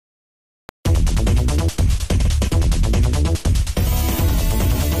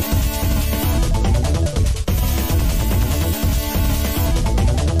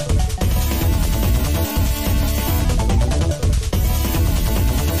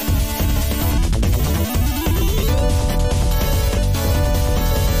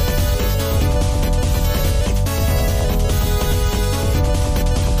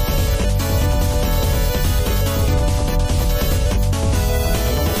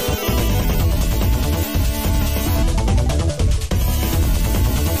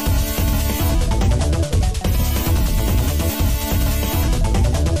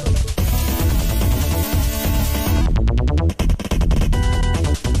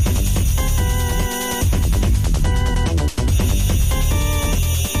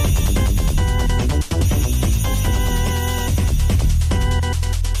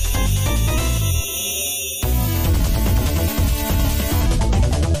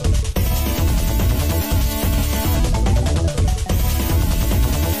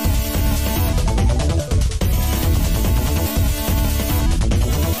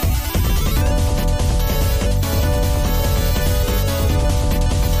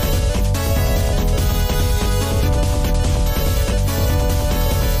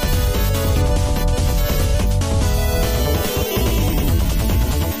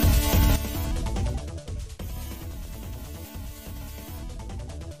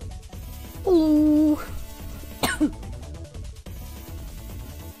Ooh.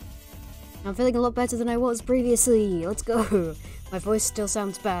 I'm feeling a lot better than I was previously. Let's go. My voice still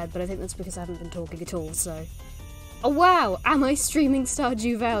sounds bad, but I think that's because I haven't been talking at all, so... Oh wow! Am I streaming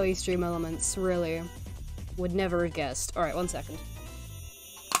Stardew Valley stream elements? Really? Would never have guessed. Alright, 1 second.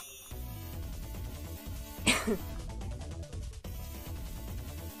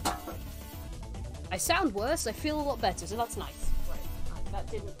 I sound worse, I feel a lot better, so that's nice. Right,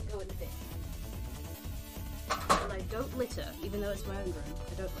 that didn't go in the bin. And I don't litter, even though it's my own room.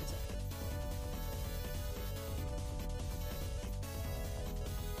 I don't litter.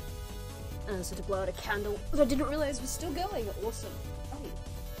 And I also to blow out a candle that I didn't realise was still going. Awesome. Hi.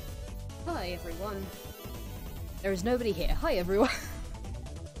 Hi, everyone. There is nobody here. Hi, everyone.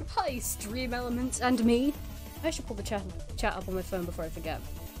 Hi, stream elements and me. I should pull the chat up on my phone before I forget.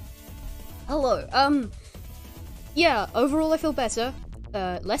 Hello. Yeah, overall I feel better.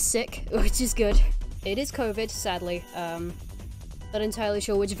 Less sick, which is good. It is COVID, sadly. Not entirely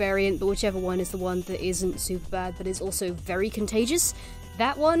sure which variant, but whichever one is the one that isn't super bad, but is also very contagious.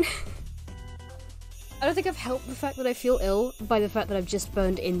 That one... I don't think I've helped the fact that I feel ill by the fact that I've just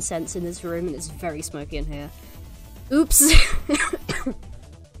burned incense in this room and it's very smoky in here. Oops!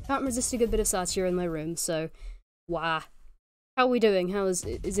 Can't resist a good bit of satire in my room, so... Wah. How are we doing? How is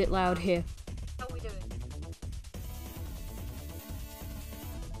it loud here? How are we doing?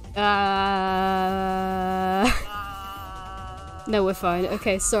 No, we're fine.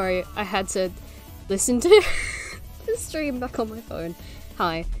 Okay, sorry. I had to listen to the stream back on my phone.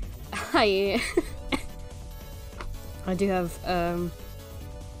 Hi. Hi. I do have,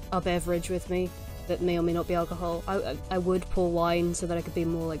 a beverage with me that may or may not be alcohol. I would pour wine so that I could be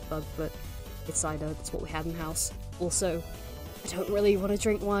more like Bug, but it's cider. That's what we have in house. Also, I don't really want to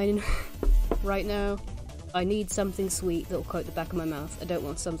drink wine right now. I need something sweet that'll coat the back of my mouth. I don't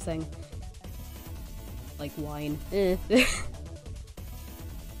want something like wine.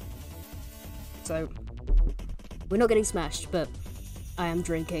 So, we're not getting smashed, but I am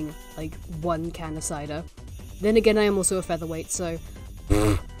drinking like 1 can of cider. Then again, I am also a featherweight, so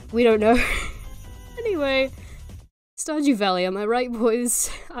we don't know. Anyway, Stardew Valley, am I right, boys?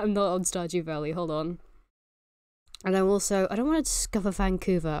 I'm not on Stardew Valley, hold on. And I'm also, I don't want to discover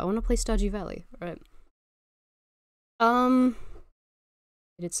Vancouver, I want to play Stardew Valley, right? I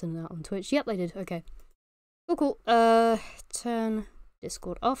did send that on Twitch, yep I did, okay. Cool, turn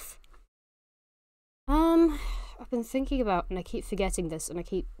Discord off. I've been thinking about, and I keep forgetting this, and I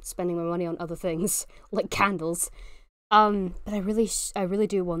keep spending my money on other things, like candles. But I really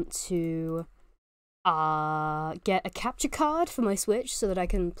do want to, get a capture card for my Switch so that I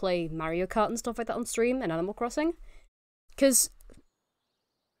can play Mario Kart and stuff like that on stream and Animal Crossing.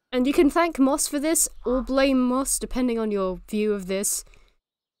 And you can thank Moss for this, or blame Moss, depending on your view of this.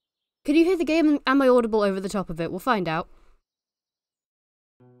 Can you hear the game? Am I audible over the top of it? We'll find out.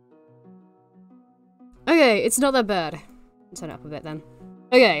 Okay, it's not that bad. Turn it up a bit then.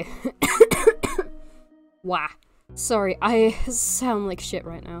 Okay. Wow. Sorry, I sound like shit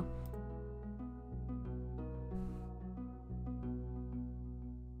right now.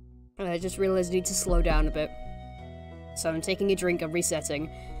 I just realized I need to slow down a bit. So I'm taking a drink and resetting.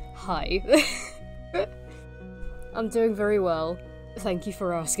 Hi. I'm doing very well. Thank you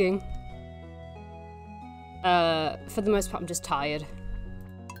for asking. For the most part, I'm just tired.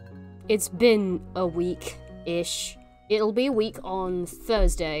 It's been a week-ish. It'll be a week on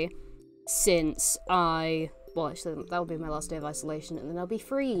Thursday since well, actually, that'll be my last day of isolation, and then I'll be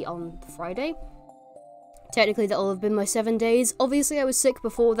free on Friday. Technically, that'll have been my 7 days. Obviously, I was sick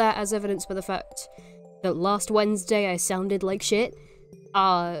before that, as evidenced by the fact that last Wednesday I sounded like shit.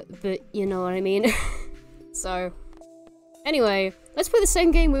 But you know what I mean. So, anyway, let's play the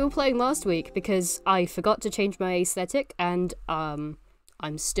same game we were playing last week, because I forgot to change my aesthetic, and,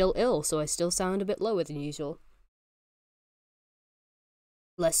 I'm still ill, so I still sound a bit lower than usual.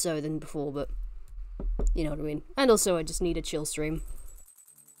 Less so than before, but you know what I mean. And also, I just need a chill stream.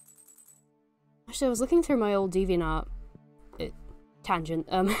 Actually, I was looking through my old DeviantArt... tangent,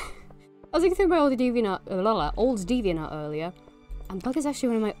 I was looking through my old DeviantArt earlier, and Bug is actually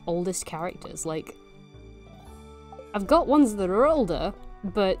one of my oldest characters, like... I've got ones that are older,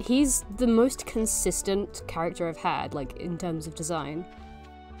 but he's the most consistent character I've had, like, in terms of design.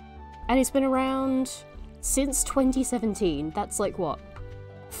 And he's been around since 2017. That's like, what?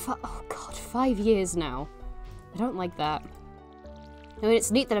 Oh god, 5 years now. I don't like that. I mean,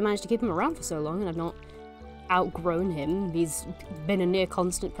 it's neat that I managed to keep him around for so long and I've not outgrown him. He's been a near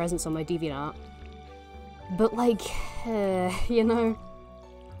constant presence on my DeviantArt. But, like, you know...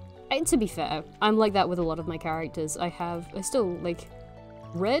 And to be fair, I'm like that with a lot of my characters. I still, like...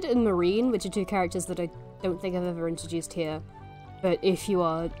 Red and Marine, which are two characters that I don't think I've ever introduced here, but if you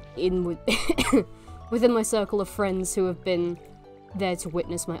are in with within my circle of friends who have been there to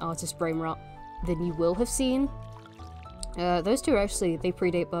witness my artist brain rot, then you will have seen. Those two are actually, they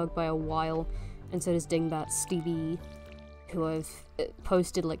predate Bug by a while, and so does Dingbat Stevie, who I've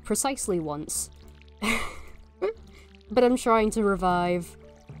posted like precisely once. But I'm trying to revive.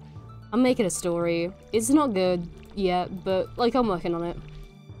 I'm making a story. It's not good yet, but like I'm working on it.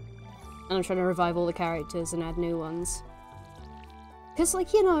 And I'm trying to revive all the characters and add new ones. Because,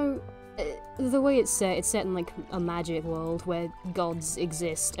 like, you know, the way it's set in, like, a magic world where gods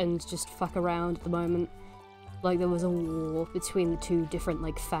exist and just fuck around at the moment. Like, there was a war between the two different,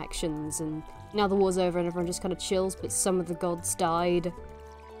 like, factions, and now the war's over and everyone just kind of chills, but some of the gods died.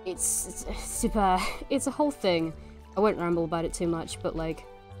 It's super... It's a whole thing. I won't ramble about it too much, but, like,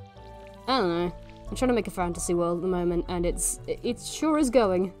 I don't know. I'm trying to make a fantasy world at the moment, and it sure is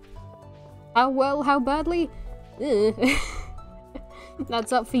going. How well, how badly?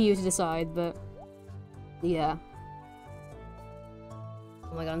 That's up for you to decide, but yeah.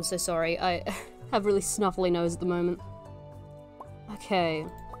 Oh my god, I'm so sorry. I have really snuffly nose at the moment. Okay.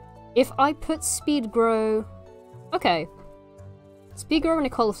 If I put speed grow... Okay. Speed grow in a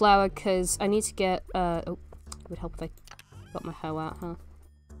cauliflower, because I need to get, oh, it would help if I got my hoe out, huh?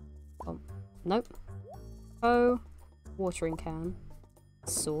 Oh, nope. Oh, watering can.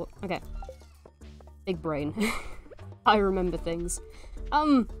 Sort. Okay. Big brain. I remember things. I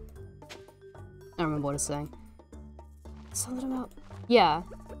don't remember what I was saying. Something about... Yeah.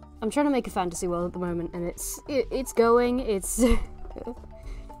 I'm trying to make a fantasy world at the moment, and it's going. It's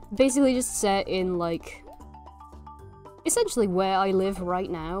basically just set in, like, essentially where I live right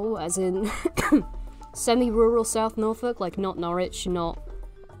now, as in semi-rural South Norfolk, like not Norwich, not...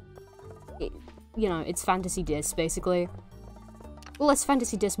 you know, it's fantasy dis, basically. Less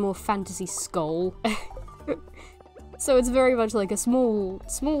fantasy dis, more fantasy skull. So it's very much like a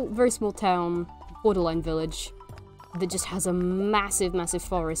very small town, borderline village, that just has a massive, massive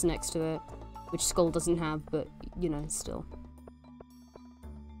forest next to it, which Skull doesn't have, but, you know, still.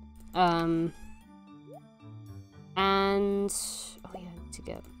 And... oh yeah, I need to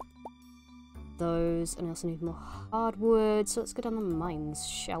get those, and I also need more hardwood, so let's go down the mines,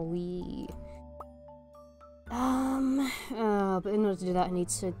 shall we? But in order to do that, I need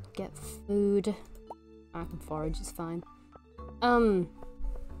to get food. I can forage, it's fine.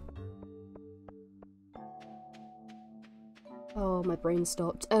 Oh, my brain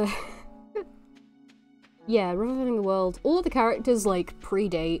stopped. Yeah, reviving the world. All of the characters, like,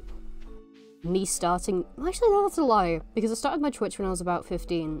 predate me starting... Actually, no, that's a lie, because I started my Twitch when I was about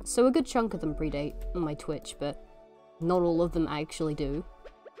 15, so a good chunk of them predate my Twitch, but not all of them actually do.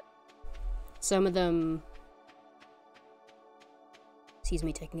 Some of them... Excuse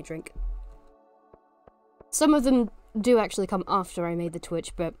me, taking a drink. Some of them do actually come after I made the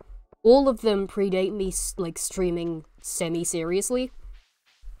Twitch, but all of them predate me, like, streaming semi-seriously.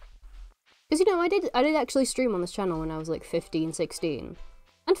 Because, you know, I did actually stream on this channel when I was, like, 15, 16.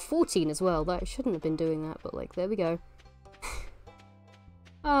 And 14 as well, though I shouldn't have been doing that, but, like, there we go.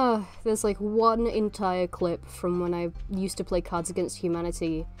 There's, like, one entire clip from when I used to play Cards Against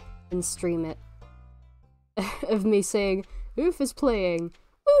Humanity and stream it. Of me saying, "Oof is playing.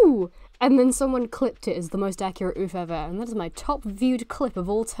 Ooh!" And then someone clipped it as the most accurate oof ever, and that is my top viewed clip of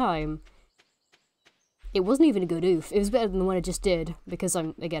all time. It wasn't even a good oof. It was better than the one I just did, because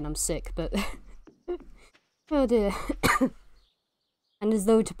I'm sick, but... oh dear. And as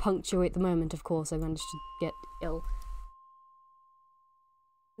though to punctuate the moment, of course, I managed to get ill.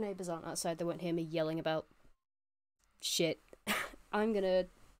 Neighbours aren't outside, they won't hear me yelling about shit. I'm gonna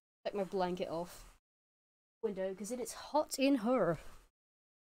take my blanket off window, because it is hot in her.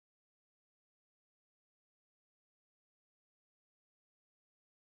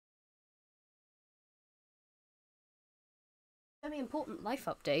 Semi-important life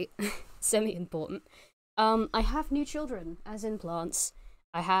update. Semi-important. I have new children, as in plants.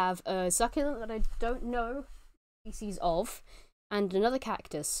 I have a succulent that I don't know species of, and another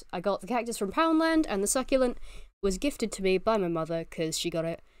cactus. I got the cactus from Poundland, and the succulent was gifted to me by my mother, because she got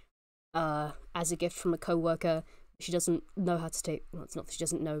it as a gift from a co-worker. She doesn't know how to take... Well, it's not that she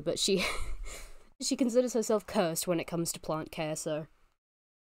doesn't know, but she... she considers herself cursed when it comes to plant care, so...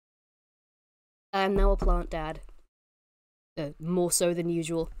 I am now a plant dad. More so than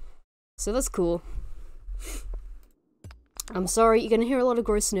usual. So that's cool. I'm sorry, you're gonna hear a lot of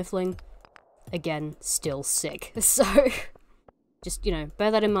gross sniffling. Again, still sick. So, just, you know,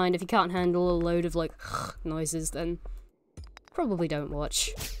 bear that in mind. If you can't handle a load of, like, noises, then probably don't watch.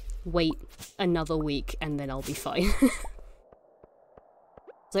 Wait another week, and then I'll be fine.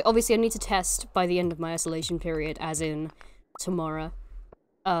 So obviously I need to test by the end of my isolation period, as in tomorrow,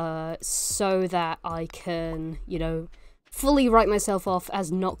 so that I can, you know, fully write myself off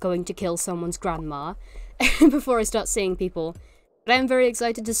as not going to kill someone's grandma before I start seeing people. But I am very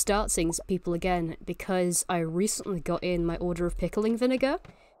excited to start seeing people again, because I recently got in my order of pickling vinegar,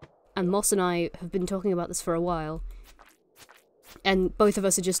 and Moss and I have been talking about this for a while, and both of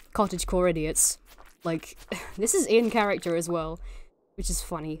us are just cottagecore idiots. Like, this is in character as well, which is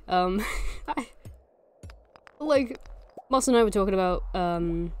funny. Like, Moss and I were talking about,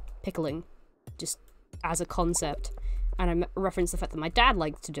 pickling, just as a concept, and I referenced the fact that my dad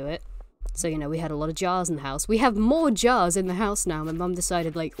liked to do it, so, you know, we had a lot of jars in the house. We have more jars in the house now. My mum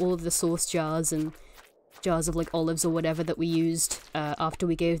decided, like, all of the sauce jars and jars of, like, olives or whatever that we used, after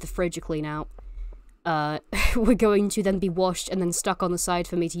we gave the fridge a clean out, were going to then be washed and then stuck on the side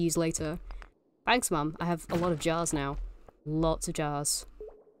for me to use later. Thanks, Mum. I have a lot of jars now. Lots of jars.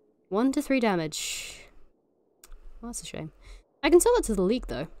 1 to 3 damage. Well, that's a shame. I can sell it to the League,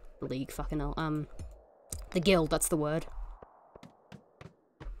 though. The League, fucking hell. The Guild, that's the word.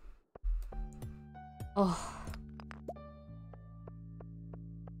 Oh.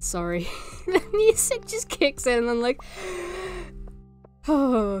 Sorry. The music just kicks in and I'm like...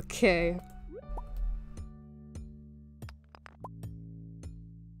 Oh, okay.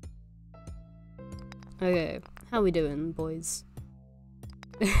 Okay, how we doing, boys?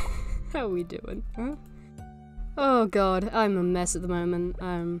 How we doing? Huh? Oh god, I'm a mess at the moment.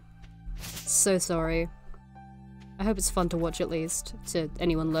 I'm so sorry. I hope it's fun to watch, at least, to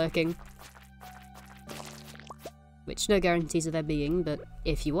anyone lurking. Which no guarantees of there being, but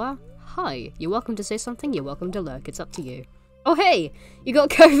if you are, hi. You're welcome to say something, you're welcome to lurk, it's up to you. Oh hey! You got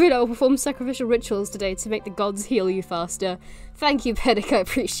COVID, I'll perform sacrificial rituals today to make the gods heal you faster. Thank you, Pedic, I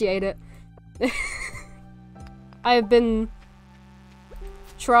appreciate it. I have been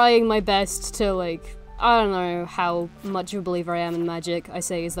trying my best to, like, I don't know how much of a believer I am in magic. I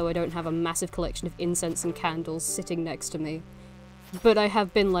say as though I don't have a massive collection of incense and candles sitting next to me. But I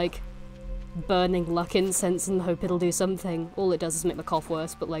have been, like, burning luck incense in the hope it'll do something. All it does is make my cough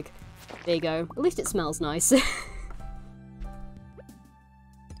worse, but, like, there you go. At least it smells nice.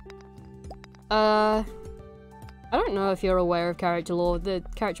 I don't know if you're aware of character lore. The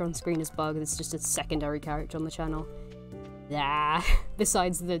character on screen is Bug, it's just a secondary character on the channel. Ah,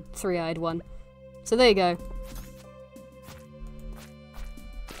 besides the three-eyed one. So there you go.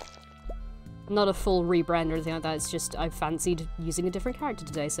 Not a full rebrand or anything like that, it's just I fancied using a different character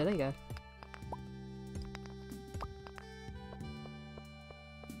today, so there you go.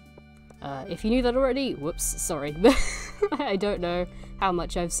 If you knew that already, whoops, sorry. I don't know how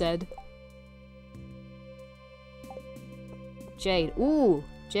much I've said. Jade. Ooh!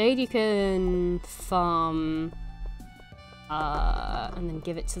 Jade you can farm, and then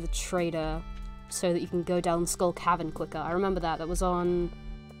give it to the trader so that you can go down Skull Cavern quicker. I remember that. That was on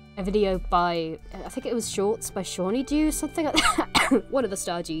a video by, I think it was Shorts by Shawnee Dew, something like that. One of the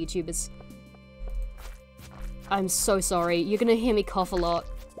Stardew YouTubers. I'm so sorry. You're gonna hear me cough a lot.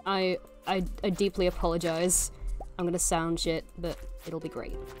 I deeply apologize. I'm gonna sound shit, but it'll be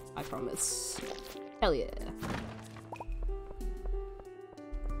great. I promise. Hell yeah.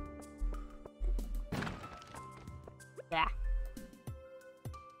 Yeah.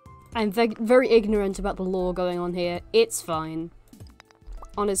 I'm very ignorant about the lore going on here. It's fine.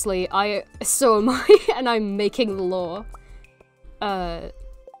 Honestly, so am I, and I'm making the lore.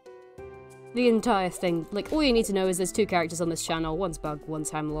 The entire thing, like, all you need to know is there's two characters on this channel. One's Bug, one's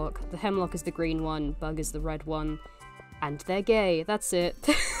Hemlock. The Hemlock is the green one, Bug is the red one. And they're gay, that's it.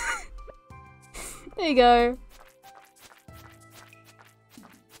 There you go.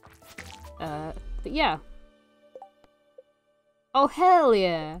 But yeah. Oh, hell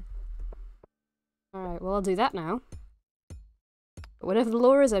yeah! Alright, well I'll do that now. But whatever the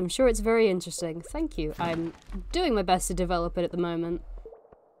lore is, I'm sure it's very interesting. Thank you. I'm doing my best to develop it at the moment.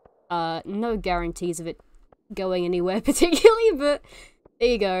 No guarantees of it going anywhere particularly, but there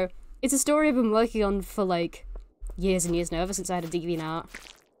you go. It's a story I've been working on for, like, years and years now, ever since I had a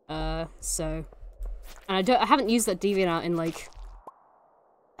DeviantArt. So... And I haven't used that DeviantArt in, like...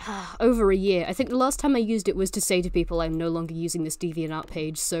 over a year. I think the last time I used it was to say to people I'm no longer using this DeviantArt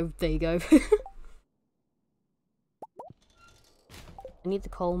page, so there you go. I need the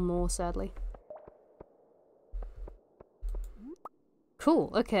coal more, sadly.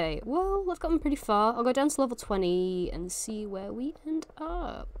 Cool, okay. Well, I've gotten pretty far. I'll go down to level 20 and see where we end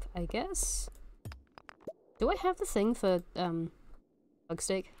up, I guess. Do I have the thing for, bug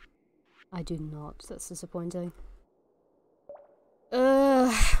steak? I do not. That's disappointing.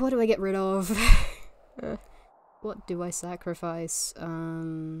 What do I get rid of? What do I sacrifice?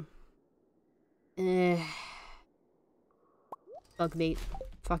 Bug meat.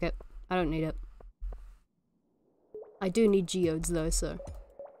 Fuck it. I don't need it. I do need geodes though, so.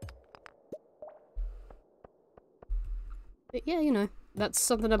 But yeah, you know, that's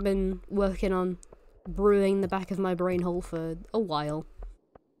something I've been working on, brewing in the back of my brain hole for a while.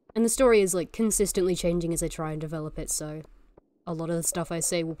 And the story is like consistently changing as I try and develop it, so a lot of the stuff I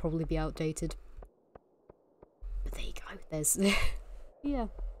say will probably be outdated. But there you go, there's yeah.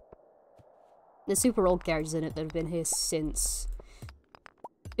 There's super old characters in it that have been here since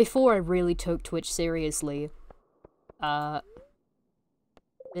before I really took Twitch seriously.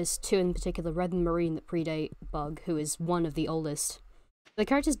 There's two in particular, Red and Marine, that predate Bug, who is one of the oldest. The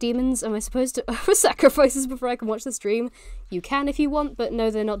character's demons, am I supposed to offer sacrifices before I can watch the stream? You can if you want, but no,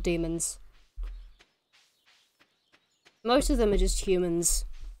 they're not demons. Most of them are just humans.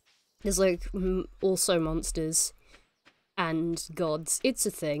 There's like, also monsters. And gods. It's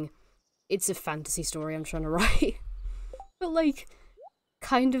a thing. It's a fantasy story I'm trying to write. But like,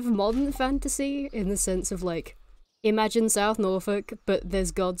 kind of modern fantasy, in the sense of like, imagine South Norfolk, but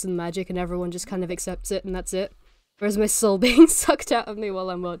there's gods and magic and everyone just kind of accepts it and that's it. Whereas my soul being sucked out of me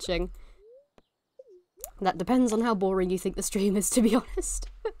while I'm watching. That depends on how boring you think the stream is, to be honest.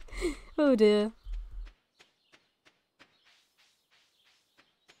 Oh dear.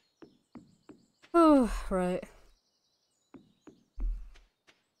 Oh, right.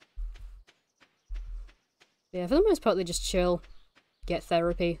 Yeah, for the most part they just chill. Get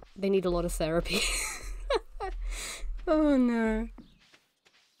therapy. They need a lot of therapy. Oh no.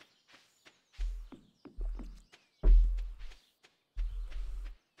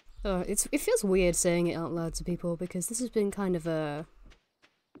 Oh, it feels weird saying it out loud to people because this has been kind of a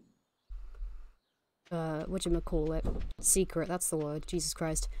whatchamacallit? Secret, that's the word, Jesus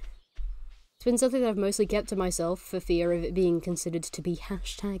Christ. It's been something that I've mostly kept to myself for fear of it being considered to be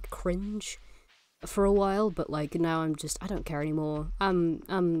hashtag cringe for a while, but like now I don't care anymore. I'm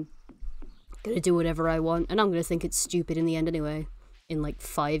gonna do whatever I want, and I'm gonna think it's stupid in the end anyway, in like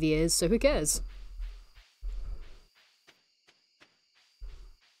 5 years, so who cares?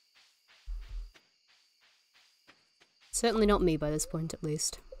 Certainly not me by this point, at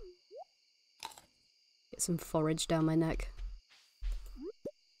least. Get some forage down my neck.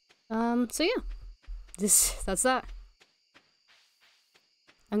 So yeah. That's that.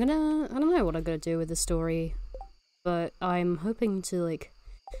 I don't know what I'm gonna do with the story, but I'm hoping to, like,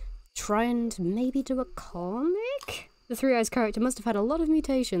 try and maybe do a comic? The Three Eyes character must have had a lot of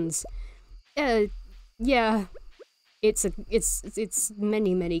mutations. Yeah. It's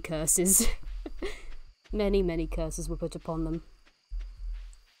many curses. Many curses were put upon them.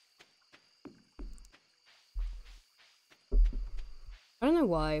 I don't know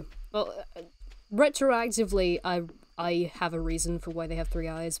why. Well, retroactively, I have a reason for why they have three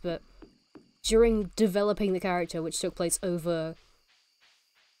eyes, but during developing the character, which took place over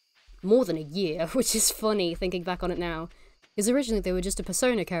more than a year, which is funny thinking back on it now, because originally they were just a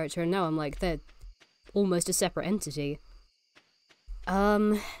Persona character, and now I'm like, they're almost a separate entity.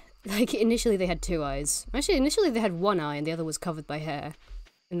 Like, initially they had 2 eyes. Actually, initially they had 1 eye and the other was covered by hair.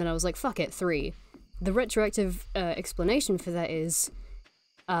 And then I was like, fuck it, 3. The retroactive explanation for that is,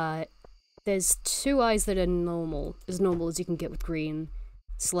 there's 2 eyes that are normal as you can get with Green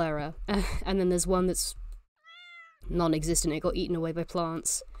Slera. And then there's one that's non-existent, it got eaten away by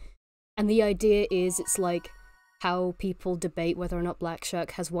plants. And the idea is, it's like how people debate whether or not Black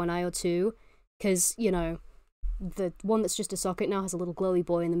Shuck has 1 eye or 2, because, you know, the one that's just a socket now has a little glowy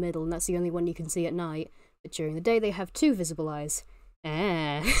boy in the middle, and that's the only one you can see at night. But during the day, they have 2 visible eyes.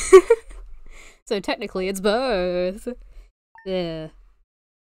 So technically, it's both. Yeah.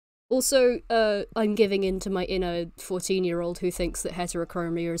 Also, I'm giving in to my inner 14-year-old who thinks that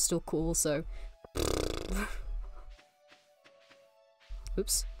heterochromia is still cool, so...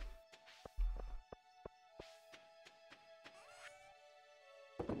 Oops.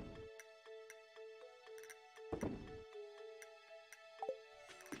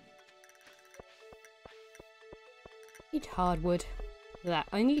 I need hardwood.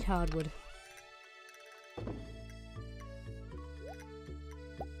 I need hardwood.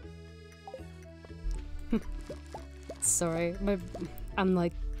 Sorry, I'm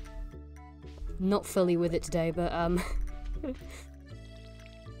like not fully with it today, but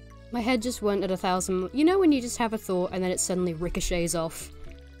my head just went at 1,000. You know when you just have a thought and then it suddenly ricochets off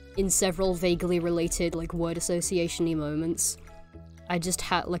in several vaguely related, like, word association-y moments? I just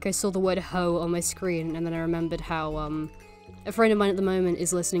had, like, I saw the word hoe on my screen, and then I remembered how, a friend of mine at the moment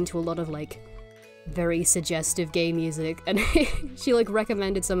is listening to a lot of, like, very suggestive gay music, and she like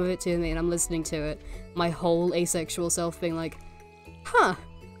recommended some of it to me and I'm listening to it. My whole asexual self being like, huh.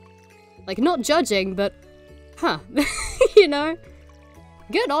 Like, not judging, but huh. You know?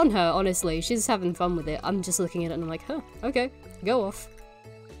 Good on her, honestly. She's having fun with it. I'm just looking at it and I'm like, huh, okay, go off.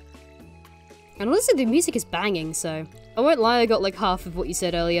 And honestly, the music is banging, so I won't lie, I got like half of what you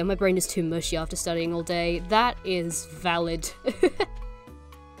said earlier. My brain is too mushy after studying all day. That is valid.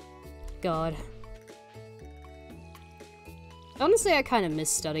 God. Honestly, I kind of miss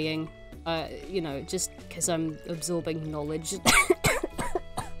studying. You know, just because I'm absorbing knowledge.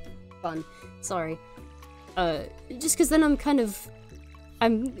 Fun. Sorry. Just because then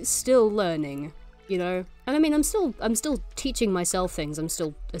I'm still learning, you know? And I mean, I'm still teaching myself things. I'm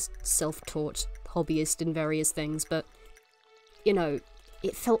still a self-taught hobbyist in various things, but, you know,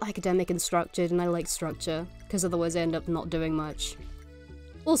 it felt academic and structured, and I like structure, because otherwise I end up not doing much.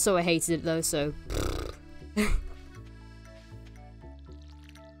 Also, I hated it though, so...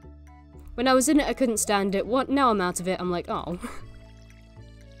 When I was in it, I couldn't stand it. What? Now I'm out of it, I'm like, oh.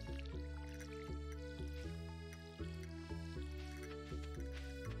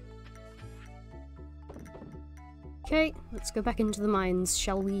 Okay, let's go back into the mines,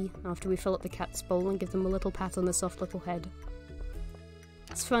 shall we? After we fill up the cat's bowl and give them a little pat on the soft little head.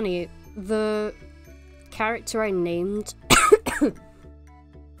 It's funny, the character I named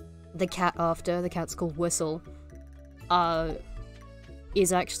the cat after, the cat's called Whistle,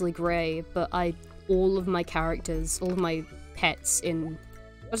 is actually grey, but all of my characters, all of my pets in,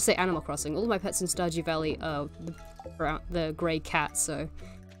 I'll just say Animal Crossing, all of my pets in Stardew Valley are the grey cat, so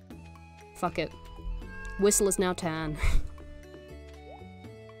fuck it. Whistle is now tan.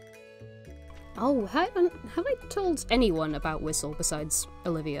 Oh, have I told anyone about Whistle besides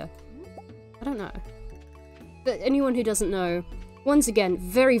Olivia? I don't know. But anyone who doesn't know, once again,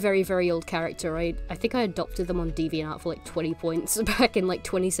 very, very, very old character. I think I adopted them on DeviantArt for like 20 points back in like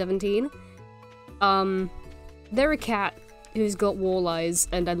 2017. They're a cat who's got wall eyes,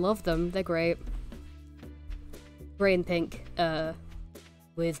 and I love them. They're great. Grey and pink,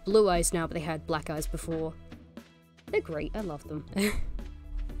 with blue eyes now, but they had black eyes before. They're great, I love them.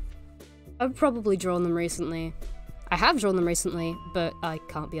 I've probably drawn them recently. I have drawn them recently, but I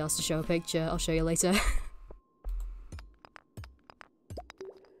can't be asked to show a picture. I'll show you later.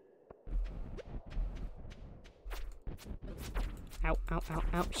 Ow, ow, ow,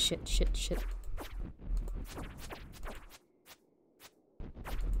 ow, shit, shit, shit.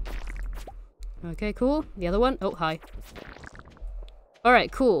 Okay, cool. The other one? Oh, hi.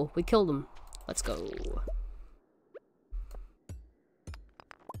 Alright, cool. We killed them. Let's go.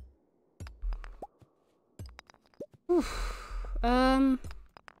 Oof. Oh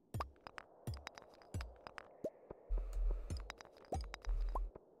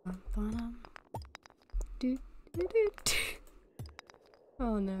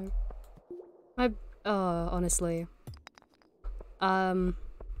no. Honestly.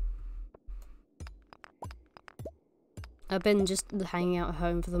 I've been just hanging out at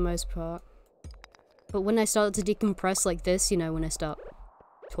home for the most part. But when I start to decompress like this, you know, when I start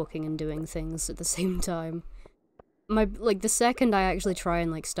talking and doing things at the same time, the second I actually try and,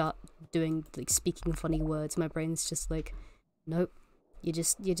 like, start doing, like, speaking funny words, my brain's just like, nope. You're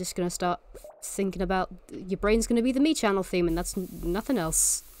just gonna start thinking about, your brain's gonna be the me channel theme, and that's nothing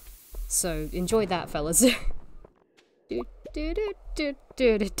else. So, enjoy that, fellas.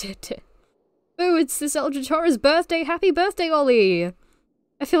 Oh, it's this Eldritch Horror's birthday! Happy birthday, Ollie!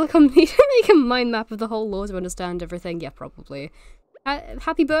 I feel like I need to make a mind map of the whole lore to understand everything. Yeah, probably.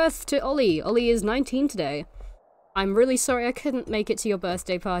 Happy birth to Ollie! Ollie is 19 today. I'm really sorry I couldn't make it to your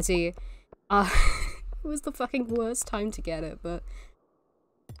birthday party. It was the fucking worst time to get it, but...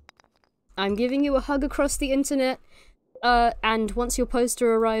 I'm giving you a hug across the internet, and once your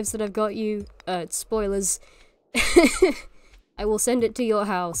poster arrives that I've got you, spoilers, I will send it to your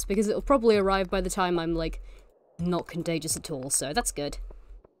house, because it'll probably arrive by the time I'm, like, not contagious at all, so that's good.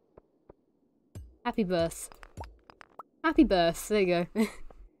 Happy birth. Happy birth, there you go.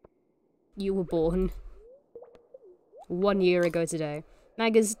 You were born 1 year ago today.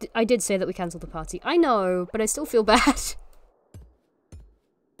 Maggers, I did say that we cancelled the party. I know, but I still feel bad.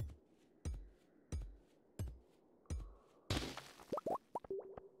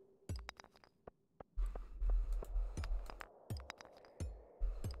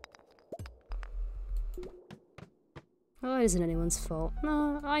 Oh, it isn't anyone's fault.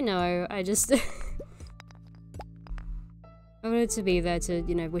 No, I know, I just... I wanted to be there to,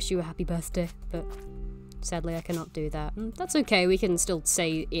 you know, wish you a happy birthday, but sadly I cannot do that. And that's okay, we can still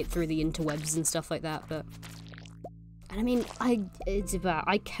say it through the interwebs and stuff like that, but... And I mean, it's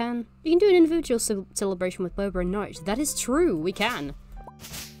about, you can do an individual celebration with Boba and Norwich. That is true, we can.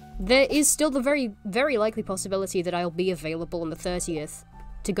 There is still the very, very likely possibility that I'll be available on the 30th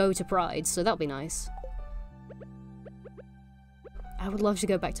to go to Pride, so that'll be nice. I would love to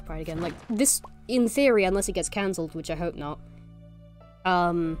go back to Pride again. Like, this, in theory, unless it gets cancelled, which I hope not.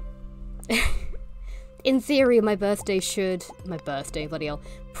 In theory, my birthday, bloody hell.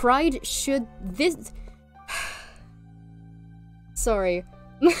 Pride should, sorry.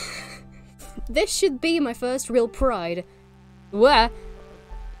 This should be my first real Pride. Where,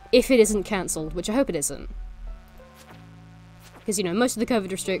 if it isn't cancelled, which I hope it isn't. Because, you know, most of the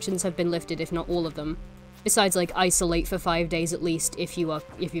COVID restrictions have been lifted, if not all of them. Besides, like, isolate for 5 days at least, if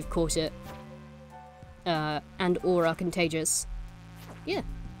you've caught it. And or are contagious. Yeah.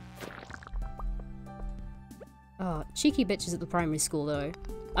 Oh, cheeky bitches at the primary school, though.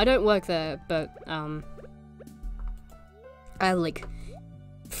 I don't work there, but, I have, like,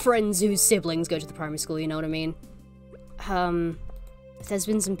 friends whose siblings go to the primary school, you know what I mean? There's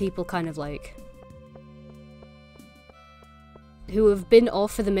been some people kind of, like, who have been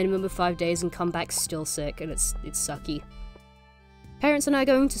off for the minimum of 5 days and come back still sick, and it's sucky. Parents and I are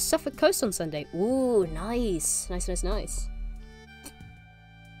going to Suffolk Coast on Sunday. Ooh, nice. Nice.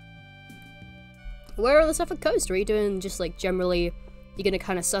 Where on the Suffolk Coast? Or are you doing just, like, generally, you're gonna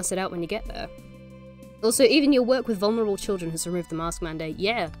kind of suss it out when you get there? Also, even your work with vulnerable children has removed the mask mandate.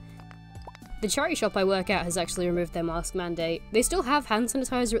 Yeah. The charity shop I work at has actually removed their mask mandate. They still have hand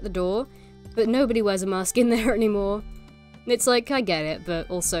sanitizer at the door, but nobody wears a mask in there anymore. It's like, I get it, but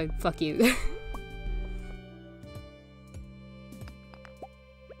also, fuck you.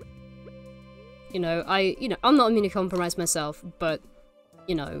 I'm not immunocompromised myself, but,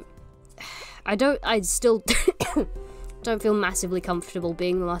 you know, I still don't feel massively comfortable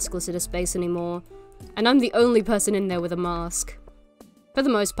being maskless in a space anymore. And I'm the only person in there with a mask. For the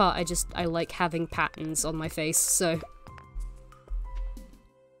most part, I like having patterns on my face, so.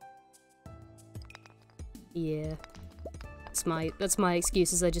 Yeah. That's my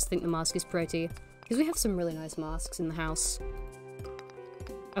excuse, is I just think the mask is pretty. Because we have some really nice masks in the house.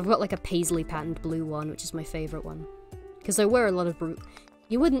 I've got like a paisley patterned blue one, which is my favourite one. Because I wear a lot of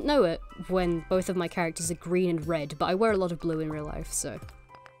you wouldn't know it when both of my characters are green and red, but I wear a lot of blue in real life, so.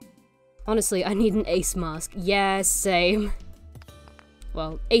 Honestly, I need an ace mask. Yeah, same.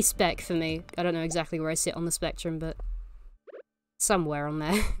 Well, ace spec for me. I don't know exactly where I sit on the spectrum, but somewhere on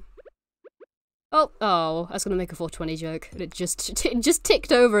there. Oh, I was gonna make a 420 joke, and it just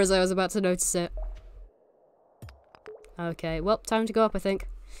ticked over as I was about to notice it. Okay, well, time to go up, I think.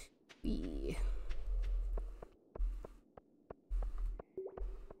 Yeah.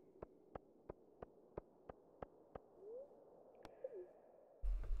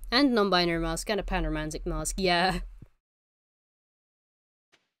 And non-binary mask, and a panromantic mask, yeah.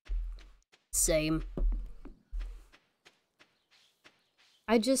 Same.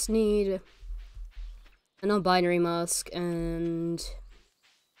 I just need a non-binary mask, and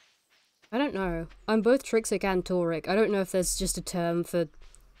I don't know. I'm both Trixic and Tauric. I don't know if there's just a term for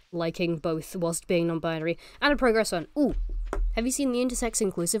liking both whilst being non-binary. And a progress one. Ooh! Have you seen the intersex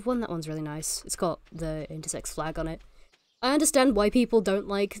inclusive one? That one's really nice. It's got the intersex flag on it. I understand why people don't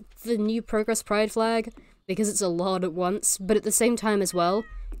like the new Progress Pride flag, because it's a lot at once, but at the same time as well,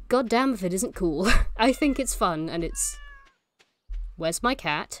 goddamn if it isn't cool. I think it's fun, and it's... Where's my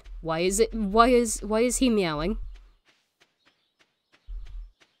cat? Why is he meowing?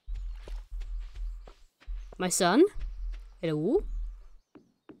 My son? Hello?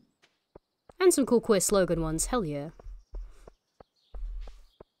 And some cool queer slogan ones, hell yeah.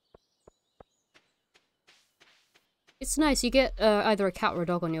 It's nice, you get either a cat or a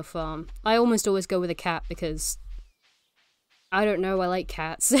dog on your farm. I almost always go with a cat because... I don't know, I like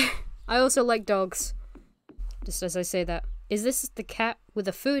cats. I also like dogs. Just as I say that. Is this the cat with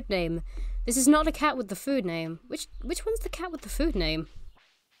the food name? This is not a cat with the food name. Which one's the cat with the food name?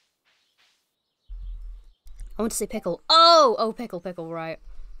 I want to say Pickle. Oh, Pickle, right.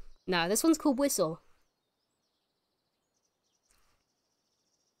 Nah, this one's called Whistle.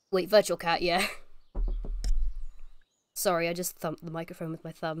 Wait, Virtual Cat, yeah. Sorry, I just thumped the microphone with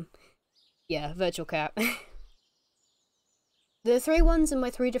my thumb. Yeah, Virtual Cat. The 3 ones in my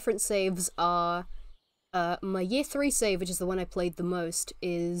 3 different saves are... my year 3 save, which is the one I played the most,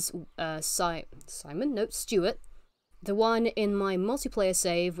 is Simon? No, Stuart. The one in my multiplayer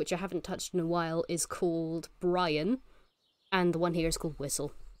save, which I haven't touched in a while, is called Brian. And the one here is called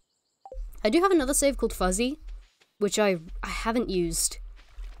Whistle. I do have another save called Fuzzy, which I haven't used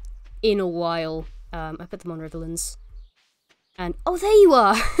in a while. I put them on Riverlands. And, oh, there you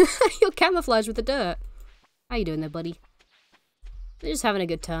are! You're camouflaged with the dirt. How you doing there, buddy? We're just having a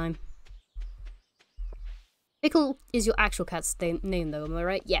good time. Pickle is your actual cat's name, though, am I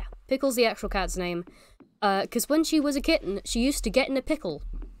right? Yeah, Pickle's the actual cat's name. Because when she was a kitten, she used to get in a pickle.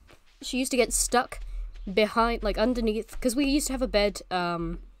 She used to get stuck behind, like, underneath, because we used to have a bed,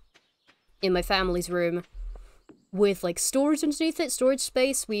 in my family's room with, like, storage underneath it, storage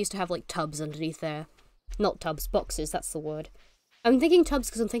space. We used to have, like, tubs underneath there. Not tubs, boxes, that's the word. I'm thinking tubs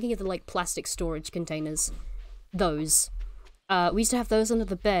because I'm thinking of the, like, plastic storage containers. Those. We used to have those under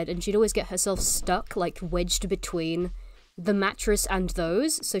the bed, and she'd always get herself stuck, like, wedged between the mattress and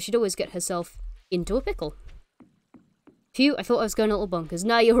those, so she'd always get herself into a pickle. Phew, I thought I was going a little bonkers.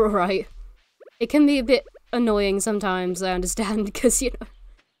 Nah, you're alright. It can be a bit annoying sometimes, I understand, because, you know,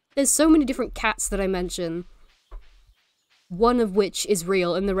 there's so many different cats that I mention. One of which is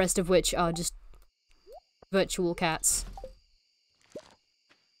real, and the rest of which are just virtual cats.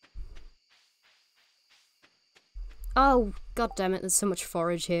 Oh, god damn it, there's so much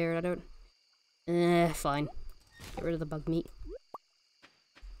forage here, I don't... fine. Get rid of the bug meat.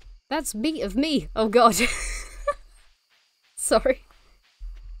 That's meat of me! Oh god. Sorry.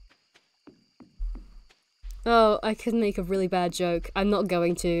 Oh, I could make a really bad joke. I'm not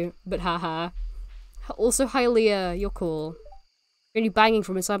going to, but haha. Also, hi Leah, you're cool. You're only banging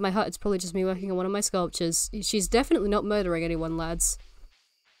from inside my hut, it's probably just me working on one of my sculptures. She's definitely not murdering anyone, lads.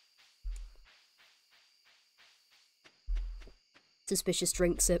 Suspicious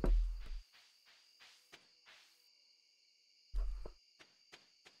drink sip.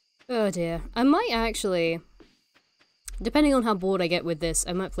 Oh dear. I might actually, depending on how bored I get with this,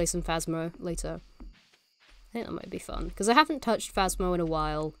 I might play some Phasmo later. I think that might be fun, because I haven't touched Phasmo in a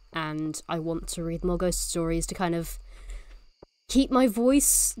while, and I want to read more ghost stories to kind of keep my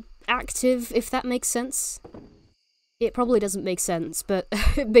voice active, if that makes sense. It probably doesn't make sense, but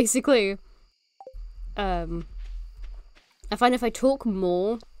basically, I find if I talk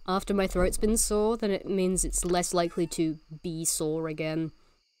more after my throat's been sore, then it means it's less likely to be sore again.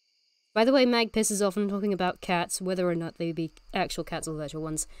 By the way, Mag pisses off when talking about cats, whether or not they be actual cats or virtual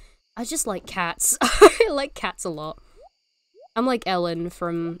ones. I just like cats. I like cats a lot. I'm like Ellen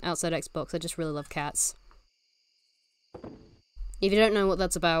from Outside Xbox, I just really love cats. If you don't know what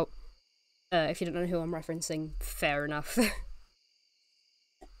that's about, if you don't know who I'm referencing, fair enough.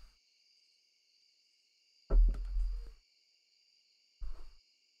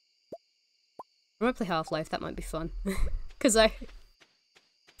 I might play Half-Life, that might be fun. Because I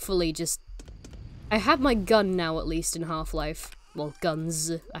fully just... I have my gun now, at least, in Half-Life. Well,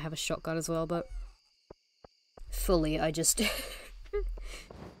 guns. I have a shotgun as well, but... fully, I just...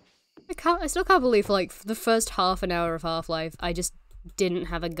 I still can't believe, like, for the first half an hour of Half-Life, I just didn't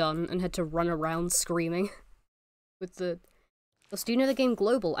have a gun and had to run around screaming. With the... Do you know the game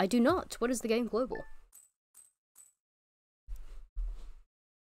Global? I do not! What is the game Global?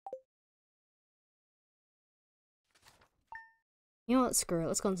 You know what, screw it,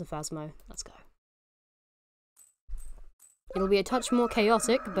 let's go on to Phasmo. Let's go. It'll be a touch more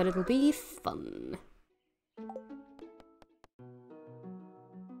chaotic, but it'll be fun.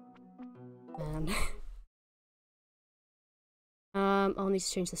 I'll need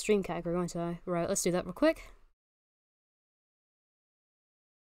to change the stream category, won't I? Right, let's do that real quick.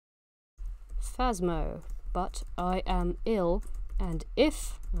 Phasmo, but I am ill, and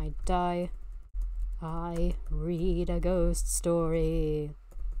if I die, I read a ghost story.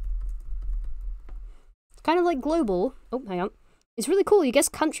 It's kind of like Global. Oh, hang on. It's really cool. You guess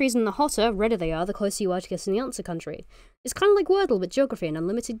countries, and the hotter, redder they are, the closer you are to guessing the answer country. It's kind of like Wordle, but geography and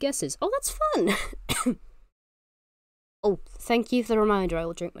unlimited guesses. Oh, that's fun! Oh, thank you for the reminder. I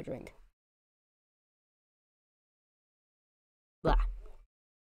will drink my drink. Blah.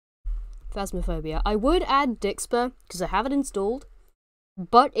 Phasmophobia. I would add Dixper, because I have it installed,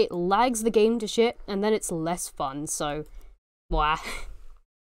 but it lags the game to shit, and then it's less fun, so... blah.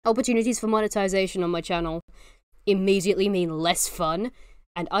 Opportunities for monetization on my channel immediately mean less fun,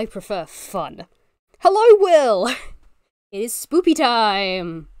 and I prefer fun. Hello, Will! It is spoopy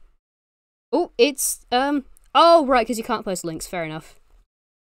time! Oh, it's, oh, right, because you can't post links, fair enough.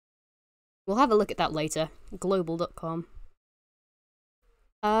 We'll have a look at that later. Global.com.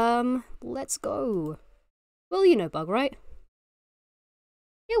 Let's go. Well, you know Bug, right?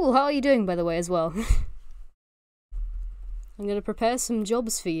 Yeah, well, how are you doing, by the way, as well? I'm gonna prepare some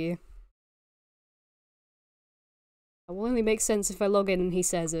jobs for you. It will only make sense if I log in and he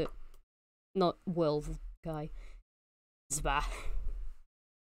says it. Not Will, the guy. Zbah.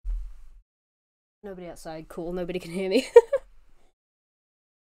 Nobody outside, cool, nobody can hear me.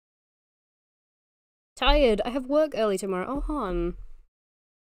 Tired, I have work early tomorrow. Oh, hon.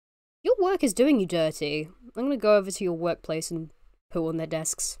 Your work is doing you dirty. I'm gonna go over to your workplace and poo on their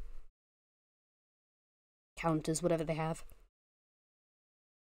desks. Counters, whatever they have.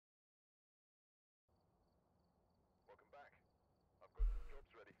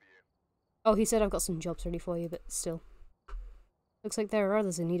 Oh, he said I've got some jobs ready for you, but still. Looks like there are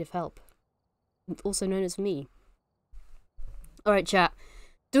others in need of help. Also known as me. Alright, chat.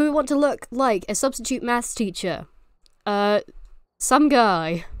 Do we want to look like a substitute maths teacher? Some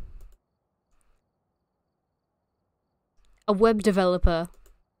guy. A web developer.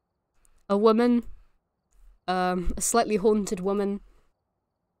 A woman. A slightly haunted woman.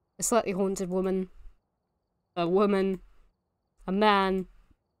 A slightly haunted woman. A woman. A man.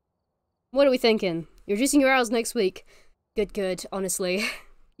 What are we thinking? You're reducing your hours next week. Good, honestly.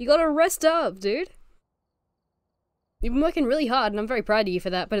 You gotta rest up, dude. You've been working really hard, and I'm very proud of you for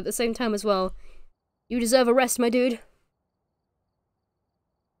that, but at the same time as well, you deserve a rest, my dude.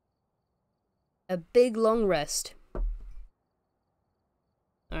 A big, long rest.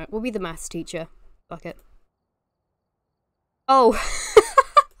 Alright, we'll be the maths teacher. Fuck it. Oh!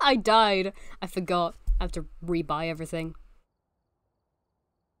 I died. I forgot. I have to rebuy everything.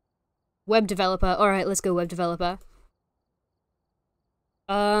 Web developer. Alright, let's go web developer.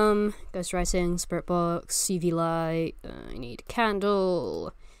 Ghostwriting, spirit box, CV light, I need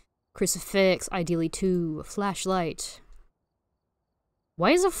candle, crucifix, ideally 2, flashlight.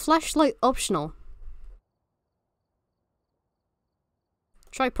 Why is a flashlight optional?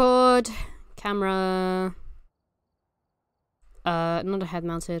 Tripod, camera, not a head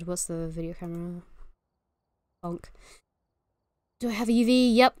mounted, what's the video camera? Bonk. Do I have a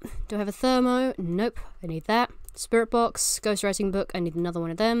UV? Yep. Do I have a thermo? Nope. I need that. Spirit box, ghostwriting book, I need another one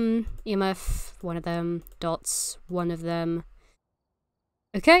of them. EMF, one of them. Dots, one of them.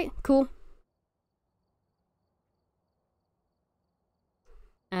 Okay, cool.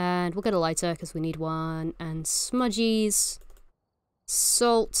 And we'll get a lighter because we need one. And smudgies,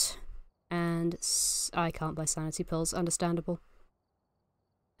 salt, and I can't buy sanity pills, understandable.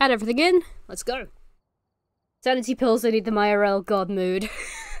 Add everything in, let's go. Sanity pills, I need the IRL god mood.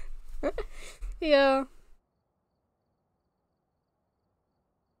 Yeah.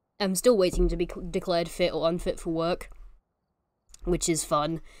 I'm still waiting to be declared fit or unfit for work, which is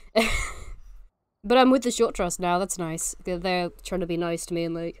fun. But I'm with the short trust now, that's nice. They're trying to be nice to me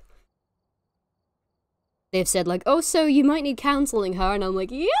and like... They've said like, oh, so you might need counselling her, and I'm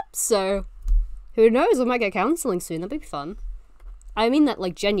like, yep, so... Who knows, I might get counselling soon, that'd be fun. I mean that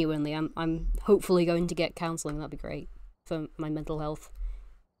like genuinely, I'm hopefully going to get counselling, that'd be great. For my mental health.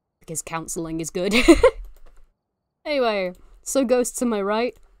 Because counselling is good. Anyway, so ghosts am I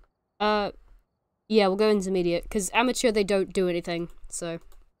right? Yeah, we'll go intermediate, because amateur they don't do anything, so...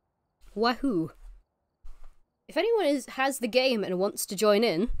 Wahoo! If anyone has the game and wants to join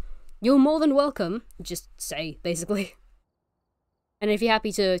in, you're more than welcome. Just say, basically. And if you're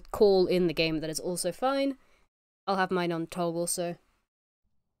happy to call in the game, that is also fine. I'll have mine on toggle, so...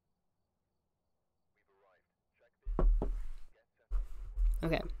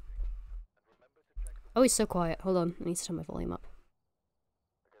 Okay. Oh, he's so quiet. Hold on, I need to turn my volume up.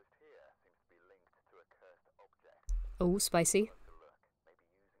 Oh, spicy.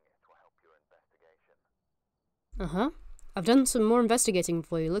 Uh-huh. I've done some more investigating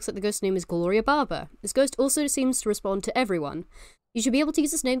for you. Looks like the ghost's name is Gloria Barber. This ghost also seems to respond to everyone. You should be able to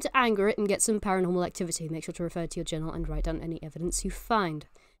use this name to anger it and get some paranormal activity. Make sure to refer to your journal and write down any evidence you find.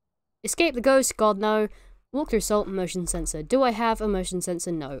 Escape the ghost? God, no. Walk through salt and motion sensor. Do I have a motion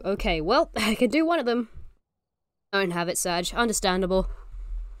sensor? No. Okay, well, I can do one of them. I don't have it, Sag. Understandable.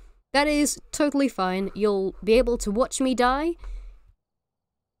 That is totally fine. You'll be able to watch me die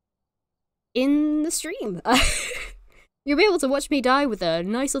in the stream. You'll be able to watch me die with a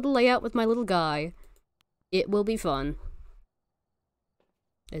nice little layout with my little guy. It will be fun.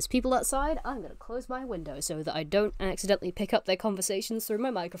 There's people outside. I'm gonna close my window so that I don't accidentally pick up their conversations through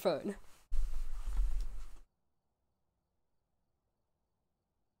my microphone.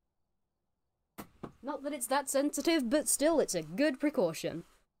 Not that it's that sensitive, but still, it's a good precaution.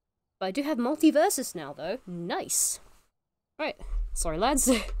 But I do have multiversus now, though. Nice. Right. Sorry, lads.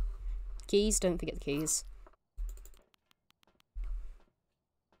 Keys, don't forget the keys.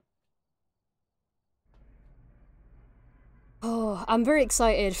 Oh, I'm very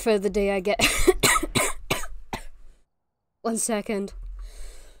excited for the day I get... 1 second.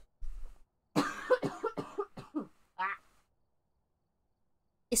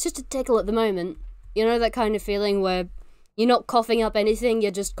 It's just a tickle at the moment. You know that kind of feeling where you're not coughing up anything,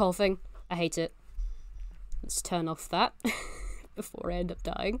 you're just coughing? I hate it. Let's turn off that before I end up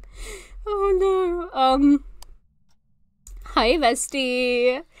dying. Oh no. Hi,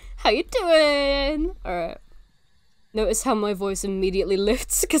 bestie. How you doing? Alright. Notice how my voice immediately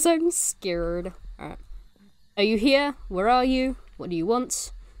lifts because I'm scared. Alright. Are you here? Where are you? What do you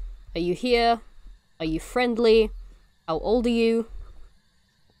want? Are you here? Are you friendly? How old are you?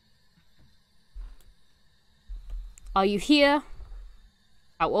 Are you here?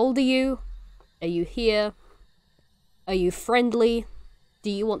 How old are you? Are you here? Are you friendly? Do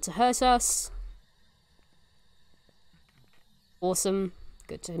you want to hurt us? Awesome.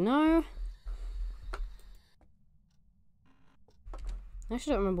 Good to know. I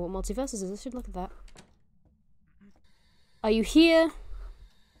actually don't remember what multiverses is. I should look at that. Are you here?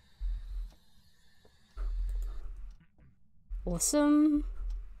 Awesome.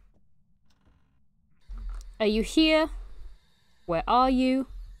 Are you here? Where are you?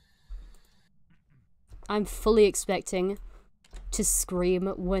 I'm fully expecting to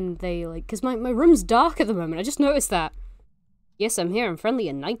scream when they, like, because my room's dark at the moment. I just noticed that. Yes, I'm here. I'm friendly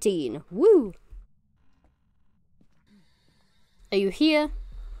and 19. Woo! Are you here?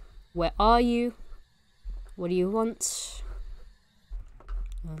 Where are you? What do you want?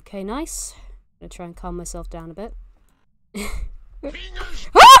 Okay, nice. I'm gonna try and calm myself down a bit.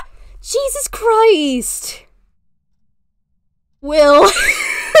 Ah! Jesus Christ! Will!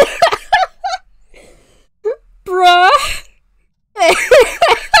 Bruh!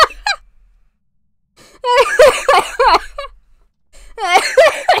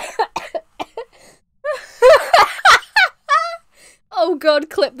 Oh god,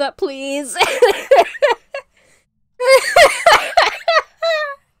 clip that please.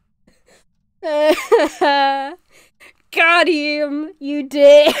 Got him! You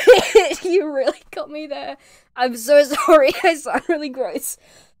did! You really got me there. I'm so sorry, I sound really gross.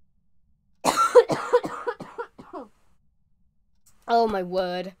 Oh my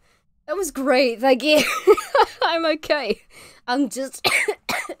word. That was great, thank you. I'm okay. I'm just...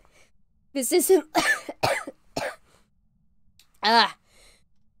 This isn't...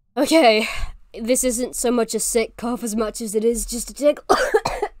 Okay. This isn't so much a sick cough as much as it is just a tickle.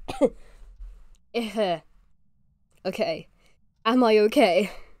 Okay. Am I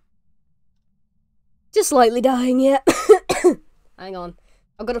okay? Just slightly dying, yeah. Hang on.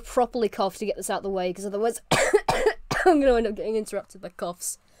 I've got to properly cough to get this out of the way, because otherwise I'm going to end up getting interrupted by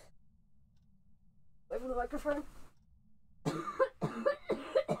coughs. Wait for the microphone.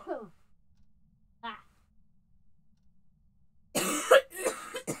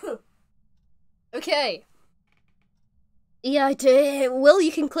 Okay. Yeah, I did. Will,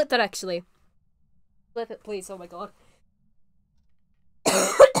 you can clip that, actually. Clip it, please. Oh my god.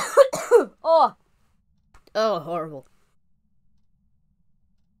 Oh. Oh, horrible.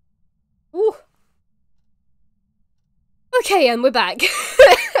 Ooh. Okay, and we're back.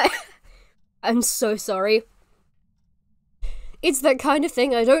 I'm so sorry. It's that kind of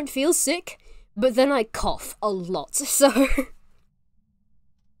thing. I don't feel sick, but then I cough a lot, so...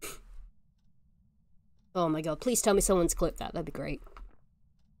 Oh my god, please tell me someone's clipped that. That'd be great.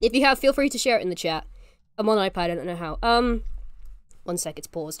 If you have, feel free to share it in the chat. I'm on iPad, I don't know how. 1 sec, it's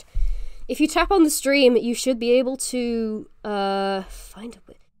paused. If you tap on the stream, you should be able to, find a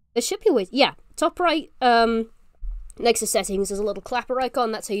way. There should be a way. Yeah, top right, next to settings, there's a little clapper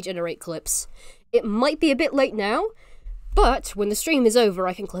icon. That's how you generate clips. It might be a bit late now, but when the stream is over,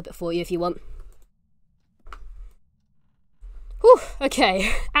 I can clip it for you if you want. Whew,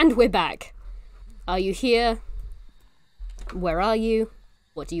 okay, and we're back. Are you here? Where are you?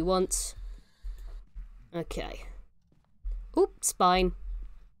 What do you want? Okay. Oop, spine.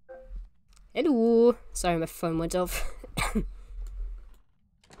 Hello. Sorry, my phone went off.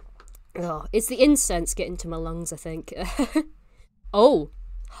 Oh, it's the incense getting to my lungs, I think. Oh,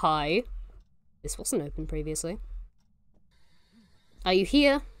 hi. This wasn't open previously. Are you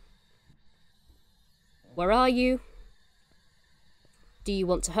here? Where are you? Do you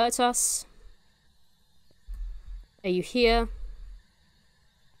want to hurt us? Are you here?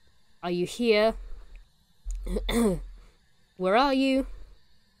 Are you here? Where are you?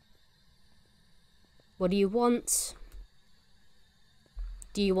 What do you want?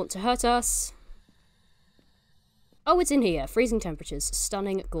 Do you want to hurt us? Oh, it's in here. Freezing temperatures.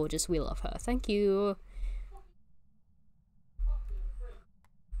 Stunning, gorgeous. We love her. Thank you.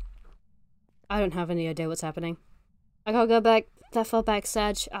 I don't have any idea what's happening. I can't go back that far back,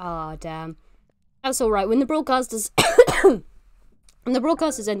 Sag. Ah, damn. That's alright. When the broadcasters... when the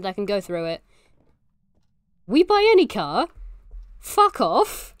broadcasters end, I can go through it. We buy any car? Fuck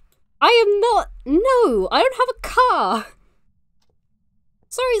off. I am not... No, I don't have a car.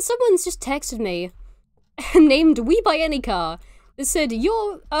 Sorry, someone's just texted me. Named We Buy Any Car. It said,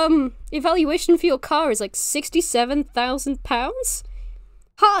 your, evaluation for your car is like £67,000?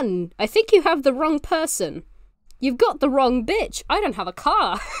 Hun, I think you have the wrong person. You've got the wrong bitch. I don't have a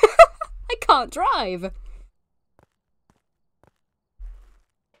car. I can't drive.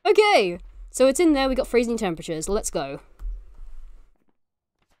 Okay, so it's in there. We got freezing temperatures. Let's go.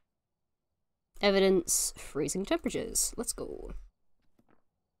 Evidence, freezing temperatures. Let's go.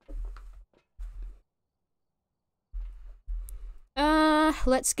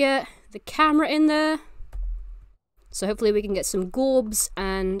 Let's get the camera in there. So hopefully we can get some gorbs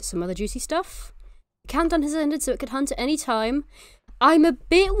and some other juicy stuff. The countdown has ended, so it could hunt at any time. I'm a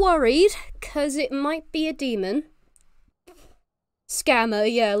bit worried, because it might be a demon. Scammer,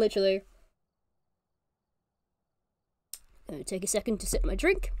 yeah, literally. Gonna take a second to sip my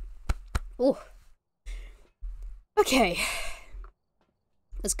drink. Oh. Okay.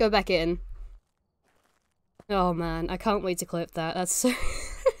 Let's go back in. Oh man, I can't wait to clip that. That's so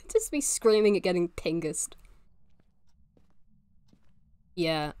just me screaming at getting pingest.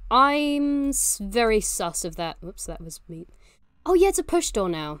 Yeah, I'm very sus of that. Whoops, that was me. Oh yeah, it's a push door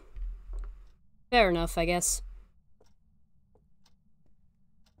now. Fair enough, I guess.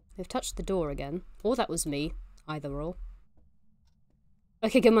 They've touched the door again. Or that was me. Either or.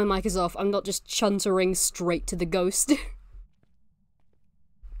 Okay, good, my mic is off. I'm not just chuntering straight to the ghost.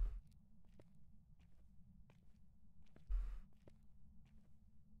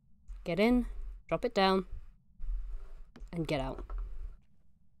 Get in, drop it down, and get out.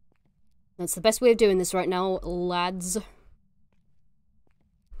 That's the best way of doing this right now, lads.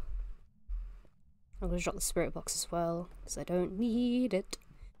 I'm gonna drop the spirit box as well, because I don't need it.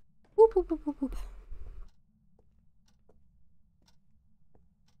 Whoop, whoop, whoop, whoop, whoop.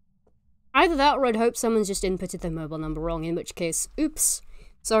 Either that or I'd hope someone's just inputted their mobile number wrong, in which case, oops.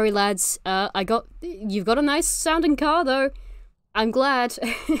 Sorry lads, you've got a nice sounding car though. I'm glad.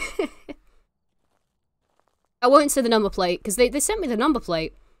 I won't say the number plate, because they sent me the number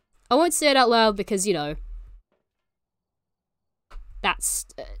plate. I won't say it out loud because, you know, that's...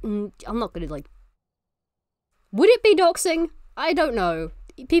 I'm not gonna, like... Would it be doxing? I don't know.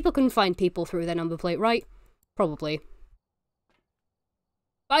 People can find people through their number plate, right? Probably.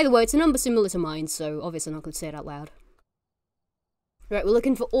 By the way, it's a number similar to mine, so obviously I'm not gonna say it out loud. Right, we're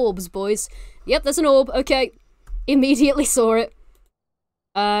looking for orbs, boys. Yep, there's an orb. Okay. Immediately saw it.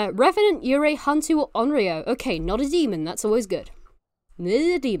 Revenant, Yurei, Hantu, or Onryo. Okay, not a demon. That's always good. Not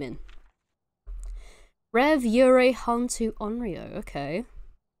a demon. Rev, Yurei, Hantu, Onryo. Okay.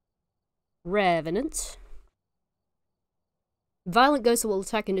 Revenant. Violent ghosts will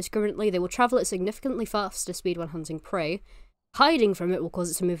attack indiscriminately. They will travel at significantly faster speed when hunting prey. Hiding from it will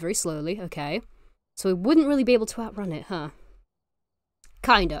cause it to move very slowly. Okay. So we wouldn't really be able to outrun it, huh?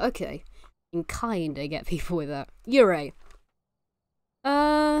 Kinda. Okay. You can kinda get people with that. Yurei.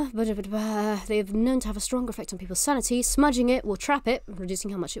 They have known to have a stronger effect on people's sanity. Smudging it will trap it, reducing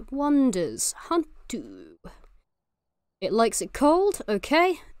how much it wanders. Hantu. It likes it cold.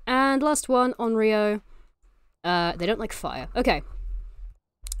 Okay. And last one, Onryo. They don't like fire. Okay.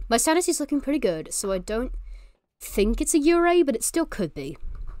 My sanity's looking pretty good, so I don't think it's a Yurei, but it still could be.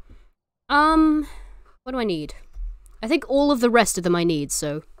 What do I need? I think all of the rest of them I need,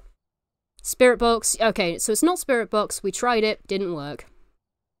 so... Spirit box. Okay, so it's not spirit box. We tried it. Didn't work.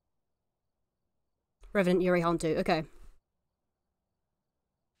 Revenant, Yurei, Hantu. Okay.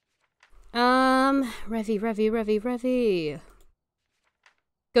 Revi.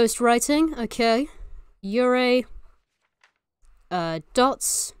 Ghost writing. Okay. Yurei.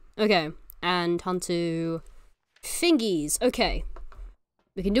 Dots. Okay. And Hantu. Fingies. Okay.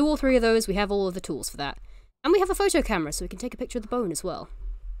 We can do all three of those. We have all of the tools for that. And we have a photo camera, so we can take a picture of the bone as well.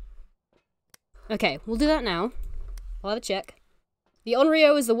 Okay, we'll do that now. I'll have a check. The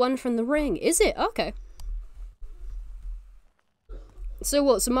Onryo is the one from the ring. Is it? Okay. So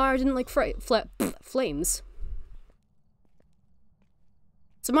what, Samara didn't like flames?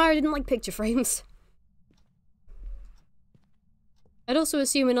 Samara didn't like picture frames. I'd also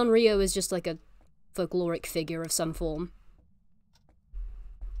assume an Onryo is just like a folkloric figure of some form.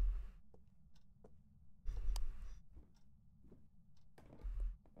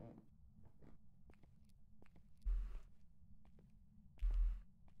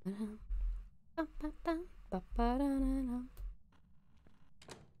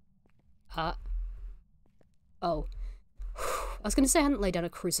 Oh. I was gonna say I hadn't laid down a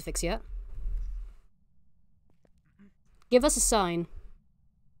crucifix yet. Give us a sign.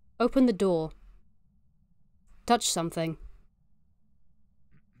 Open the door. Touch something.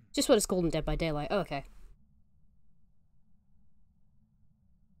 Just what it's called in Dead by Daylight. Oh, okay.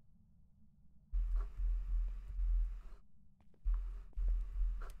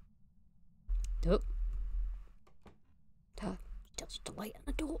 Nope. Touched the light on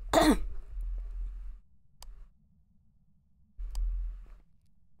the door.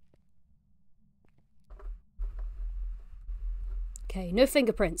 Okay, no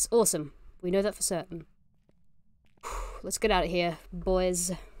fingerprints. Awesome. We know that for certain. Let's get out of here,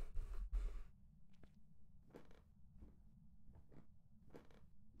 boys.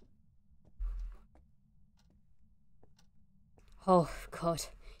 Oh, God.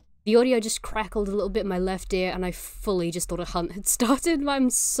 The audio just crackled a little bit in my left ear, and I fully just thought a hunt had started. I'm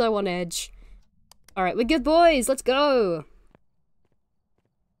so on edge. Alright, we're good, boys. Let's go.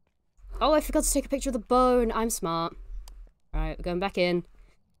 Oh, I forgot to take a picture of the bone. I'm smart. Alright, we're going back in.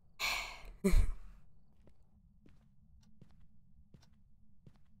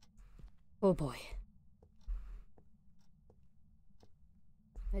 Oh, boy.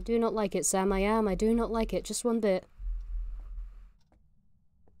 I do not like it, Sam. I do not like it. Just one bit.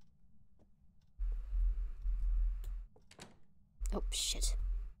 Oh, shit.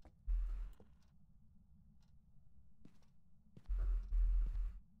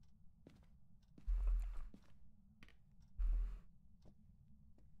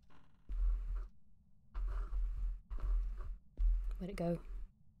 Where'd it go?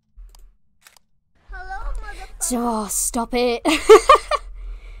 Hello, motherfucker. Oh, stop it.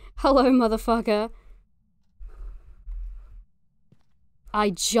 Hello, motherfucker.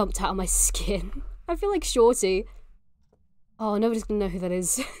 I jumped out of my skin. I feel like Shorty. Oh, nobody's gonna know who that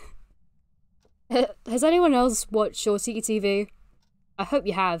is. Has anyone else watched Shorty TV? I hope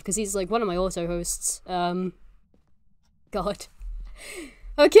you have, because he's like one of my auto hosts. God.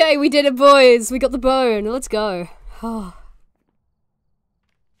 Okay, we did it, boys. We got the bone. Let's go. Oh.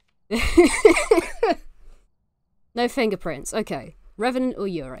 No fingerprints. Okay. Revenant or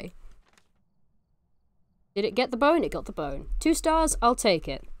Yurei? Did it get the bone? It got the bone. 2 stars? I'll take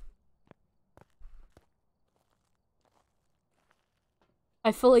it.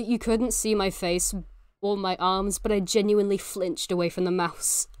 I feel like you couldn't see my face or my arms, but I genuinely flinched away from the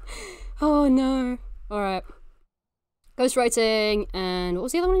mouse. Oh no. Alright. Ghostwriting, and what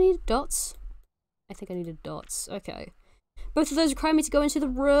was the other one I needed? Dots? I think I needed dots. Okay. Both of those require me to go into the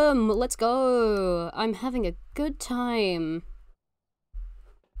room. Let's go. I'm having a good time.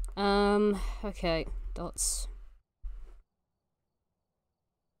 Okay. Dots.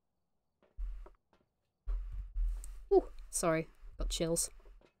 Ooh, sorry. Got chills.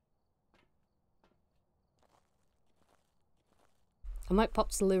 I might pop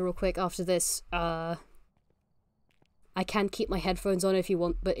to the loo real quick after this. I can keep my headphones on if you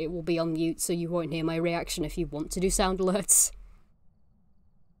want, but it will be on mute, so you won't hear my reaction if you want to do sound alerts.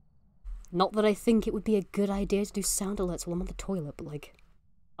 Not that I think it would be a good idea to do sound alerts while I'm on the toilet, but like...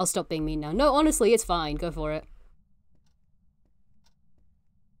 I'll stop being mean now. No, honestly, it's fine. Go for it.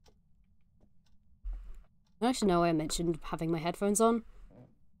 I actually know I mentioned having my headphones on.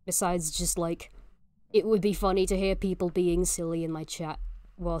 Besides just, like, it would be funny to hear people being silly in my chat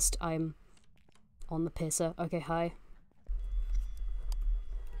whilst I'm on the pisser. Okay, hi.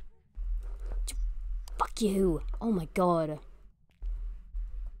 Fuck you! Oh my god.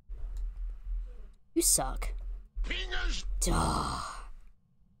 You suck. Duh.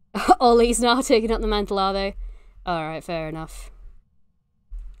 Ollie's now taking up the mantle, are they? Alright, fair enough.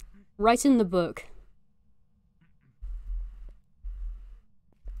 Write in the book.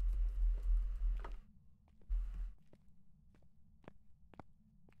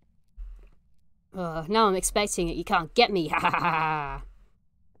 Now I'm expecting it. You can't get me. Ha ha ha ha.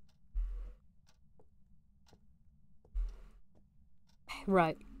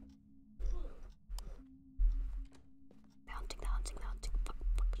 Right. The hunting. Fuck,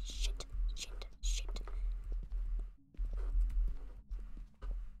 shit.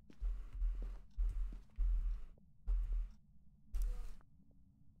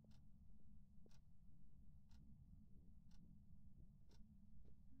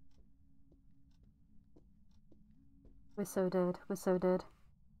 We're so dead.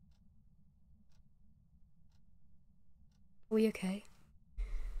 Are we okay?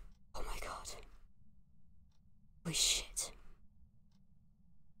 Oh my god. Holy shit.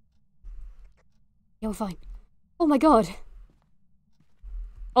 Yeah, we're fine. Oh my god.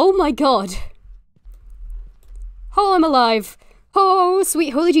 Oh my god. Oh, I'm alive. Oh,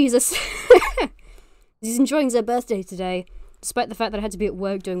 sweet holy Jesus. He's enjoying their birthday today, despite the fact that I had to be at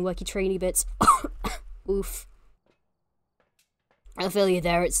work doing worky trainee bits. Oof. I feel you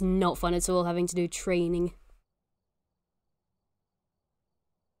there, it's not fun at all having to do training.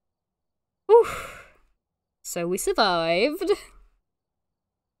 Oof. So we survived.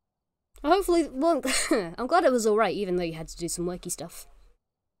 Hopefully, well, I'm glad it was alright, even though you had to do some worky stuff.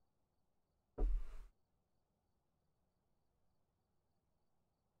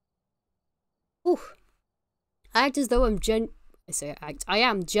 Whew. I act as though I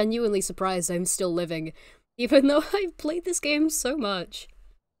am genuinely surprised I'm still living, even though I've played this game so much.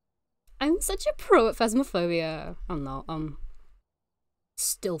 I'm such a pro at Phasmophobia. I'm not, I'm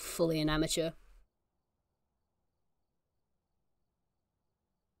still fully an amateur.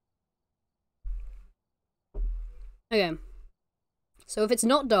 Okay. So if it's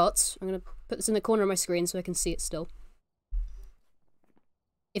not dots, I'm gonna put this in the corner of my screen so I can see it still.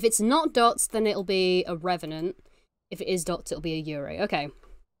 If it's not dots, then it'll be a revenant. If it is dots, it'll be a Yurei. Okay.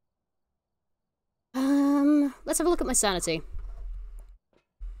 Let's have a look at my sanity.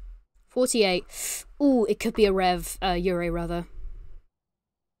 48. Ooh, it could be a Yurei rather.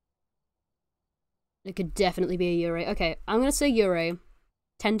 It could definitely be a Yurei. Okay, I'm gonna say Yurei.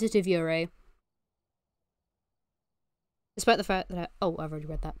 Tentative Yurei. Despite the fact that oh, I've already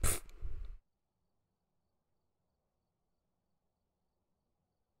read that.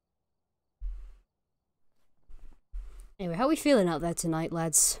 Anyway, how are we feeling out there tonight,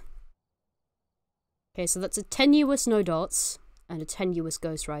 lads? Okay, so that's a tenuous no dots and a tenuous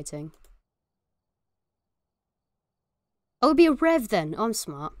ghostwriting. Oh, it'd be a rev then. Oh, I'm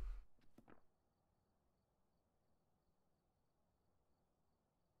smart.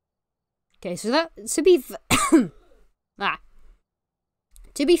 Okay, so that to be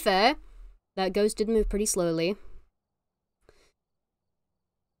to be fair, that ghost did move pretty slowly.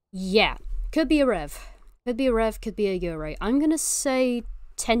 Yeah, could be a rev. Could be a rev, could be a Yurei. I'm gonna say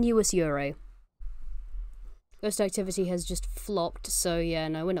tenuous Yurei. Ghost activity has just flopped, so yeah,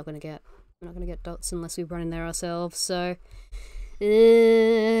 no, we're not gonna get dots unless we run in there ourselves, so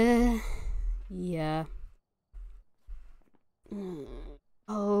yeah.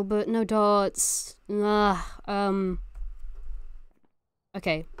 Oh, but no dots.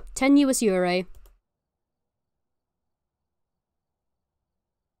 Okay, tenuous Yurei.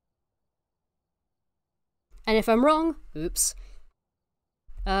 And if I'm wrong, oops.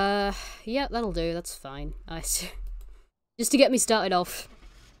 Yeah, that'll do, that's fine. Just to get me started off.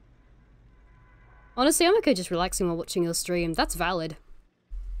 Honestly, I'm okay just relaxing while watching your stream. That's valid.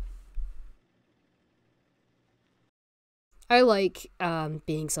 I like,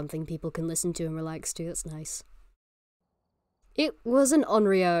 being something people can listen to and relax to. That's nice. It was an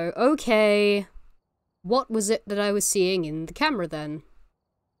Onryo. Okay. What was it that I was seeing in the camera then?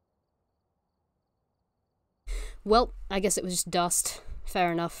 Well, I guess it was just dust.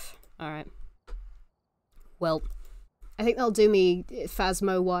 Fair enough. Alright. Well, I think that'll do me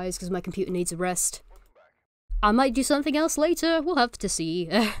Phasmo-wise, because my computer needs a rest. I might do something else later. We'll have to see.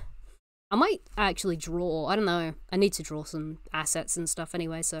 I might actually draw. I don't know. I need to draw some assets and stuff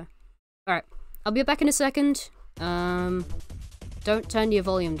anyway, so... Alright. I'll be back in a second. Don't turn your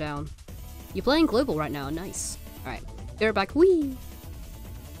volume down. You're playing global right now. Nice. Alright. Be right back. Whee!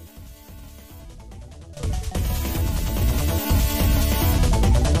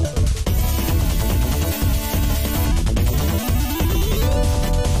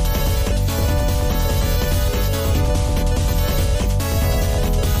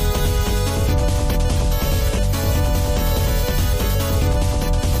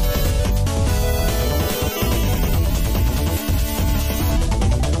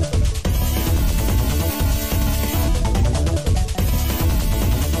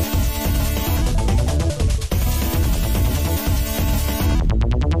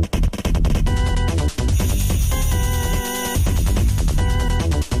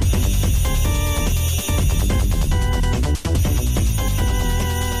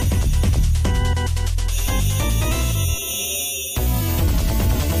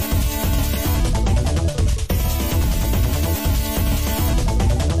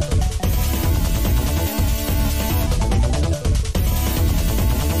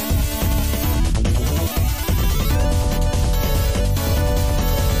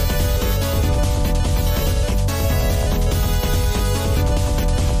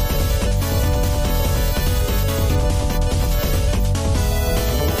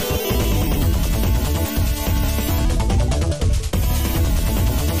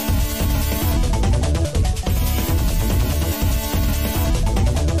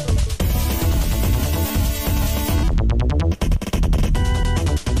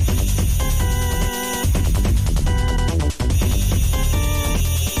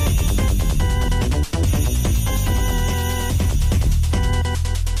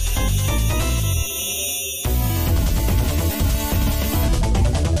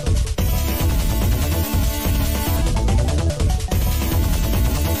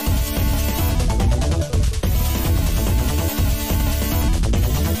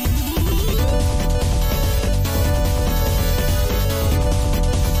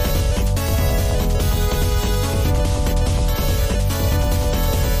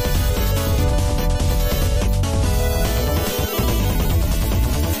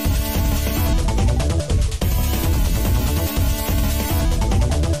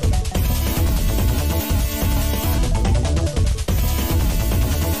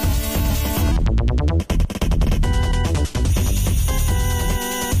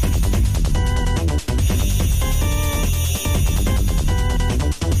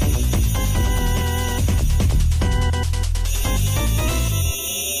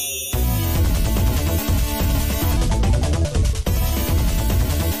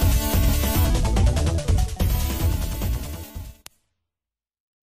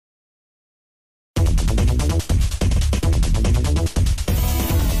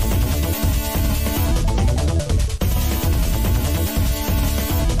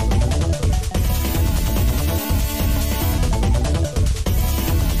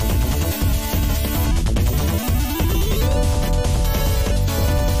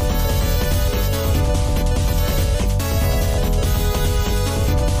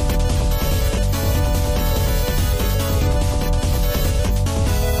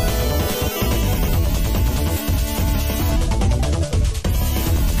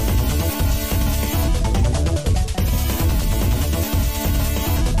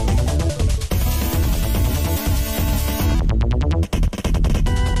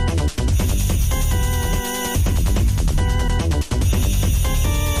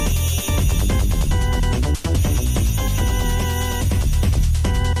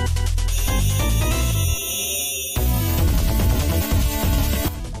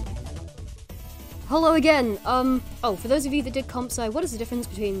 hello again. Oh, for those of you that did comp sci, what is the difference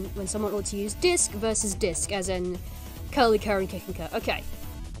between when someone wants to use disc versus disc, as in curly cur and kicking cur? Okay.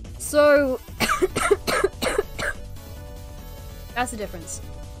 So, that's the difference.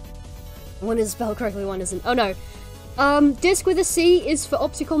 One is spelled correctly, one isn't. Oh no. Disc with a C is for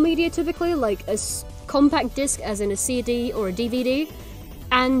optical media typically, like a compact disc as in a CD or a DVD.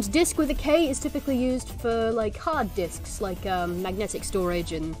 And disc with a K is typically used for like hard discs, like magnetic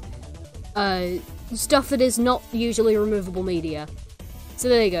storage and stuff that is not usually removable media. So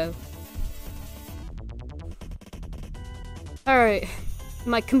there you go. Alright.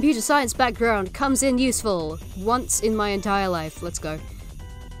 My computer science background comes in useful once in my entire life. Let's go.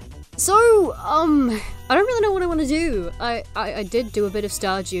 So, I don't really know what I want to do. I did do a bit of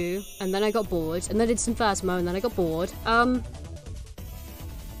Stardew, and then I got bored, and then I did some Phasmo, and then I got bored.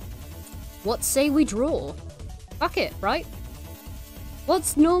 What say we draw? Fuck it, right?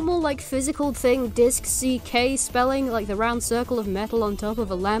 What's normal, like, physical thing, disc, CK spelling, like the round circle of metal on top of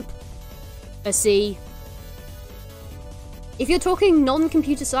a lamp? A C. If you're talking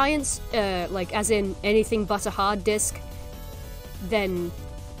non-computer science, like as in anything but a hard disk, then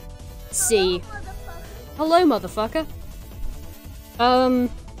C. Hello, motherfucker.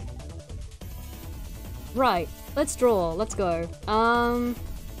 Right, let's draw, let's go.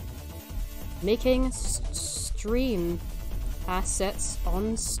 Making stream assets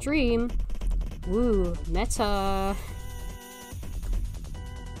on stream. Woo, meta.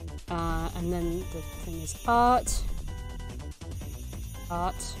 And then the thing is art.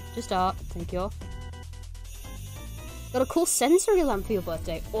 Art. Just art. Thank you. Got a cool sensory lamp for your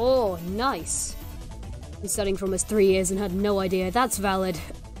birthday. Oh, nice. Been studying for almost 3 years and had no idea. That's valid.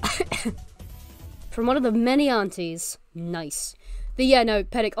 From one of the many aunties. Nice. But yeah, no,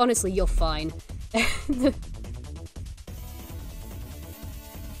 Pedic, honestly, you're fine.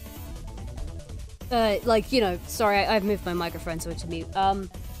 Like, you know, sorry, I've moved my microphone so it's mute.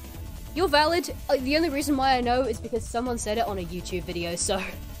 You're valid. The only reason why I know is because someone said it on a YouTube video, so...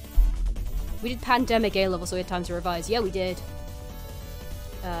 We did Pandemic A-level, so we had time to revise. Yeah, we did.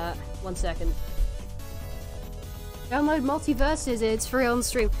 1 second. Download Multiverses, it's free on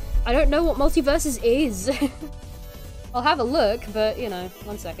stream. I don't know what Multiverses is. I'll have a look, but, you know,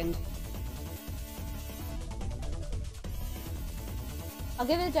 1 second. I'll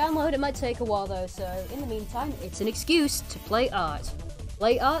give it a download, it might take a while though, so in the meantime, it's an excuse to play art.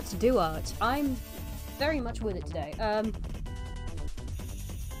 Play art, do art. I'm very much with it today.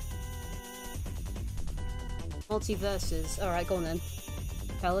 Multiverses. Alright, go on then.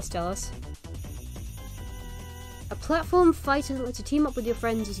 Tell us. A platform fighter that lets you team up with your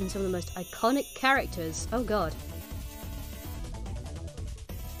friends using some of the most iconic characters. Oh god.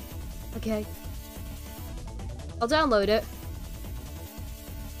 Okay. I'll download it.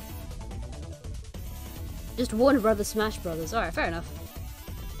 Just Warner Brothers Smash Brothers. Alright, fair enough.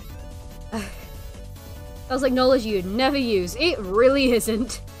 I was like, knowledge you'd never use. It really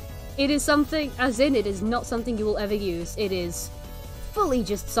isn't. It is something, as in it is not something you will ever use. It is fully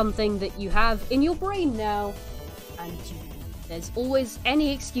just something that you have in your brain now. And there's always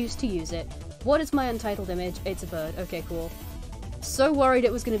any excuse to use it. What is my untitled image? It's a bird. Okay, cool. So worried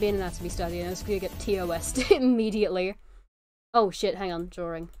it was going to be an anatomy study and I was going to get TOS'd immediately. Oh shit, hang on,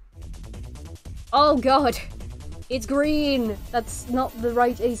 drawing. Oh god! It's green! That's not the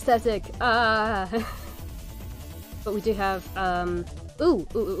right aesthetic. Ah. But we do have,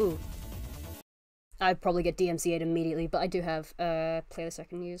 ooh. I'd probably get DMCA'd immediately, but I do have, playlist I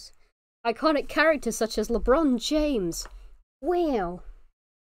can use. Iconic characters such as LeBron James. Wow.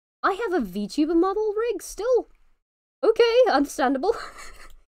 I have a VTuber model rig still? Okay, understandable.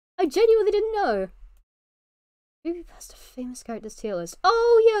 I genuinely didn't know. Maybe past a famous character's tier list.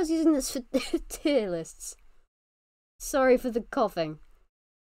 Oh yeah, I was using this for tier lists. Sorry for the coughing.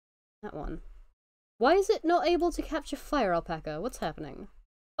 That one. Why is it not able to capture Fire Alpaca? What's happening?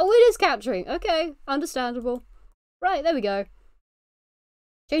 Oh, it is capturing! Okay, understandable. Right, there we go.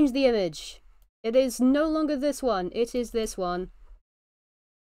 Change the image. It is no longer this one, it is this one.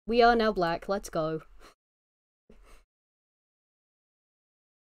 We are now black, let's go.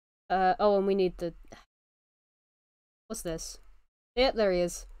 Oh, and we need the... What's this? Yep, there he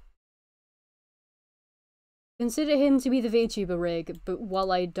is. Consider him to be the VTuber rig, but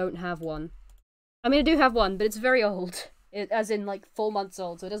while I don't have one. I mean, I do have one, but it's very old. As in, like, 4 months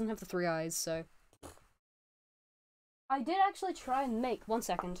old, so it doesn't have the 3 eyes, so... I did actually try and make... 1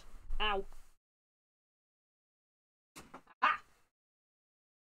 second. Ow. Ah!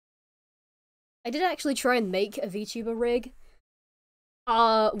 I did actually try and make a VTuber rig.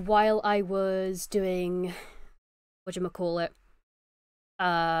 While I was doing... whatchamacallit?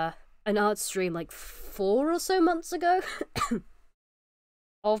 an art stream like 4 or so months ago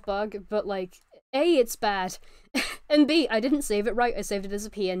of bug, but like, A, it's bad, and B, I didn't save it right. I saved it as a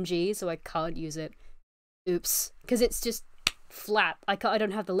PNG, so I can't use it. Oops. Because it's just flat. I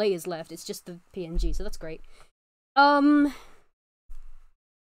don't have the layers left, it's just the PNG, so that's great.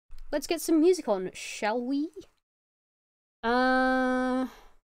 Let's get some music on, shall we?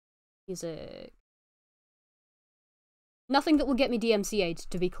 Music. Nothing that will get me DMCA'd,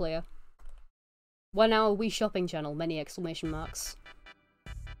 to be clear. 1 hour Wii shopping channel, many exclamation marks.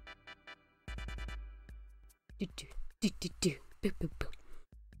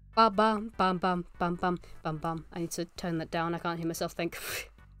 Bam bam bam bam bam bam bam bam. I need to turn that down, I can't hear myself think.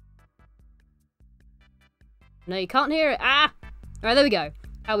 No, you can't hear it! Ah! Alright, there we go.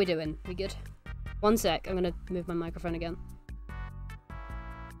 How are we doing? We good? 1 sec, I'm gonna move my microphone again.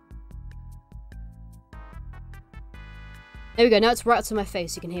 There we go, now it's right to my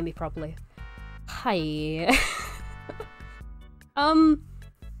face, you can hear me properly. Hi.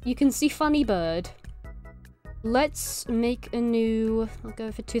 You can see Funny Bird. Let's make a new... I'll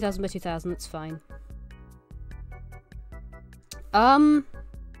go for 2000 by 2000, that's fine. I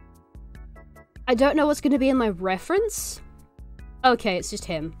don't know what's gonna be in my reference. Okay, it's just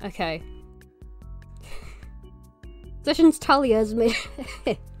him. Okay. Sessions Talia is made...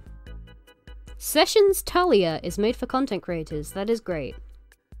 Sessions Talia is made for content creators. That is great.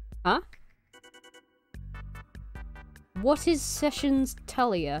 Huh? What is Sessions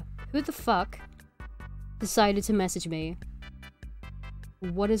Talia? Who the fuck decided to message me?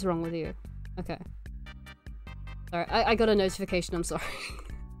 What is wrong with you? Okay. Sorry, I got a notification, I'm sorry.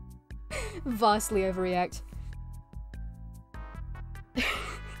 Vastly overreact.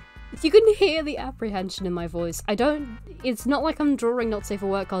 You can hear the apprehension in my voice. It's not like I'm drawing not safe for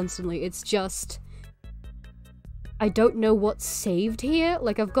work constantly, it's just... I don't know what's saved here.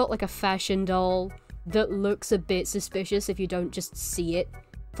 Like, I've got like a fashion doll that looks a bit suspicious if you don't just see it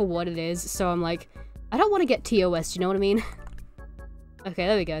for what it is, so I'm like, I don't want to get TOS, do you know what I mean? Okay,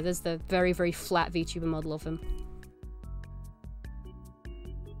 there we go, there's the very, very flat VTuber model of him.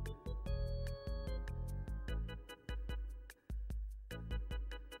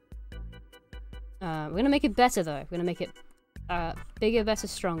 We're gonna make it better though. We're gonna make it bigger, better,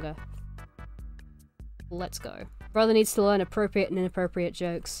 stronger. Let's go. Brother needs to learn appropriate and inappropriate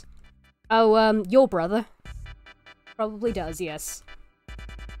jokes. Oh, your brother. Probably does, yes.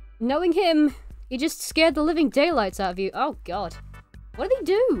 Knowing him, he just scared the living daylights out of you. Oh god. What did he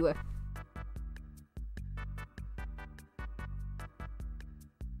do?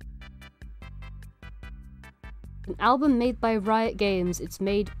 An album made by Riot Games. It's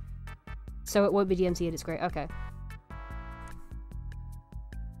made so it won't be DMCA'd, it's great. Okay.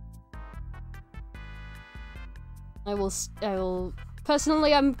 I will...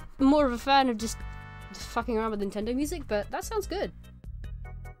 Personally, I'm more of a fan of just fucking around with Nintendo music, but that sounds good.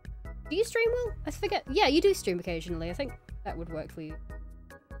 Do you stream well? I forget. Yeah, you do stream occasionally. I think that would work for you.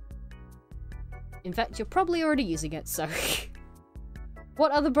 In fact, you're probably already using it, so...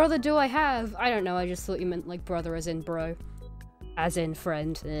 What other brother do I have? I don't know, I just thought you meant like brother as in bro. As in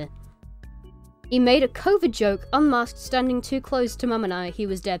friend. Eh. He made a COVID joke, unmasked, standing too close to Mum and I. He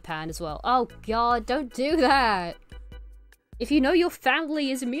was deadpan as well. Oh god, don't do that! If you know your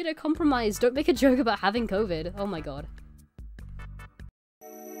family is immunocompromised, don't make a joke about having COVID. Oh my god.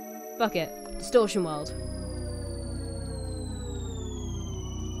 Fuck it. Distortion World.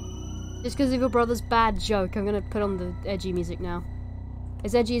 Just because of your brother's bad joke, I'm gonna put on the edgy music now.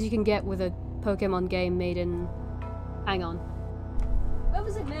 As edgy as you can get with a Pokemon game made in... Hang on. Where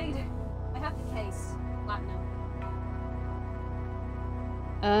was it made? I have the case. Platinum.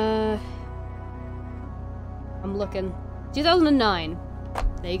 I'm looking. 2009.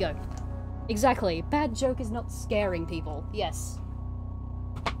 There you go. Exactly. Bad joke is not scaring people. Yes.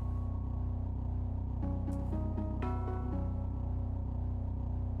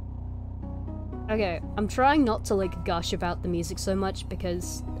 Okay, I'm trying not to, like, gush about the music so much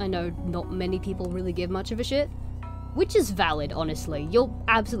because I know not many people really give much of a shit. Which is valid, honestly. You're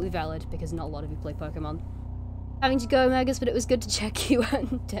absolutely valid because not a lot of you play Pokemon. Having to go, Megas, but it was good to check you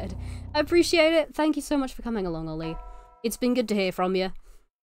weren't dead. I appreciate it. Thank you so much for coming along, Ollie. It's been good to hear from you.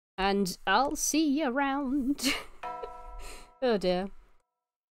 And I'll see you around. Oh dear.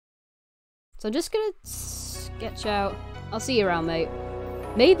 So I'm just gonna sketch out. I'll see you around, mate.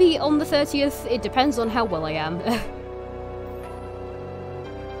 Maybe on the 30th, it depends on how well I am.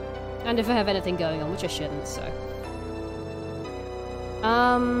 And if I have anything going on, which I shouldn't, so.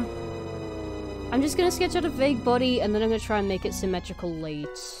 I'm just gonna sketch out a vague body, and then I'm gonna try and make it symmetrical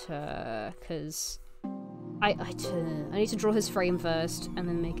later, cause I need to draw his frame first, and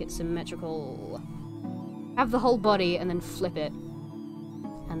then make it symmetrical. Have the whole body, and then flip it.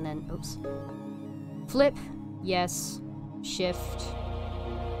 And then, oops. Flip, yes. Shift.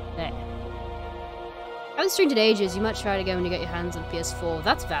 There. I haven't streamed in ages. You might try it again when you get your hands on PS4.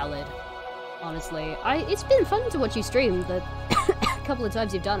 That's valid. Honestly. It's been fun to watch you stream the couple of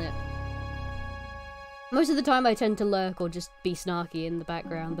times you've done it. Most of the time I tend to lurk or just be snarky in the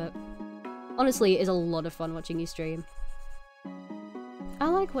background, but honestly, it is a lot of fun watching you stream. I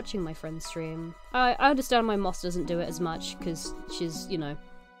like watching my friends stream. I understand my Moss doesn't do it as much, because she's, you know,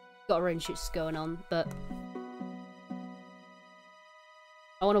 got her own shit going on, but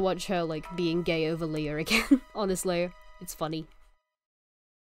I want to watch her, like, being gay over Leah again. Honestly, it's funny.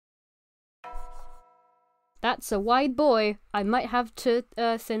 That's a wide boy. I might have to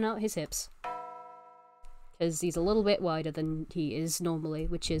thin out his hips. Because he's a little bit wider than he is normally,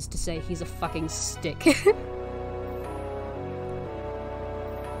 which is to say he's a fucking stick.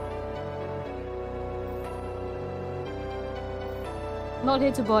 Not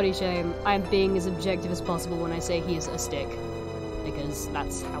here to body shame. I'm being as objective as possible when I say he is a stick. Because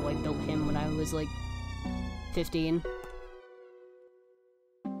that's how I built him when I was, like, 15.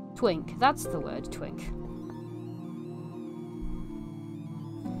 Twink. That's the word, twink.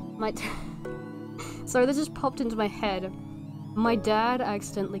 Sorry, this just popped into my head. My dad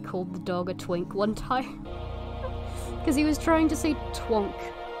accidentally called the dog a twink one time. Because he was trying to say twonk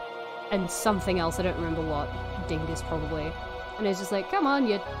and something else, I don't remember what. Dingus, probably. And he's just like, come on,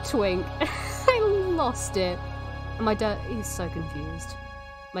 you twink. I lost it. And my dad, he's so confused.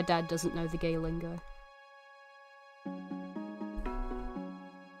 My dad doesn't know the gay lingo.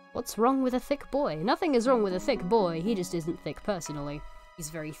 What's wrong with a thick boy? Nothing is wrong with a thick boy, he just isn't thick personally. He's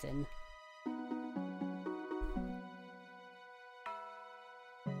very thin.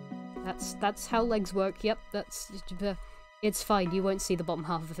 That's how legs work, yep, that's... It's fine, you won't see the bottom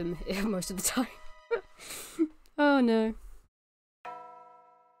half of him most of the time. Oh no.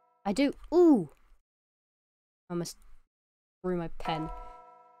 I do- ooh! I almost threw my pen.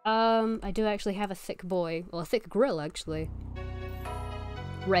 I do actually have a thick boy. Well, a thick grill, actually.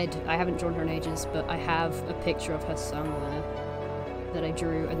 Red. I haven't drawn her in ages, but I have a picture of her somewhere that I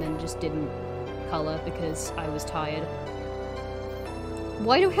drew and then just didn't colour because I was tired.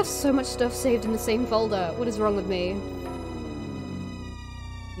 Why do I have so much stuff saved in the same folder? What is wrong with me?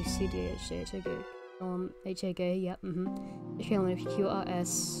 H-A-G, yep,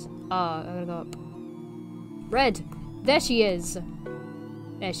 Q-R-S. I gotta go up. Red! There she is!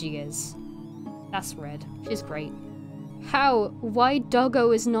 There she is. That's Red. She's great. How? Why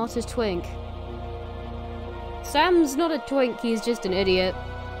Doggo is not a twink? Sam's not a twink, he's just an idiot.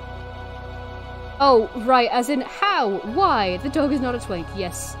 Oh, right, as in, how? Why? The dog is not a twink,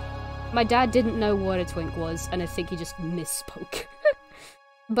 yes. My dad didn't know what a twink was, and I think he just misspoke.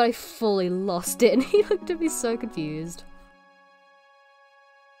 But I fully lost it, and he looked at me so confused.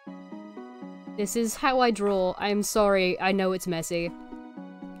 This is how I draw. I'm sorry, I know it's messy.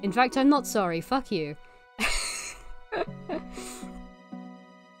 In fact, I'm not sorry, fuck you.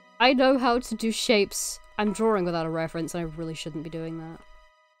 I know how to do shapes. I'm drawing without a reference, and I really shouldn't be doing that.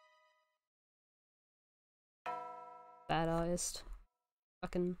 Bad artist.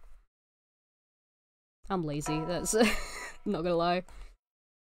 Fucking... I'm lazy, that's... not gonna lie.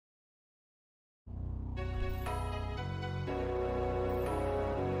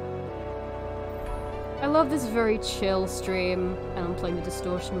 I love this very chill stream, and I'm playing the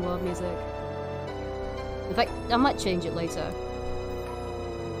distortion world music. In fact, I might change it later.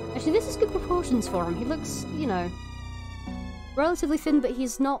 Actually, this is good proportions for him. He looks, you know, relatively thin, but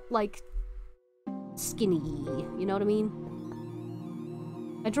he's not, like, skinny, you know what I mean?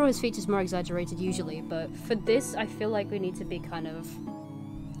 I draw his features more exaggerated usually, but for this, I feel like we need to be kind of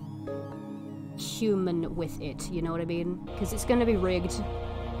human with it, you know what I mean? Because it's going to be rigged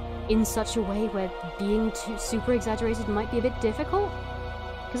in such a way where being too super exaggerated might be a bit difficult.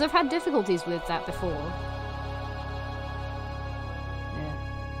 Because I've had difficulties with that before.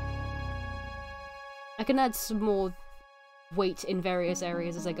 I can add some more weight in various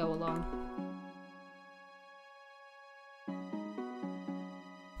areas as I go along.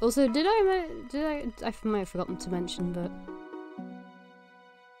 Also, I might have forgotten to mention, but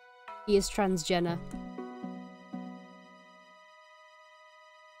he is transgender.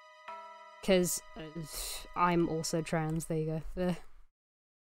 Because I'm also trans, there you go.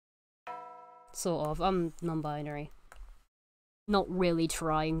 Sort of, I'm non-binary. Not really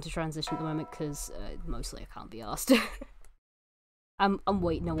trying to transition at the moment because mostly I can't be asked. I'm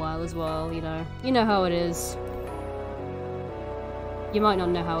waiting a while as well, you know. You know how it is. You might not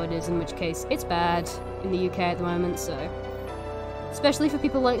know how it is, in which case it's bad in the UK at the moment, so... Especially for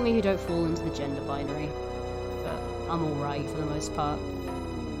people like me who don't fall into the gender binary. But I'm alright for the most part.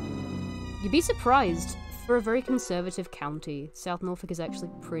 You'd be surprised, for a very conservative county, South Norfolk is actually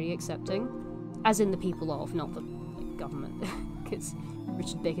pretty accepting. As in the people of, not the like, government. Because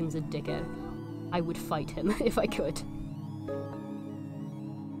Richard Bacon's a dickhead. I would fight him if I could.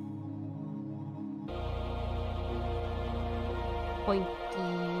 Pointy.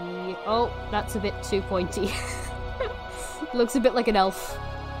 Oh, that's a bit too pointy. Looks a bit like an elf.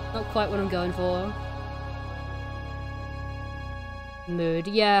 Not quite what I'm going for. Mood,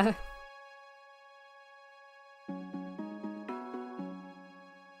 yeah.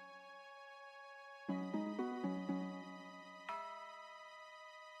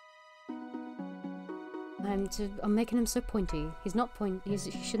 I'm making him so pointy. He's not he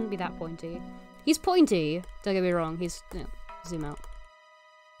shouldn't be that pointy. He's pointy! Don't get me wrong, he's... No, zoom out.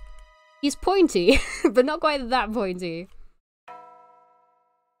 He's pointy, but not quite that pointy.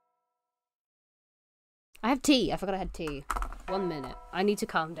 I have tea. I forgot I had tea. 1 minute. I need to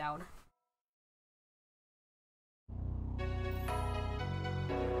calm down.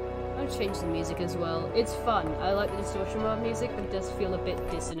 I'll change the music as well. It's fun. I like the distortion mode music, but it does feel a bit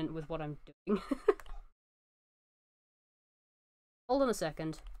dissonant with what I'm doing. Hold on a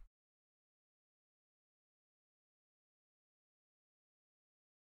second.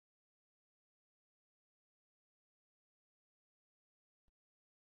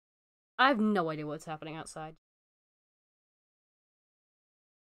 I have no idea what's happening outside.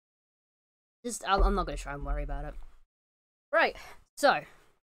 I'm not gonna try and worry about it. Right, so.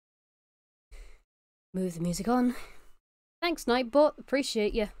 Move the music on. Thanks, Nightbot.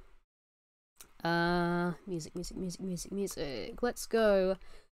 Appreciate you. Music. Let's go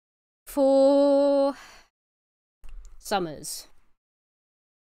for Summers.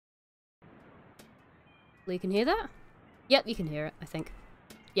 You can hear that? Yep, you can hear it, I think.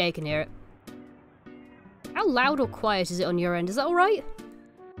 Yeah, you can hear it. How loud or quiet is it on your end? Is that alright?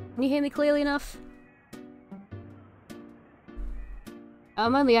 Can you hear me clearly enough?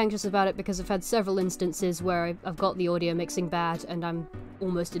 I'm only anxious about it because I've had several instances where I've got the audio mixing bad and I'm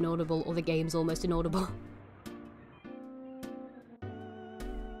almost inaudible, or the game's almost inaudible.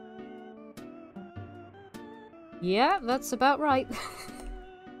 Yeah, that's about right.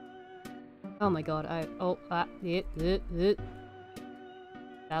 Oh my god,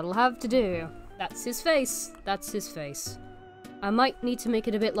 that'll have to do. That's his face. That's his face. I might need to make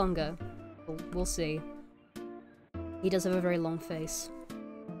it a bit longer. We'll see. He does have a very long face.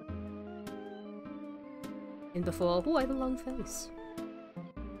 In before, oh, I have a long face.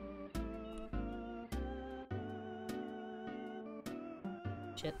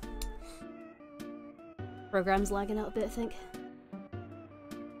 Shit. Program's lagging out a bit, I think.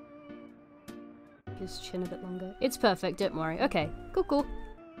 His chin a bit longer. It's perfect, don't worry. Okay, cool.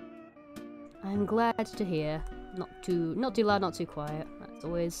 I'm glad to hear. Not too loud, not too quiet. That's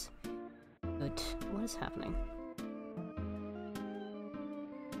always good. What is happening?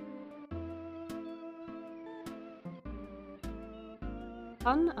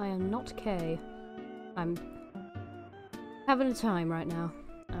 Fun? I am not K. I'm having a time right now.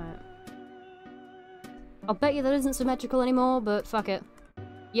 I'll bet you that isn't symmetrical anymore, but fuck it.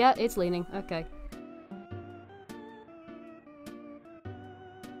 Yeah, it's leaning. Okay.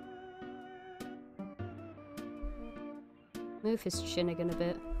 Move his chin again a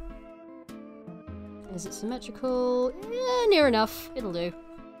bit. Is it symmetrical? Yeah, near enough. It'll do.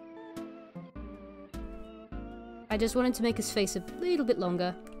 I just wanted to make his face a little bit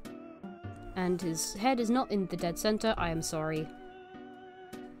longer. And his head is not in the dead center. I am sorry.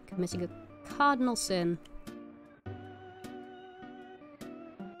 Committing a cardinal sin.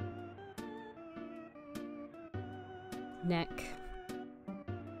 Neck.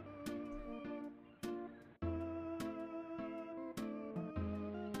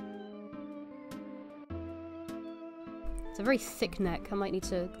 It's a very thick neck. I might need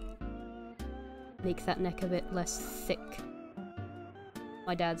to make that neck a bit less thick.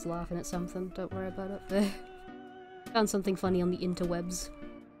 My dad's laughing at something. Don't worry about it. Found something funny on the interwebs.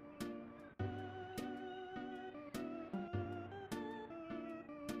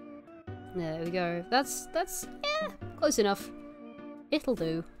 There we go. That's yeah, close enough. It'll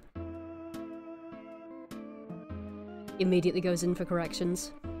do. Immediately goes in for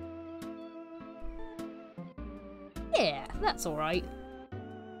corrections. Yeah, that's alright.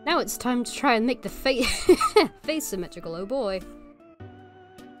 Now it's time to try and make the face symmetrical, oh boy.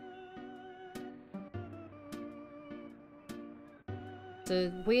 It's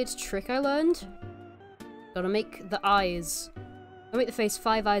a weird trick I learned. Gotta make the eyes I'll make the face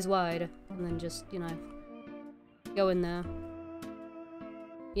 5 eyes wide, and then just, you know, go in there.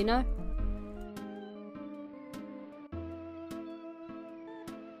 You know?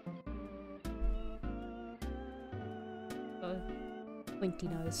 Pointy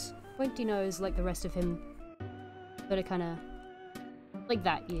nose. Pointy nose like the rest of him. But it kinda... like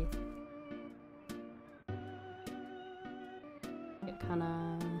that, yeah. It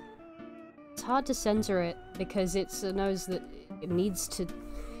kinda... It's hard to center it, because it's a nose that it needs to...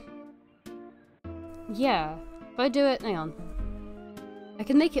 Yeah. If I do it... hang on. I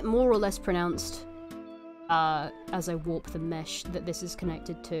can make it more or less pronounced as I warp the mesh that this is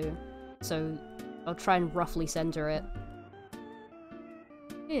connected to. So I'll try and roughly center it.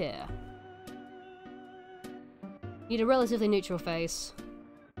 Yeah. Need a relatively neutral face.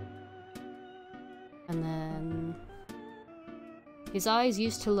 And then... his eyes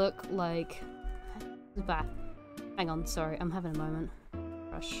used to look like... bah. Hang on, sorry, I'm having a moment.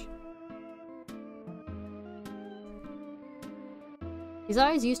 Brush. His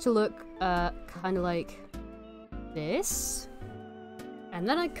eyes used to look, kind of like... this? And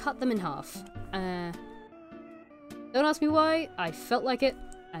then I cut them in half. Don't ask me why, I felt like it,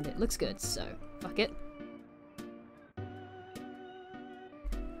 and it looks good, so fuck it.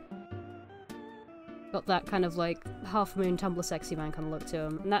 Got that kind of like half moon Tumblr sexy man kind of look to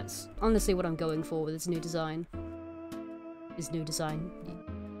him, and that's honestly what I'm going for with his new design. His new design.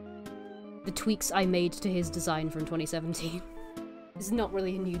 The tweaks I made to his design from 2017. It's not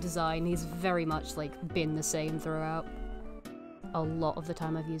really a new design, he's very much like been the same throughout. A lot of the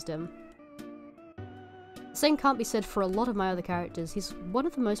time I've used him. The same can't be said for a lot of my other characters, he's one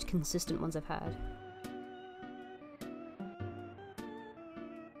of the most consistent ones I've had.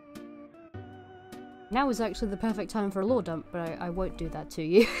 Now is actually the perfect time for a lore dump, but I won't do that to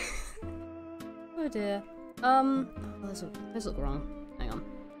you. Oh dear. Those look wrong. Hang on.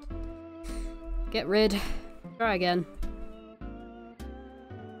 Get rid. Try again.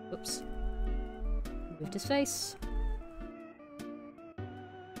 Oops. Moved his face.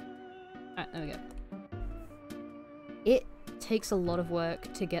 Alright, there we go. It takes a lot of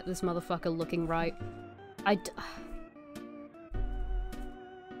work to get this motherfucker looking right.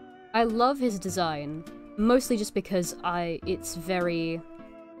 I love his design, mostly just because it's very...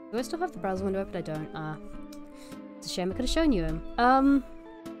 Do I still have the browser window open? I don't. It's a shame I could have shown you him.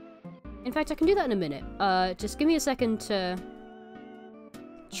 In fact, I can do that in a minute. Just give me a second to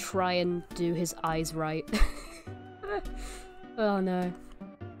try and do his eyes right. Oh no.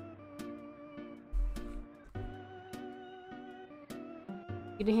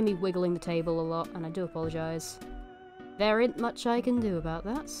 You're gonna hear me wiggling the table a lot, and I do apologise. There ain't much I can do about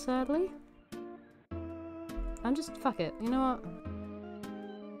that, sadly. I'm just... fuck it, you know what?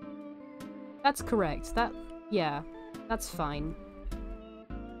 That's correct, yeah, that's fine.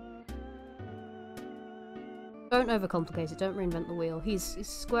 Don't overcomplicate it, don't reinvent the wheel. He's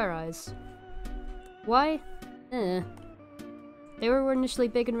square eyes. Why? They were initially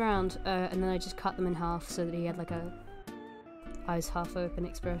big and round, and then I just cut them in half so that he had like a eyes half open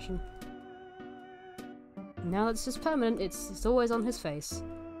expression. Now that's just permanent, it's always on his face.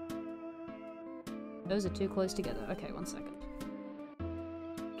 Those are too close together. Okay, 1 second.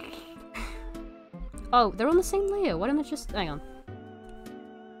 Oh, they're on the same layer, why don't I just... hang on.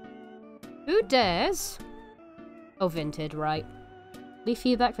 Who dares? Oh, Vinted, right. Leave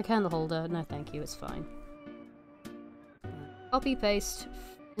feedback for candle holder. No thank you, it's fine. Copy, paste,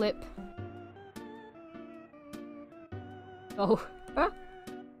 flip. Oh.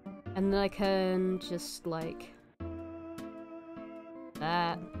 And then I can just, like...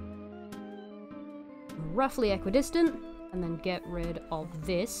 that. Roughly equidistant, and then get rid of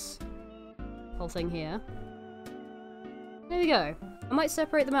this whole thing here. There we go. I might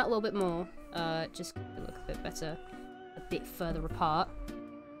separate them out a little bit more, just to look a bit better, a bit further apart.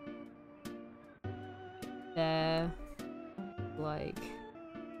 There. Like...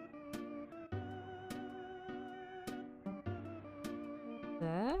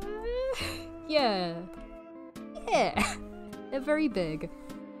 there? Yeah. Yeah! They're very big.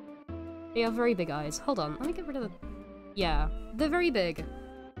 They have very big eyes. Hold on, let me get rid of the... yeah, they're very big.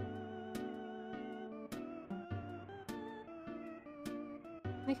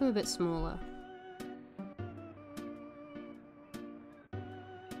 Make them a bit smaller.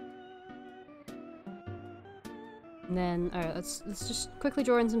 And then, alright, let's just quickly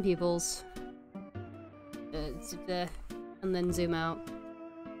draw in some pupils. There. And then zoom out.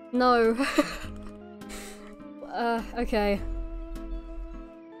 No! Okay.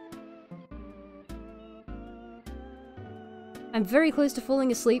 I'm very close to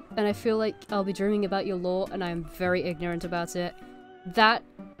falling asleep, and I feel like I'll be dreaming about your lore, and I'm very ignorant about it. That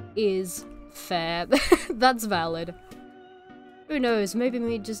is fair. That's valid. Who knows, maybe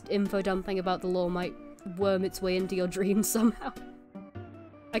me just info dumping about the law might worm its way into your dreams somehow.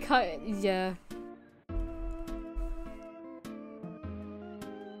 I can't- yeah.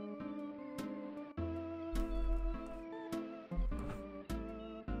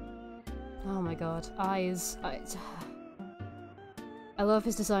 Oh my god, eyes. I love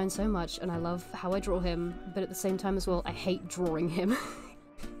his design so much, and I love how I draw him, but at the same time as well, I hate drawing him.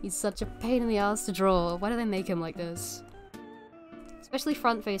 He's such a pain in the ass to draw. Why do they make him like this? Especially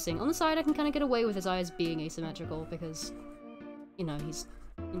front-facing. On the side, I can kind of get away with his eyes being asymmetrical, because, you know, he's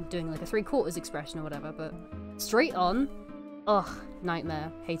doing like a 3/4 expression or whatever, but straight on? Ugh,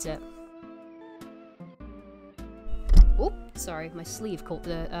 nightmare. Hate it. Oh, sorry, my sleeve caught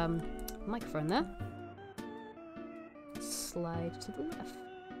the, microphone there. Slide to the left.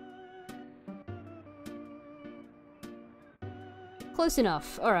 Close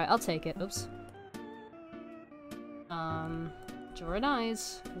enough. Alright, I'll take it. Oops. Draw an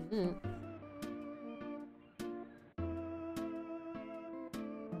eyes.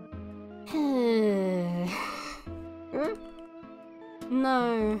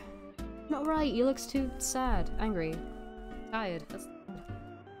 No. Not right. He looks too sad. Angry. Tired. That's...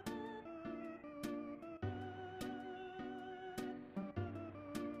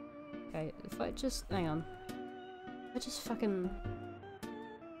 Okay, if I just... hang on. If I just fucking...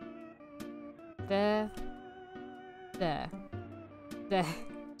 There. There. There.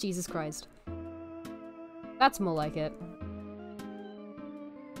 Jesus Christ. That's more like it.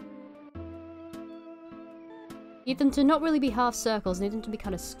 Need them to not really be half circles, need them to be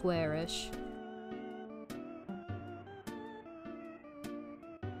kind of squarish.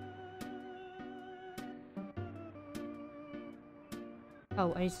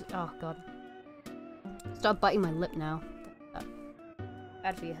 Oh, I just... oh god. Stop biting my lip now.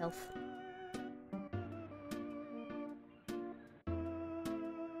 Bad for your health.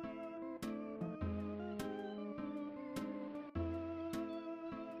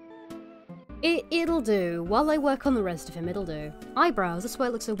 It'll do. While I work on the rest of him, it'll do. Eyebrows, that's why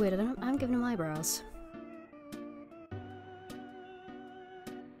it looks so weird. I haven't given him eyebrows.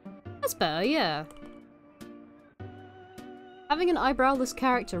 That's better, yeah. Having an eyebrowless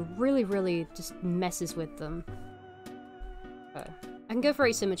character really just messes with them. Okay. I can go for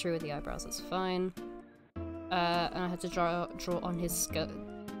asymmetry with the eyebrows, that's fine. And I have to draw on his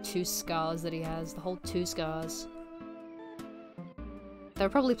 2 scars that he has, the whole 2 scars. There are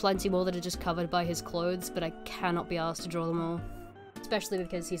probably plenty more that are just covered by his clothes, but I cannot be asked to draw them all. Especially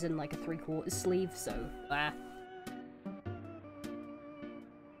because he's in like a 3/4 sleeve, so ah.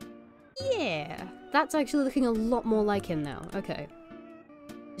 Yeah! That's actually looking a lot more like him now. Okay.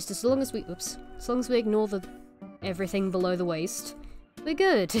 Just as long as we- oops. As long as we ignore the everything below the waist, we're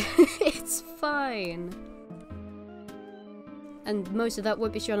good. It's fine. And most of that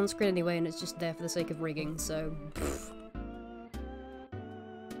won't be shown on screen anyway, and it's just there for the sake of rigging, so... pfft.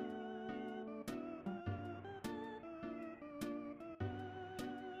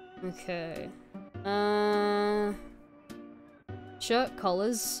 Okay. Shirt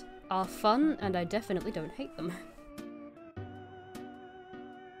collars are fun, and I definitely don't hate them.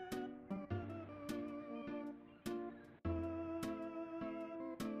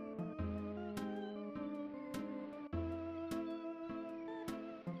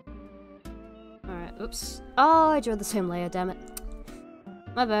 Alright, oops. Oh, I drew the same layer, damn it.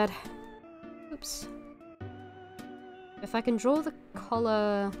 My bad. Oops. If I can draw the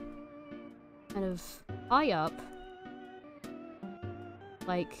collar kind of high up,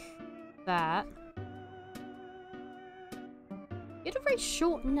 like that. He had a very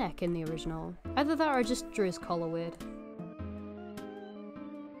short neck in the original. Either that or I just drew his collar weird.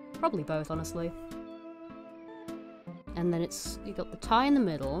 Probably both, honestly. And then it's, you got the tie in the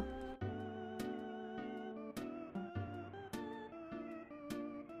middle.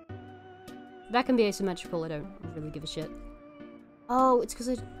 That can be asymmetrical, I don't really give a shit. Oh, it's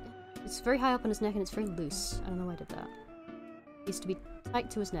because it's very high up on his neck and it's very loose. I don't know why I did that. It needs to be tight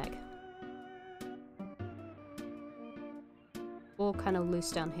to his neck. Or kind of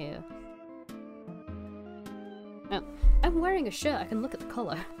loose down here. Oh, I'm wearing a shirt, I can look at the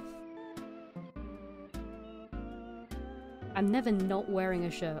collar. I'm never not wearing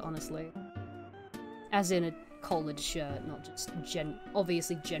a shirt, honestly. As in a collared shirt, not just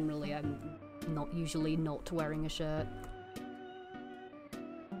obviously, generally, I'm not usually not wearing a shirt.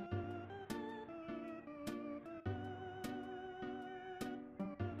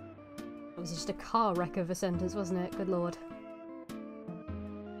 That was just a car wreck of a sentence, wasn't it? Good lord.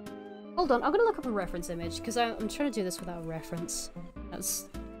 Hold on, I'm gonna look up a reference image, because I'm trying to do this without a reference. That's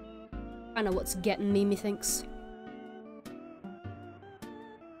kind of what's getting me, methinks.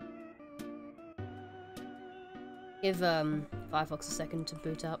 Give Firefox a second to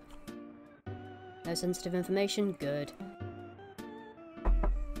boot up. No sensitive information? Good.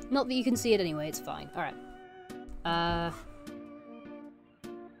 Not that you can see it anyway, it's fine. Alright.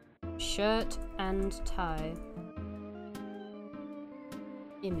 Shirt and tie.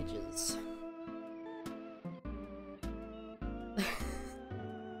 Images.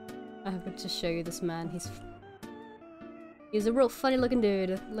 I have to show you this man. He's a real funny looking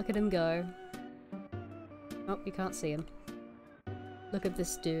dude. Look at him go. Oh, you can't see him. Look at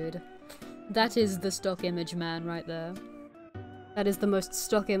this dude. That is the stock image man right there. That is the most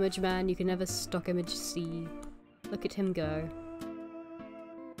stock image man you can ever stock image see. Look at him go.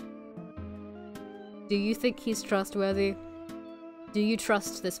 Do you think he's trustworthy? Do you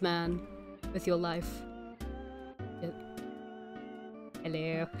trust this man with your life?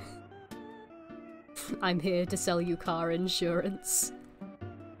 Hello. I'm here to sell you car insurance.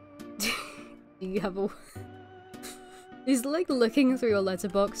 Do you have a... He's like looking through your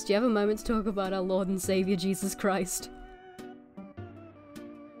letterbox. Do you have a moment to talk about our Lord and Savior Jesus Christ?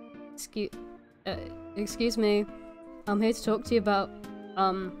 Excuse me. I'm here to talk to you about,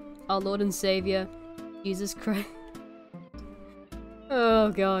 our Lord and Savior Jesus Christ.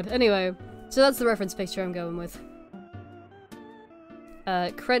 Oh god. Anyway, so that's the reference picture I'm going with.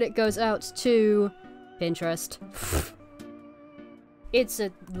 Credit goes out to Pinterest. It's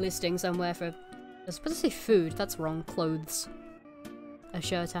a listing somewhere for... I was supposed to say food, that's wrong. Clothes. A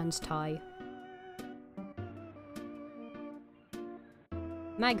shirt and tie.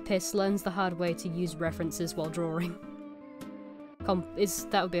 Magpiss learns the hard way to use references while drawing.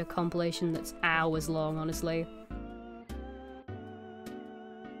 That would be a compilation that's hours long, honestly.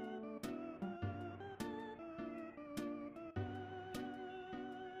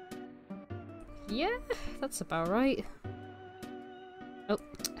 Yeah, that's about right. Oh,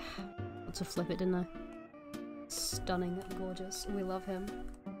 got to flip it, didn't I? Stunning, gorgeous. We love him.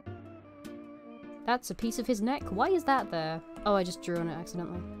 That's a piece of his neck. Why is that there? Oh, I just drew on it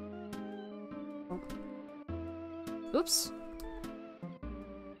accidentally. Oh. Oops.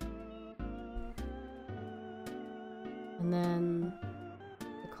 And then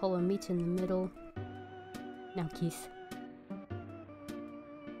the collar meet in the middle. Now, Keith.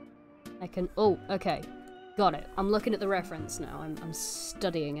 I can... Oh, okay. Got it. I'm looking at the reference now. I'm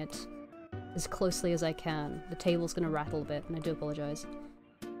studying it as closely as I can. The table's gonna rattle a bit, and I do apologize.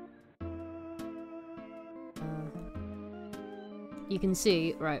 You can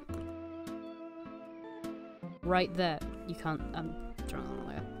see... Right. Right there. You can't... I'm drawing on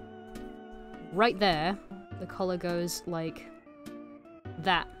there. Right there, the collar goes like...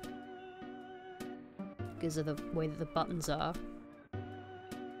 that. Because of the way that the buttons are.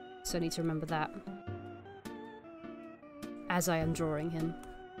 So I need to remember that. As I am drawing him.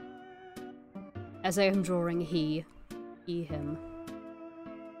 As I am drawing him.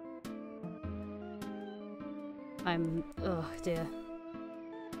 Oh dear.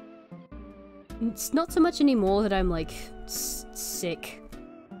 It's not so much anymore that I'm like sick.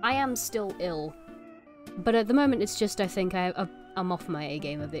 I am still ill. But at the moment it's just I think I'm off my A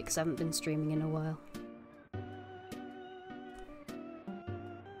game a bit because I haven't been streaming in a while.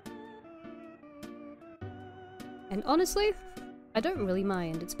 And honestly, I don't really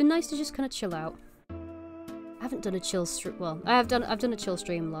mind. It's been nice to just kind of chill out. I haven't done a chill stream. Well, I've done a chill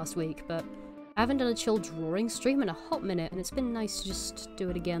stream last week, but I haven't done a chill drawing stream in a hot minute, and it's been nice to just do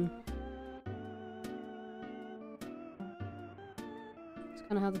it again. It's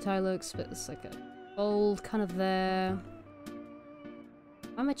kind of how the tie looks, but it's like a fold kind of there.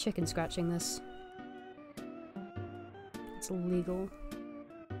 Why am I chicken scratching this? It's illegal.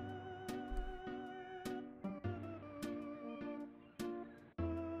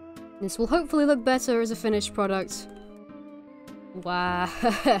 This will hopefully look better as a finished product. Wow.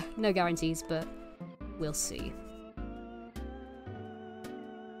 No guarantees, but we'll see.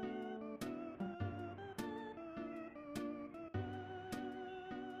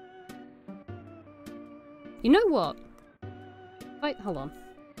 You know what? Wait, hold on.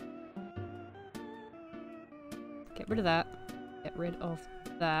 Get rid of that. Get rid of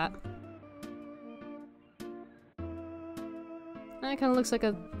that. That kind of looks like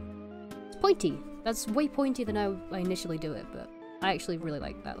a... pointy. That's way pointy than I initially do it, but I actually really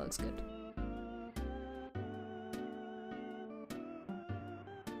like that. Looks good.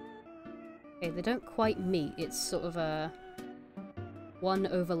 Okay, they don't quite meet. It's sort of a... one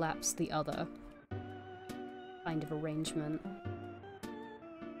overlaps the other kind of arrangement.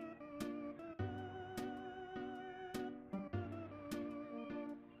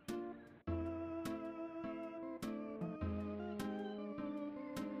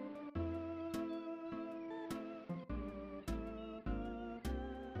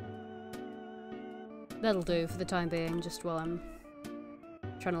 That'll do for the time being, just while I'm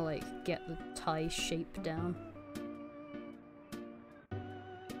trying to, like, get the tie shape down.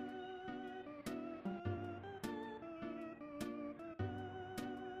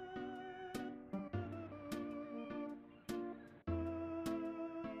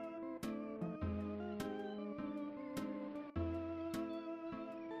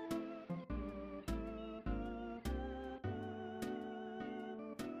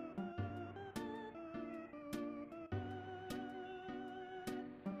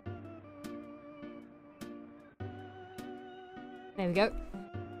 There we go.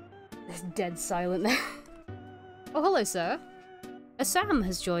 It's dead silent there. Oh, hello, sir. A Sam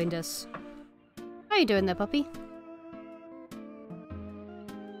has joined us. How you doing there, puppy?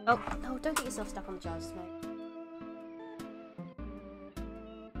 Oh, no, don't get yourself stuck on the jars, mate.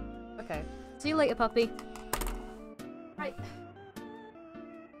 Okay. See you later, puppy. Right.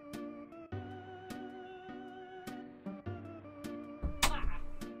 Ah,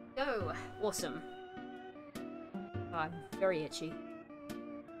 go. Awesome. Oh, I'm very itchy.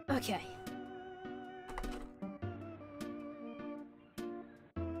 Okay.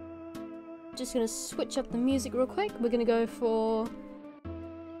 Just gonna switch up the music real quick. We're gonna go for...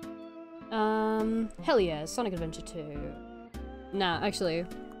 hell yeah, Sonic Adventure 2. Nah, actually...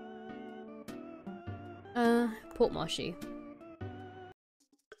 Port Marshy.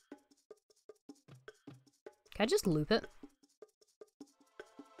 Can I just loop it?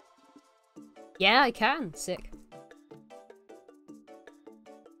 Yeah, I can. Sick.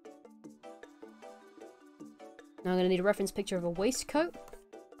 Now I'm gonna need a reference picture of a waistcoat.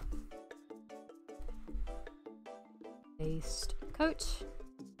 Waistcoat.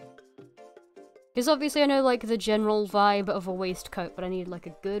 Because obviously I know, like, the general vibe of a waistcoat, but I need, like,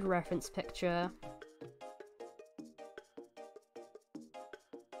 a good reference picture.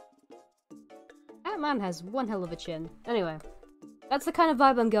 That man has one hell of a chin. Anyway, that's the kind of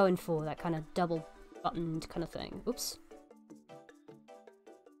vibe I'm going for, that kind of double-buttoned kind of thing. Oops.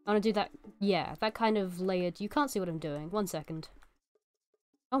 I want to do that, yeah, that kind of layered... You can't see what I'm doing. 1 second.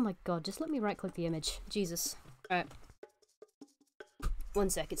 Oh my god, just let me right-click the image. Jesus. Alright. 1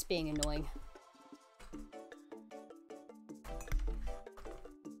 sec, it's being annoying.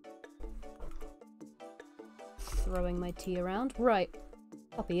 Throwing my tea around. Right.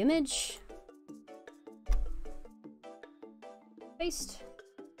 Copy image. Paste.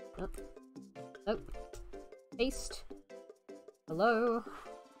 Oh. Oh. Paste. Hello.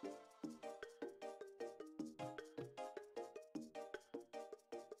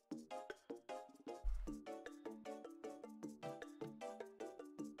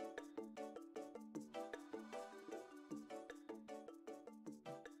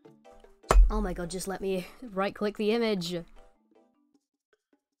 Oh my god, just let me right-click the image.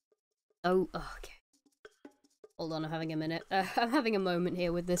 Oh, okay. Hold on, I'm having a minute. I'm having a moment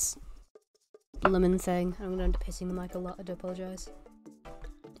here with this lemon thing. I'm gonna end up hitting the mic a lot, I do apologise. I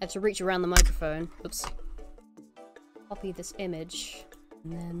have to reach around the microphone. Oops. Copy this image,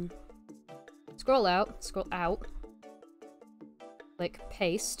 and then scroll out, click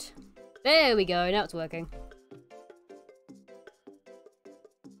paste. There we go, now it's working.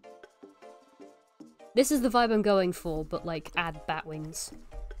 This is the vibe I'm going for, but, like, add bat wings.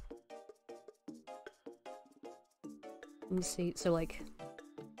 Let me see, so, like,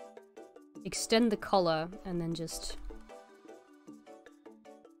 extend the collar, and then just...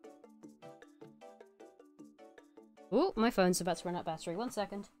 Oh, my phone's about to run out of battery. 1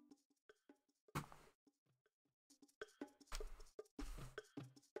 second.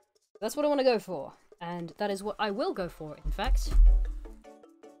 That's what I want to go for, and that is what I will go for, in fact.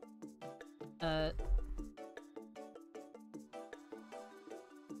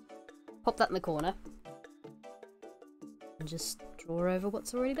 Pop that in the corner. And just draw over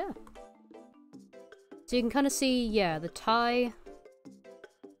what's already there. So you can kind of see, yeah, the tie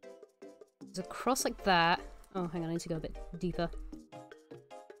is across like that. Oh, hang on, I need to go a bit deeper.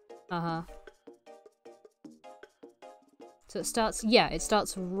 Uh-huh. So it starts, yeah, it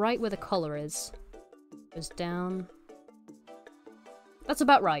starts right where the collar is. Goes down. That's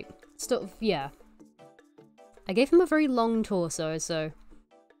about right. Still, yeah. I gave him a very long torso, so...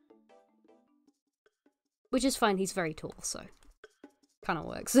 Which is fine, he's very tall, so... Kinda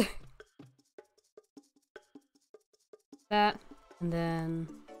works. That, and then...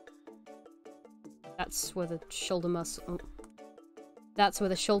 That's where the shoulder muscle... Oh. That's where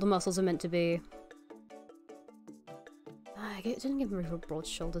the shoulder muscles are meant to be. I didn't give him very broad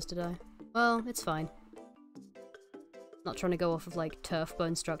shoulders, did I? Well, it's fine. Not trying to go off of, like, turf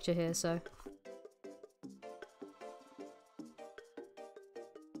bone structure here, so...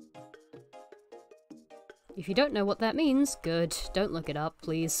 If you don't know what that means, good. Don't look it up,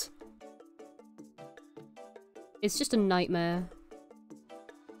 please. It's just a nightmare.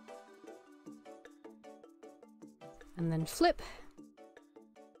 And then flip.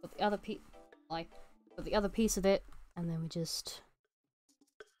 Put the other put the other piece of it, and then we just...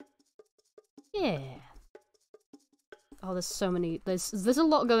 Yeah. Oh, there's so many... There's a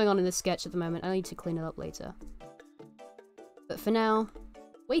lot going on in this sketch at the moment. I need to clean it up later. But for now,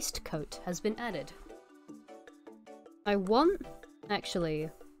 waistcoat has been added. I want... Actually...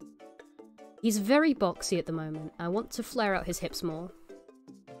 He's very boxy at the moment. I want to flare out his hips more.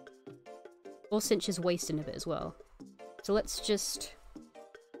 Or cinch his waist in a bit as well. So let's just...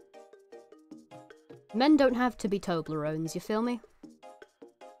 Men don't have to be Toblerones, you feel me?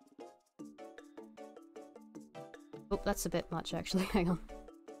 Oh, that's a bit much actually, hang on.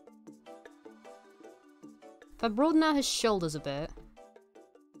 If I broaden out his shoulders a bit...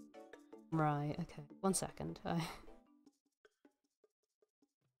 Right, okay. 1 second.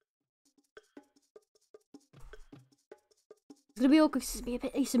 It's gonna be awkward, it's gonna be a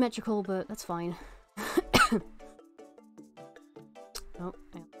bit asymmetrical, but that's fine. Oh,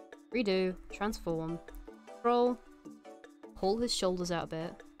 hang on. Redo, transform, roll, pull his shoulders out a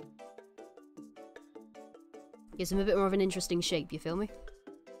bit. Gives him a bit more of an interesting shape, you feel me?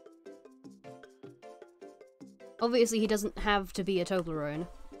 Obviously he doesn't have to be a Toblerone,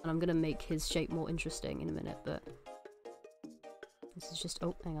 and I'm gonna make his shape more interesting in a minute, but... This is just...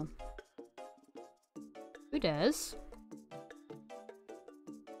 Oh, hang on. Who dares?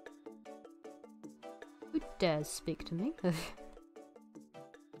 Who dares speak to me?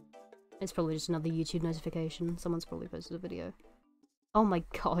 It's probably just another YouTube notification. Someone's probably posted a video. Oh my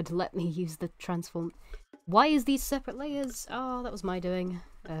god, let me use the transform... Why is these separate layers? Oh, that was my doing.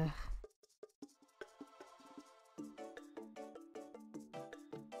 I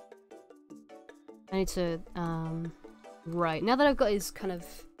need to, right, now that I've got his kind of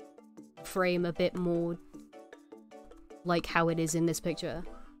frame a bit more like how it is in this picture,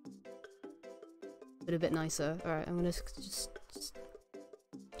 but a bit nicer. Alright, I'm gonna just...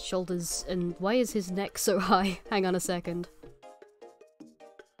 Shoulders, and why is his neck so high? Hang on a second.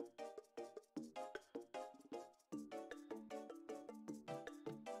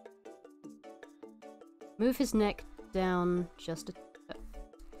 Move his neck down just a...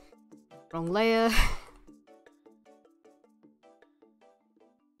 Wrong layer.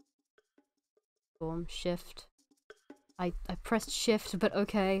 Form, shift. I pressed shift, but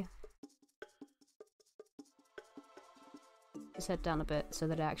okay. His head down a bit so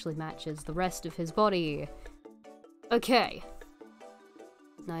that it actually matches the rest of his body. Okay.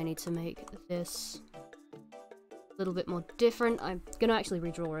 Now I need to make this a little bit more different. I'm gonna actually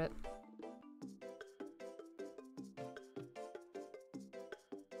redraw it.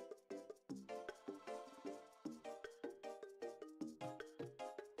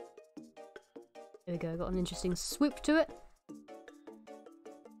 There we go, got an interesting swoop to it.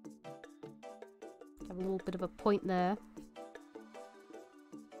 Have a little bit of a point there.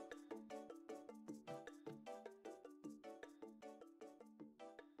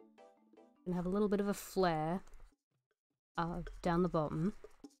 And have a little bit of a flare down the bottom,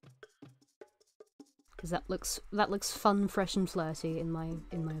 because that looks fun, fresh, and flirty in my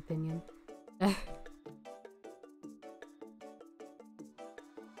opinion.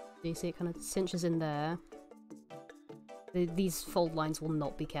 You see it kind of cinches in there. These fold lines will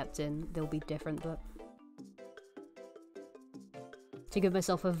not be kept in; they'll be different, but to give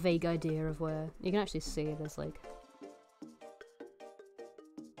myself a vague idea of where you can actually see there's like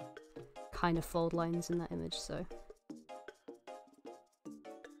kind of fold lines in that image, so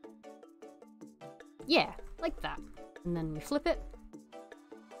yeah, like that. And then we flip it.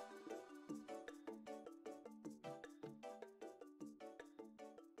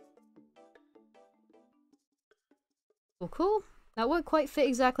 Well, cool. That won't quite fit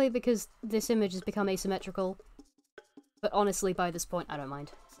exactly because this image has become asymmetrical, but honestly by this point I don't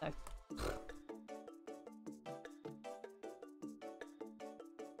mind, so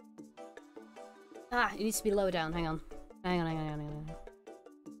ah, it needs to be lower down. Hang on. Hang on.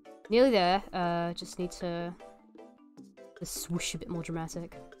 Nearly there. Just need to swoosh a bit more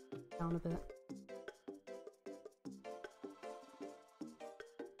dramatic. Down a bit.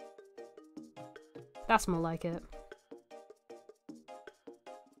 That's more like it.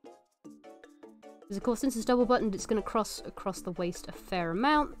 Because of course, since it's double buttoned, it's going to cross across the waist a fair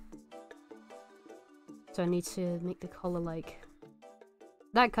amount. So I need to make the collar like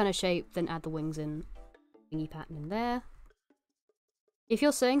that kind of shape, then add the wings in. Thingy pattern in there. If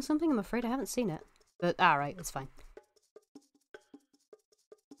you're saying something, I'm afraid I haven't seen it. But, alright, it's fine.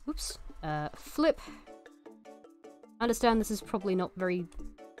 Oops. Flip. I understand this is probably not very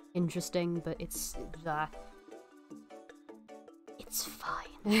interesting, but it's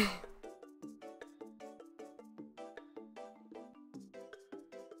fine.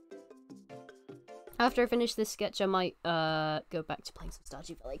 After I finish this sketch, I might go back to playing some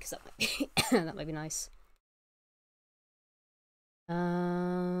Stardew Valley because that might be that might be nice.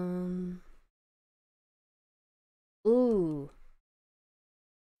 Ooh.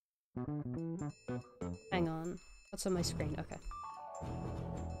 Hang on. What's on my screen? Okay.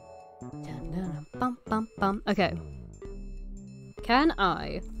 Bum, bum, bum. Okay. Can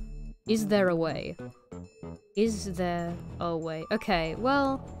I? Is there a way? Is there a way? Okay,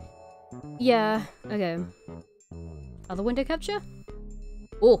 well... yeah, okay. Other window capture?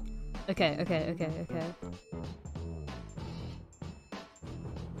 Oh! Okay, okay, okay, okay.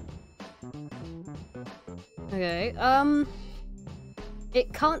 Okay,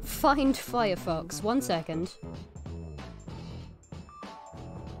 it can't find Firefox. 1 second.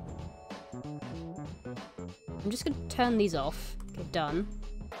 I'm just gonna turn these off. Okay, done.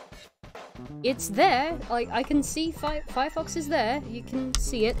 It's there! Like, I can see Firefox is there. You can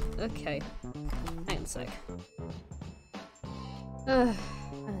see it. Okay. Hang on a sec. Oh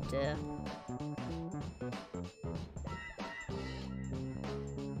dear.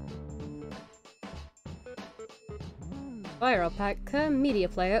 Fire Alpaca, media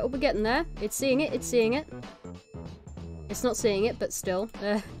player. Oh, we're getting there. It's seeing it, it's seeing it. It's not seeing it, but still.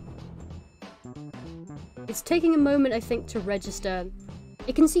 It's taking a moment, I think, to register.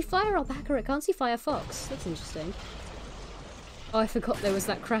 It can see Fire Alpaca, it can't see Firefox. That's interesting. Oh, I forgot there was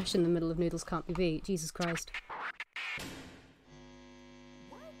that crash in the middle of Noodles Can't Be Beat. Jesus Christ.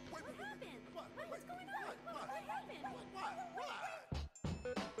 What happened? What's going on? What happened?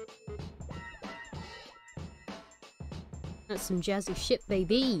 That's some jazzy shit,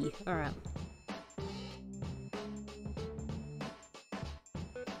 baby. Alright.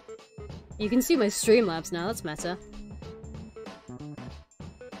 You can see my Streamlabs now, that's meta.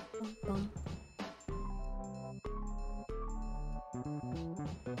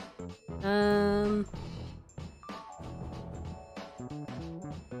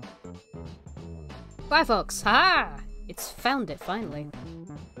 Firefox! Ha! It's found it, finally.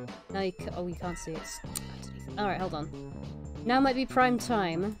 Now you oh, you can't see it. Alright, hold on. Now might be prime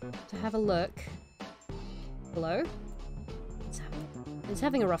time to have a look. Hello? It's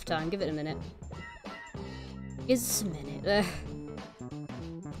having a rough time, give it a minute. Is a minute.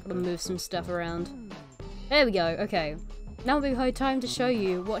 Gotta move some stuff around. There we go, okay. Now would be high time to show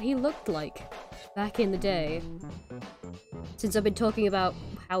you what he looked like back in the day. Since I've been talking about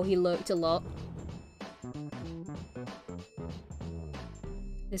how he looked a lot.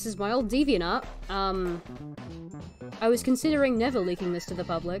 This is my old DeviantArt. I was considering never leaking this to the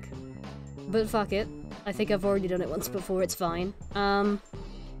public, but fuck it. I think I've already done it once before, it's fine.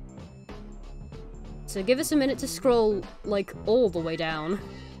 So give us a minute to scroll, like, all the way down.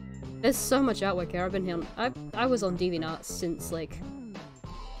 There's so much artwork here. I've been here on, I was on DeviantArt since, like,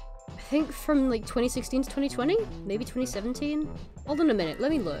 I think from, like, 2016 to 2020? Maybe 2017? Hold on a minute,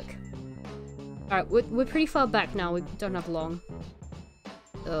 let me look. Alright, we're pretty far back now, we don't have long.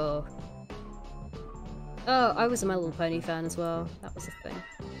 Oh. Oh, I was a My Little Pony fan as well. That was a thing.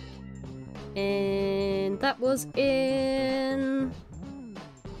 And that was in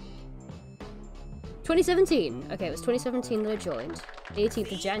 2017. Okay, it was 2017 that I joined.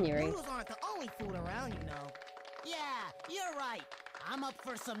 18th of January. Noodles aren't the only food around, you know. Yeah, you're right. I'm up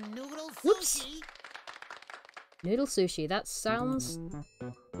for some noodle sushi. Whoops. Noodle sushi. That sounds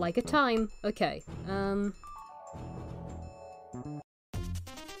like a time. Okay.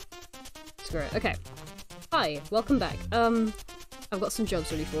 Screw it. Okay. Hi, welcome back. I've got some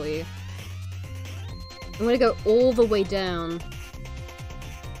jobs ready for you. I'm gonna go all the way down.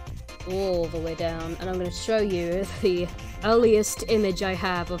 All the way down, and I'm gonna show you the earliest image I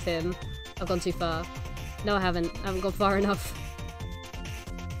have of him. I've gone too far. No, I haven't. I haven't gone far enough.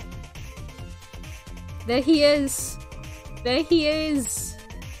 There he is! There he is!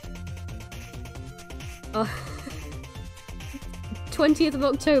 Oh. 20th of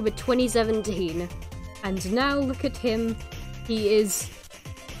October 2017. And now look at him. He is,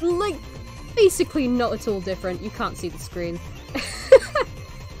 like, basically not at all different. You can't see the screen.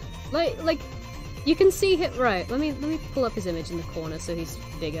 like, you can see him. Right, let me pull up his image in the corner so he's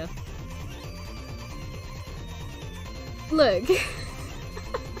bigger. Look.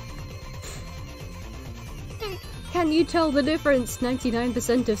 Can you tell the difference?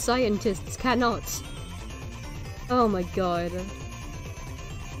 99% of scientists cannot. Oh my god.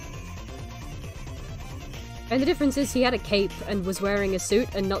 And the difference is he had a cape and was wearing a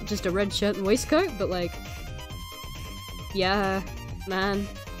suit and not just a red shirt and waistcoat, but like... Yeah, man.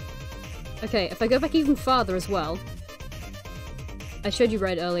 Okay, if I go back even farther as well... I showed you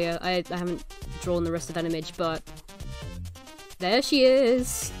Red earlier. I haven't drawn the rest of that image, but... There she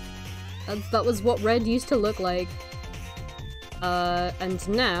is! That was what Red used to look like. And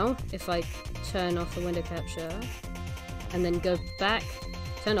now, if I turn off the window capture, and then go back...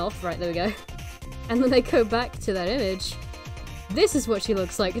 Turn off, right, there we go. And then I go back to that image, this is what she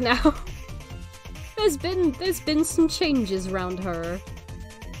looks like now. There's been some changes around her.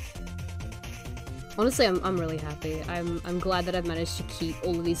 Honestly, I'm really happy. I'm glad that I've managed to keep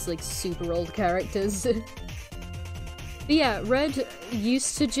all of these, like, super old characters. But yeah, Red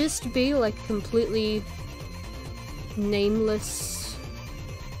used to just be, like, completely nameless...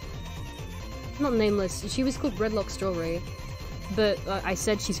 Not nameless, she was called Redlock Strawberry. But I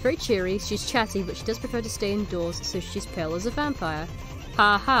said she's very cheery, she's chatty, but she does prefer to stay indoors, so she's pale as a vampire.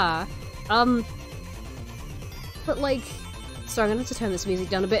 Ha ha. But like... Sorry, I'm gonna have to turn this music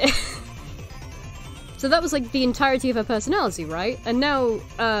down a bit. So that was like the entirety of her personality, right? And now,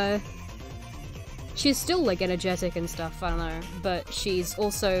 she's still like energetic and stuff, I don't know. But she's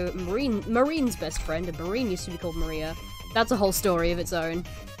also Marine's best friend, and Marine used to be called Maria. That's a whole story of its own.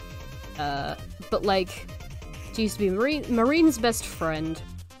 But like... She used to be Marine's best friend,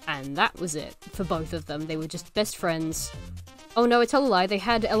 and that was it for both of them. They were just best friends. Oh no, I tell a lie, they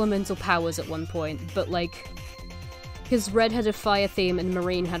had elemental powers at one point, but like... Because Red had a fire theme and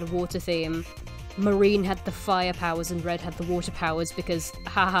Marine had a water theme, Marine had the fire powers and Red had the water powers because,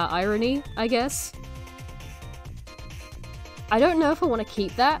 haha, irony, I guess? I don't know if I want to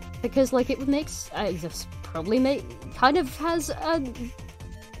keep that, because like it makes... this probably kind of has a...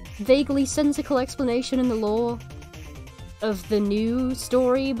 vaguely sensical explanation in the lore of the new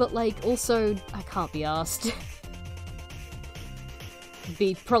story, but like also I can't be arsed. It'd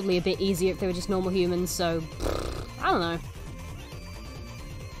be probably a bit easier if they were just normal humans, so I don't know.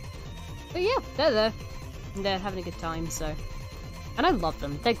 But yeah, they're there. And they're having a good time, so. And I love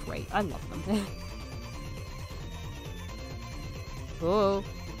them. They're great. I love them. Whoa.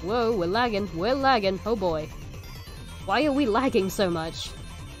 Whoa, we're lagging. We're lagging. Oh boy. Why are we lagging so much?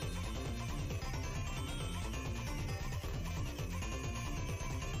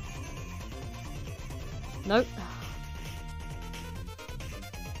 Nope.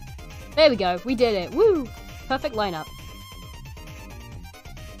 There we go, we did it. Woo! Perfect lineup.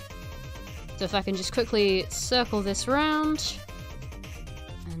 So if I can just quickly circle this round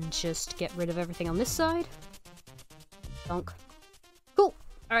and just get rid of everything on this side. Donk. Cool.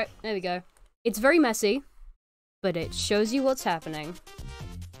 Alright, there we go. It's very messy, but it shows you what's happening.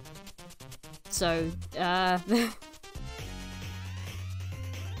 So, hang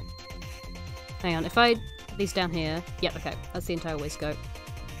on, if I put these down here... Yep, okay, that's the entire waistcoat.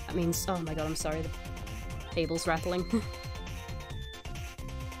 That means... Oh my god, I'm sorry, the table's rattling.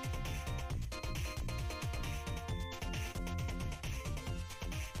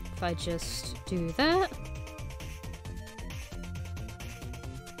 If I just do that...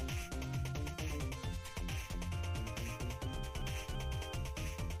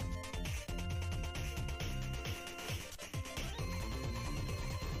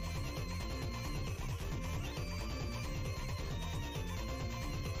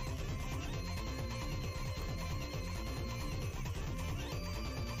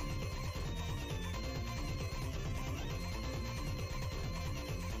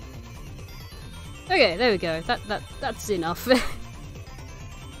 Okay, there we go. That's enough.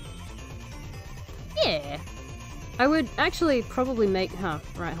 Yeah. I would actually probably make... Huh,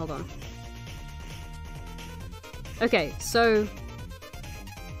 right, hold on. Okay, so...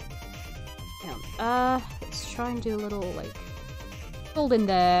 Hang on. Let's try and do a little, like... Fold in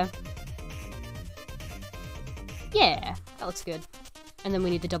there. Yeah, that looks good. And then we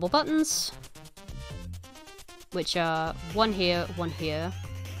need the double buttons. Which are one here, one here.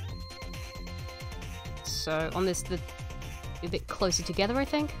 So on this, a bit closer together, I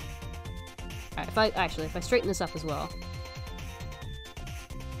think. Alright, if I straighten this up as well.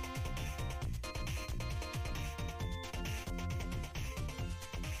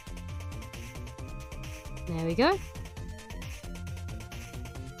 There we go.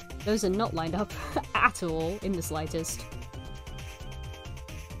 Those are not lined up at all, in the slightest.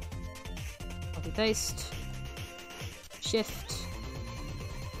 Copy paste. Shift.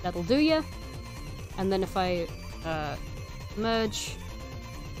 That'll do ya. And then if I merge...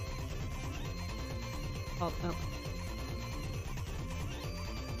 Oh.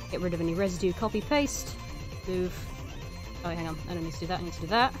 Get rid of any residue, copy, paste, move... Oh, hang on, I don't need to do that, I need to do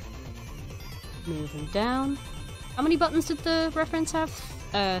that. Move them down. How many buttons did the reference have?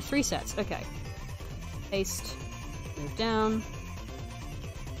 3 sets, okay. Paste, Move down.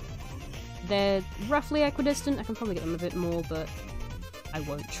 They're roughly equidistant. I can probably get them a bit more, but I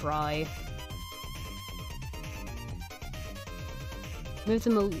won't try. Move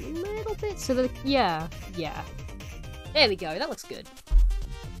them a little bit so that... yeah. There we go, that looks good.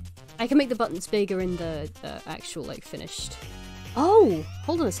 I can make the buttons bigger in the actual, like, finished... Oh!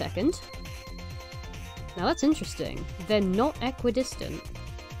 Hold on a second. Now that's interesting. They're not equidistant.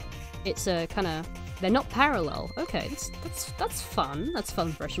 It's a kinda... They're not parallel. Okay, that's fun. That's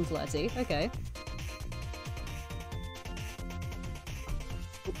fun, fresh and flirty. Okay.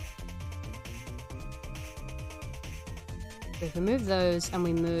 So if we move those and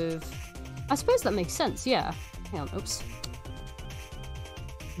we move... I suppose that makes sense, yeah. Hang on, oops.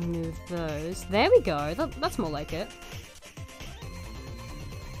 Move those. There we go. That's more like it.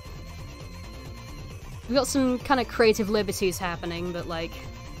 We've got some kind of creative liberties happening, but like...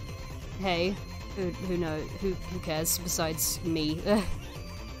 Hey, who knows? Who cares besides me?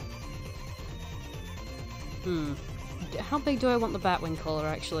 How big do I want the Batwing collar,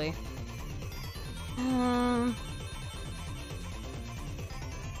 actually?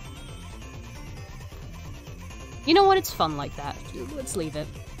 You know what? It's fun like that. Let's leave it.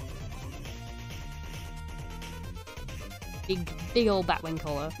 Big old Batwing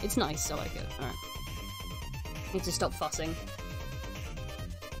collar. It's nice. I like it. Alright. Need to stop fussing.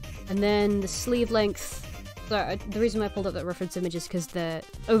 And then the sleeve length. So the reason why I pulled up that reference image is because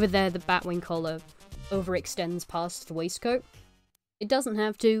over there the Batwing collar overextends past the waistcoat. It doesn't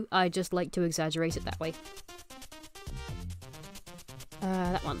have to. I just like to exaggerate it that way.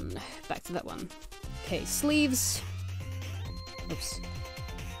 That one. Back to that one. Okay, sleeves. Oops.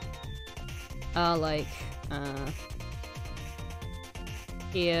 Like,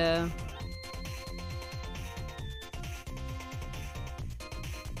 here.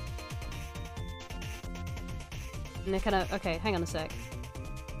 And they're kinda, okay, hang on a sec.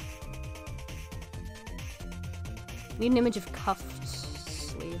 Need an image of cuffed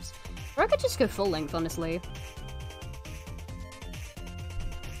sleeves. Or I could just go full length, honestly.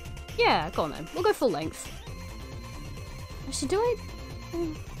 Yeah, go on then. We'll go full length. Actually, do I...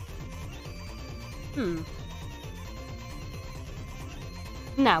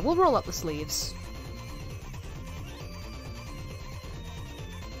 Nah, we'll roll up the sleeves.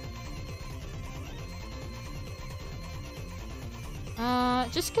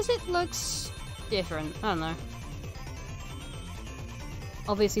 Just because it looks different. I don't know.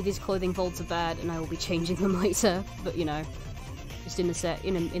 Obviously these clothing folds are bad and I will be changing them later, but you know. Just in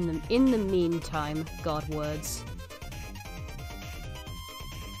the meantime, God words.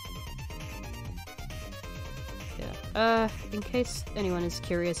 Yeah. In case anyone is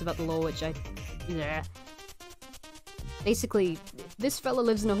curious about the lore, which yeah. Basically, this fella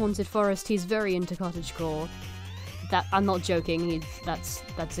lives in a haunted forest. He's very into cottagecore. That I'm not joking. That's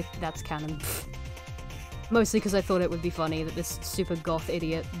canon. Mostly because I thought it would be funny that this super goth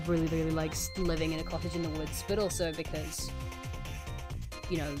idiot really likes living in a cottage in the woods, but also because,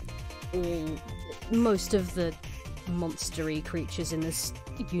 you know, most of the monstery creatures in this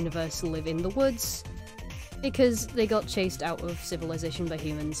universe live in the woods because they got chased out of civilization by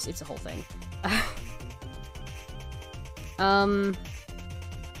humans. It's a whole thing.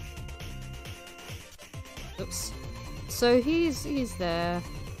 Oops. So he's there.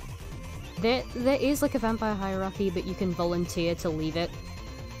 There is like a vampire hierarchy, but you can volunteer to leave it.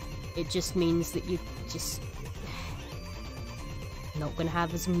 It just means that you just not gonna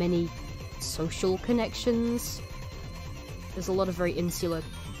have as many social connections. There's a lot of very insular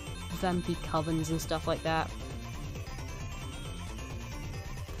vampy covens and stuff like that.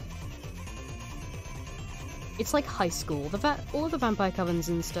 It's like high school. All of the vampire covens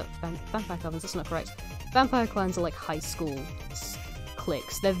and stuff. Vampire covens, that's not correct. Vampire clans are like high school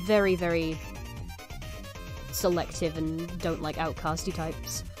cliques. They're very selective and don't like outcasty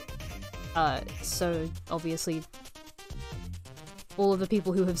types. So obviously all of the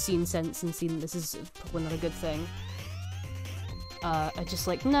people who have seen sense and seen this is probably not a good thing are just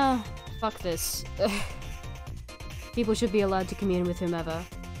like, nah, fuck this. People should be allowed to commune with whomever,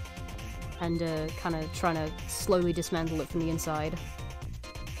 and kind of trying to slowly dismantle it from the inside.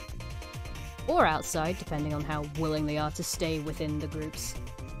 Or outside, depending on how willing they are to stay within the groups.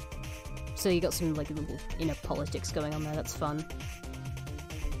 So you got some, like, little inner politics going on there, that's fun.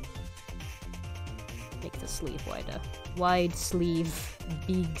 Make the sleeve wider. Wide sleeve,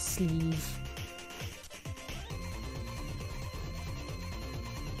 big sleeve.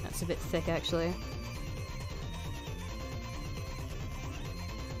 That's a bit thick, actually.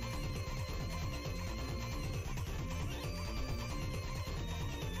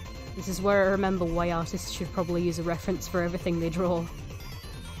 This is where I remember why artists should probably use a reference for everything they draw.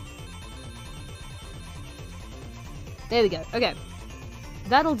 There we go, okay.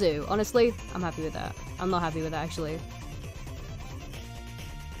 That'll do, honestly. I'm happy with that. I'm not happy with that, actually.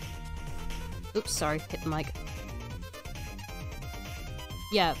 Oops, sorry, hit the mic.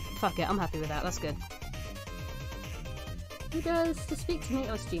 Yeah, fuck it, I'm happy with that, that's good. Who does to speak to me?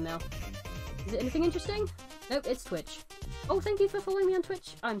 Oh, it's Gmail. Is it anything interesting? Nope, it's Twitch. Oh, thank you for following me on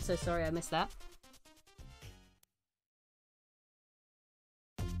Twitch. I'm so sorry I missed that.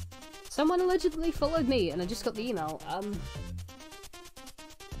 Someone allegedly followed me and I just got the email.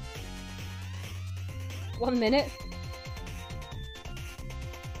 1 minute.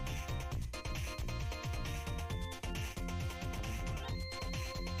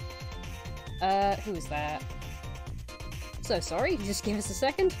 Who is that? So sorry, just give us a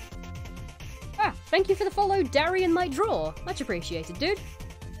second. Ah, thank you for the follow, Darian Might Draw. Much appreciated, dude.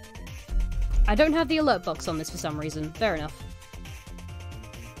 I don't have the alert box on this for some reason. Fair enough.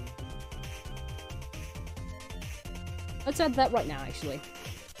 Let's add that right now, actually.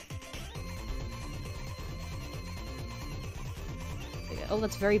 Oh,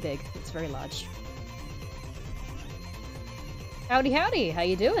 that's very big. It's very large. Howdy howdy, how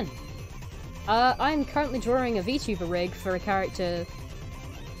you doing? I'm currently drawing a VTuber rig for a character...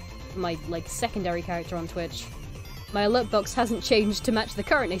 my, like, secondary character on Twitch. My alert box hasn't changed to match the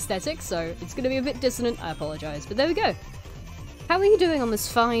current aesthetic, so it's gonna be a bit dissonant, I apologise, but there we go. How are you doing on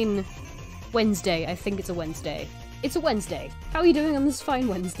this fine... Wednesday? I think it's a Wednesday. It's a Wednesday. How are you doing on this fine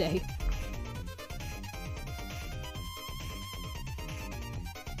Wednesday?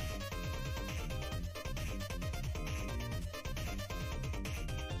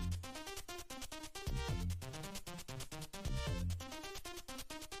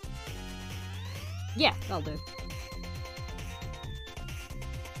 Yeah, that'll do.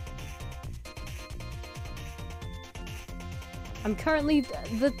 I'm currently...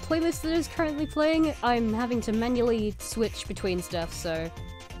 the playlist that is currently playing, I'm having to manually switch between stuff, so...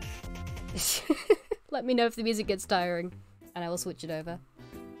 let me know if the music gets tiring, and I will switch it over.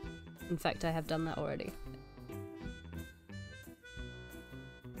 In fact, I have done that already.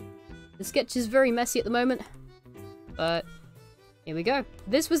 The sketch is very messy at the moment, but here we go.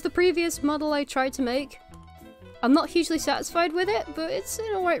 This was the previous model I tried to make. I'm not hugely satisfied with it, but it's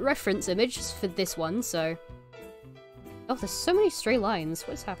an alright reference image for this one, so... Oh, there's so many stray lines.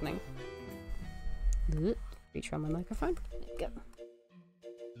 What is happening? Reach around my microphone. There we go.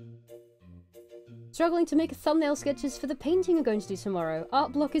 Struggling to make thumbnail sketches for the painting I'm going to do tomorrow.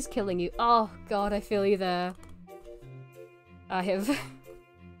 Art block is killing you. Oh god, I feel you there. I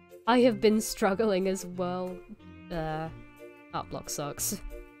have been struggling as well. Art block sucks.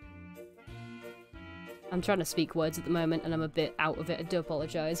 I'm trying to speak words at the moment and I'm a bit out of it. I do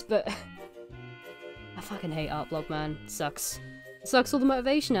apologise, but I fucking hate art block, man. It sucks. It sucks all the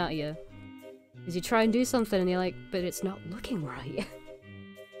motivation out of you. Because you try and do something and you're like, but it's not looking right.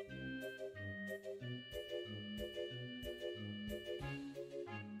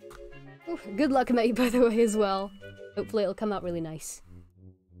 Ooh, good luck, mate, by the way, as well. Hopefully it'll come out really nice.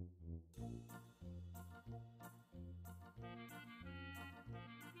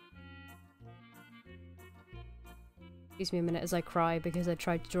 Excuse me a minute as I cry because I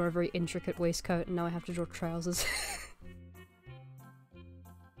tried to draw a very intricate waistcoat and now I have to draw trousers.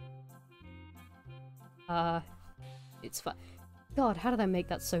 It's fun. God, how did I make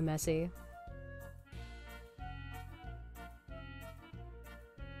that so messy?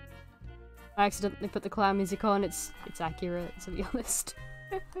 I accidentally put the clown music on. It's accurate, to be honest.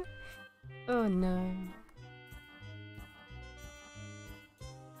 Oh no.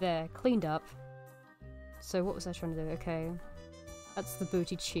 There, cleaned up. So what was I trying to do? Okay. That's the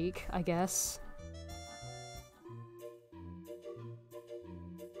booty cheek, I guess.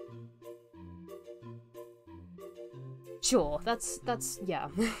 Sure, that's, yeah.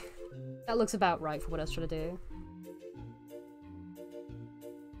 That looks about right for what I was trying to do.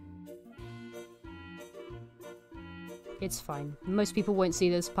 It's fine. Most people won't see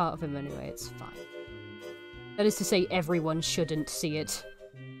this part of him anyway, it's fine. That is to say, everyone shouldn't see it.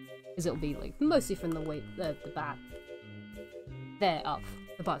 Because it'll be, like, mostly from the way, the back. There, up.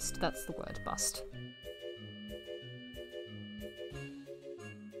 The bust, that's the word, bust.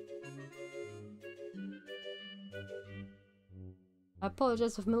 I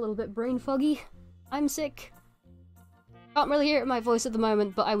apologise if I'm a little bit brain foggy. I'm sick. Can't really hear it in my voice at the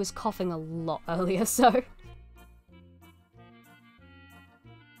moment, but I was coughing a lot earlier, so...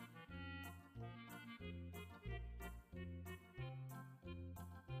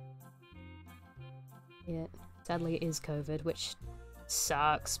 Yeah, sadly it is COVID, which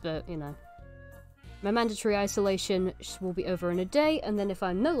Sucks, but, you know. My mandatory isolation will be over in a day, and then if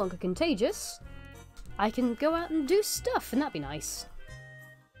I'm no longer contagious, I can go out and do stuff, and that'd be nice.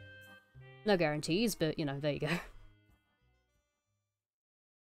 No guarantees, but, you know, there you go.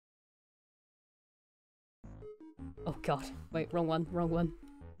 Oh god. Wait, wrong one, wrong one.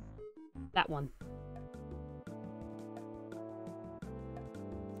 That one.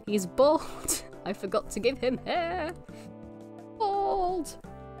 He's bald! I forgot to give him hair! Bald!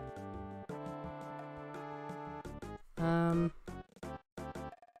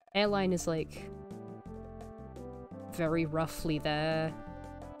 Hairline is like very roughly there.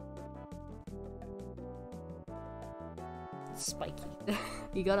 Spiky.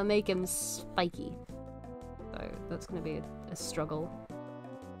 You gotta make him spiky. So that's gonna be a struggle.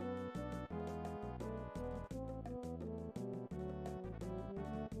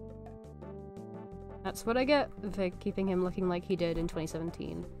 That's what I get for keeping him looking like he did in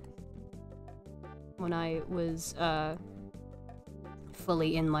 2017. When I was,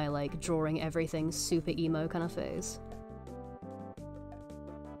 fully in my, like, drawing everything super emo kind of phase.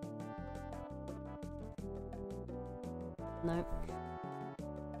 No.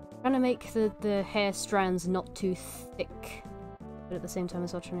 Trying to make the hair strands not too thick, but at the same time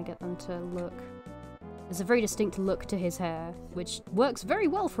as well trying to get them to look... There's a very distinct look to his hair, which works very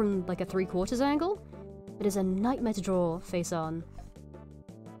well from, like, a 3/4 angle. It is a nightmare to draw face on.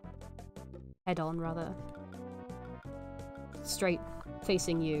 Head on, rather. Straight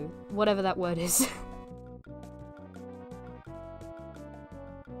facing you. Whatever that word is.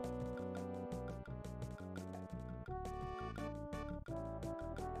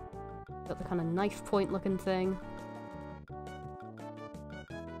 Got the kind of knife point looking thing.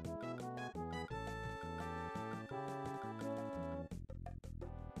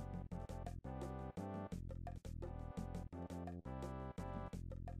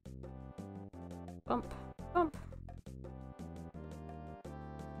 Bump, bump.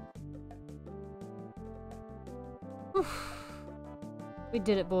 Oof. We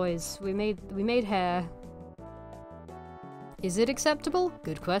did it, boys. We made hair. Is it acceptable?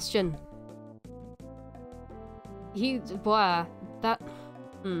 Good question. Wow, that...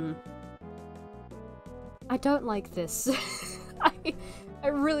 I don't like this. I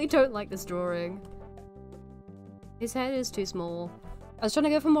really don't like this drawing. His head is too small. I was trying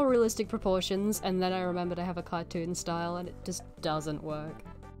to go for more realistic proportions, and then I remembered I have a cartoon style, and it just doesn't work.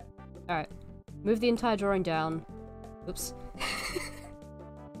 Alright. Move the entire drawing down. Oops.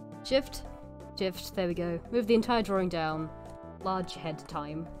 Shift. Shift. There we go. Move the entire drawing down. Large head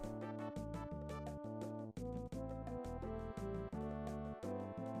time.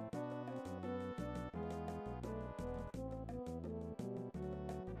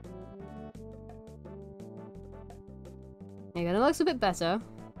 There you go, that looks a bit better.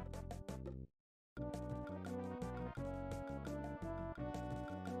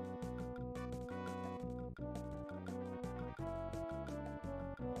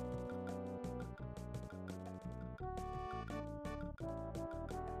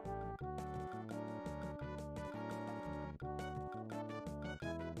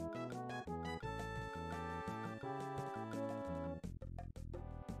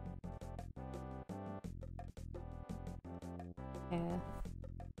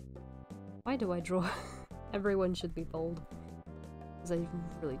 Why do I draw? Everyone should be bold. Because I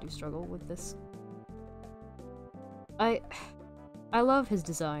really do struggle with this. I love his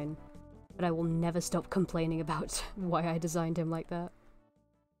design, but I will never stop complaining about why I designed him like that.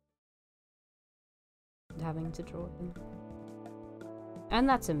 And having to draw him. And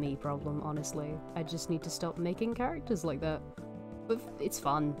that's a me problem, honestly. I just need to stop making characters like that. But it's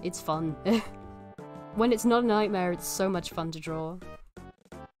fun. It's fun. When it's not a nightmare, it's so much fun to draw.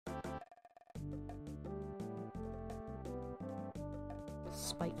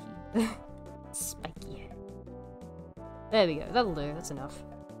 Spiky. Spiky. There we go, that'll do, that's enough.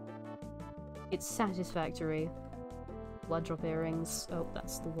 It's satisfactory. Blood drop earrings. Oh,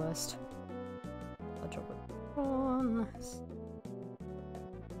 that's the worst. Blood drop prawns.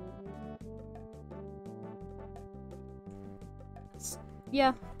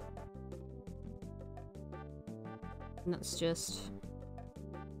 Yeah. And that's just...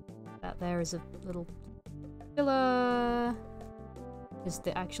 that there is a little filler. Because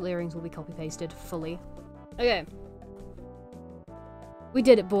the actual earrings will be copy-pasted fully. Okay. We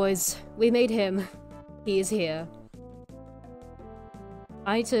did it, boys. We made him. He is here.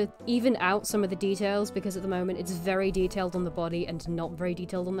 I need to even out some of the details, because at the moment it's very detailed on the body and not very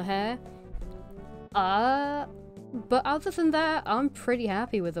detailed on the hair. But other than that, I'm pretty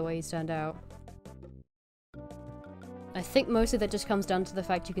happy with the way he's turned out. I think mostly that just comes down to the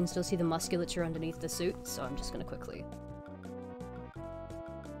fact you can still see the musculature underneath the suit, so I'm just gonna quickly...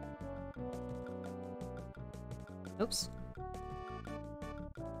 Oops.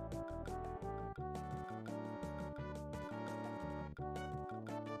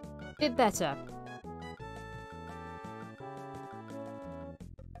 Bit better.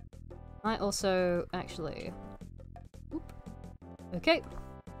 I also... actually... Oop. Okay.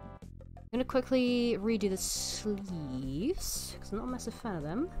 I'm gonna quickly redo the sleeves, because I'm not a massive fan of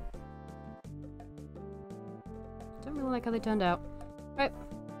them. Don't really like how they turned out. Right.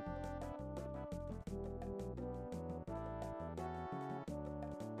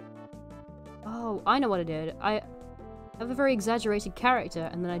 Oh, I know what I did. I have a very exaggerated character,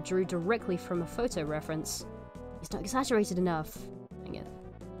 and then I drew directly from a photo reference. He's not exaggerated enough. Dang it.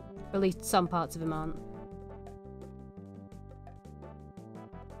 Or at least some parts of him aren't.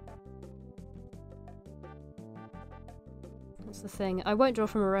 That's the thing. I won't draw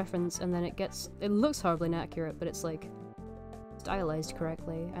from a reference, and then it looks horribly inaccurate, but it's like stylized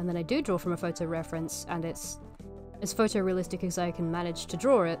correctly. And then I do draw from a photo reference, and it's as photorealistic as I can manage to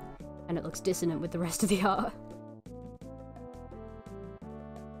draw it, and it looks dissonant with the rest of the art.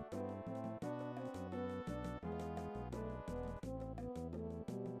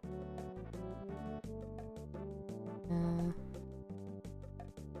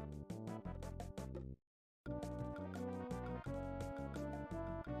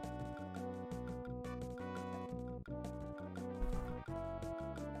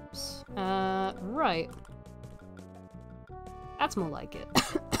 Right. That's more like it.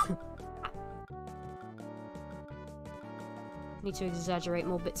 Need to exaggerate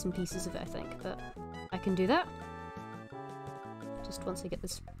more bits and pieces of it, I think, but I can do that. Just once I get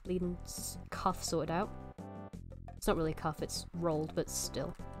this bleeding cuff sorted out. It's not really a cuff, it's rolled, but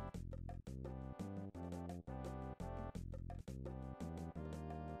still.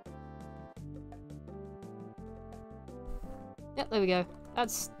 Yep, there we go.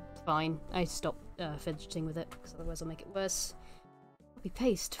 That's fine. I stopped fidgeting with it, because otherwise I'll make it worse. Copy,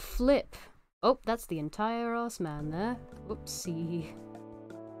 paste, flip. Oh, that's the entire ass man there. Whoopsie.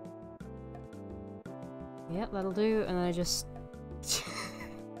 Yep, that'll do, and then I just...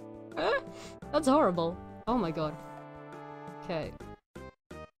 That's horrible. Oh my god. Okay.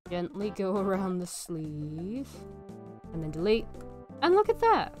 Gently go around the sleeve. And then delete. And look at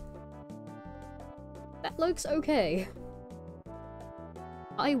that! That looks okay.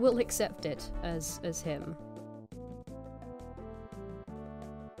 I will accept it as him.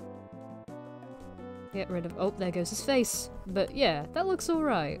 Get rid of- oh, there goes his face. But yeah, that looks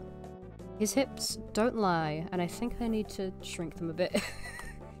alright. His hips don't lie, and I think I need to shrink them a bit.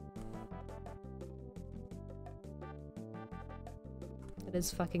 It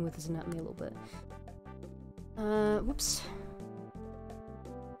is fucking with his anatomy a little bit. Whoops.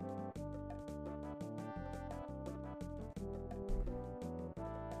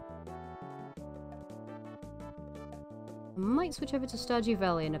 I might switch over to Stardew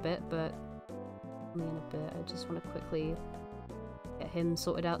Valley in a bit, but only in a bit. I just want to quickly get him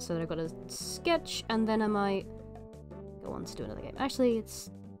sorted out so that I've got a sketch, and then I might go on to do another game. Actually, it's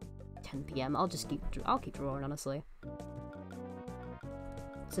 10 PM. I'll keep drawing, honestly.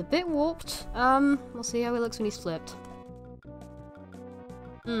 It's a bit warped. We'll see how he looks when he's flipped.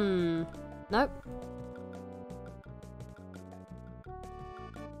 Nope.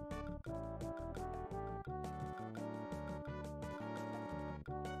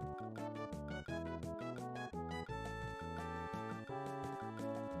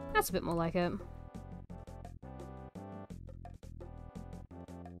 That's a bit more like it.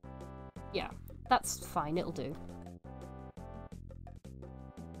 Yeah, that's fine, it'll do.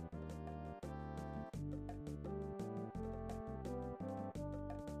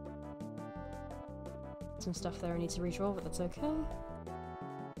 Some stuff there I need to redraw, but that's okay.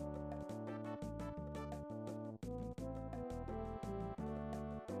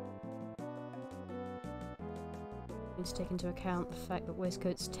 Need to take into account the fact that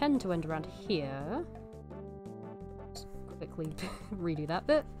waistcoats tend to end around here. Just quickly redo that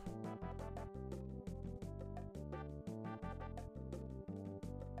bit.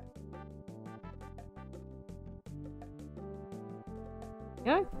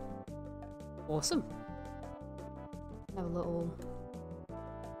 Go. Awesome. Have a little...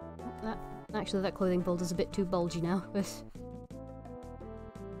 Actually, that clothing fold is a bit too bulgy now, but...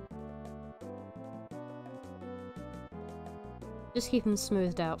 Just keep them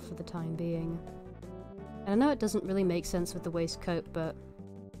smoothed out for the time being. And I know it doesn't really make sense with the waistcoat, but...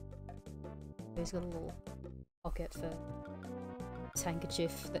 He's got a little pocket for his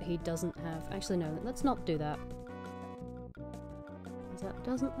handkerchief that he doesn't have. Actually, no, let's not do that. That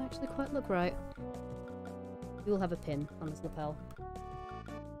doesn't actually quite look right. We will have a pin on this lapel.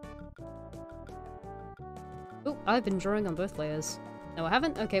 Oh, I've been drawing on both layers. No, I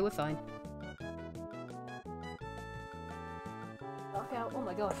haven't? Okay, we're fine. Dark out. Oh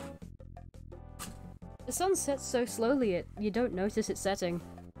my god. The sun sets so slowly you don't notice it setting.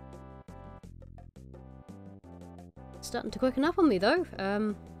 It's starting to quicken up on me though.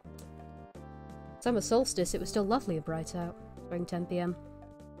 Summer solstice, it was still lovely and bright out during 10 PM.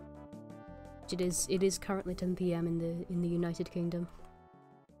 It is currently 10 PM in the United Kingdom.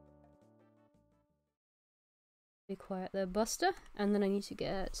 Be quiet there, Buster, and then I need to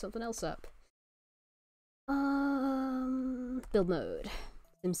get something else up. Build mode.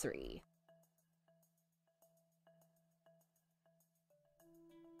 Sims 3.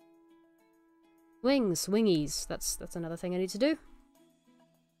 Wings, wingies. That's another thing I need to do.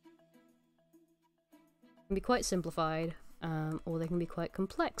 Can be quite simplified, or they can be quite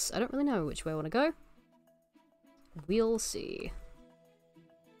complex. I don't really know which way I want to go. We'll see.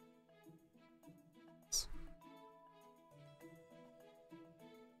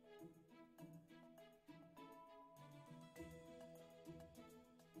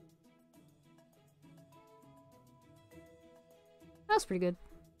 That's pretty good.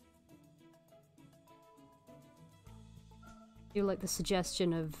 I do like the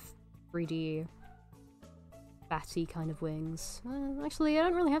suggestion of 3D batty kind of wings. Actually, I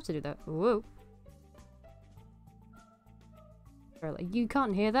don't really have to do that. Whoa. Really, you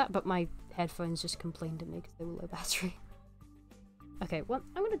can't hear that, but my headphones just complained at me because they were low battery. Okay, well,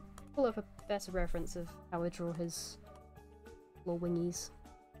 I'm gonna pull up a better reference of how I draw his little wingies.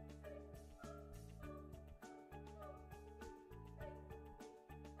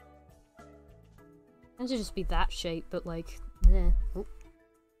 It should just be that shape, but like, there. Oh.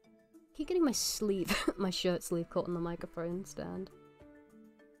 Keep getting my sleeve, my shirt sleeve caught on the microphone stand.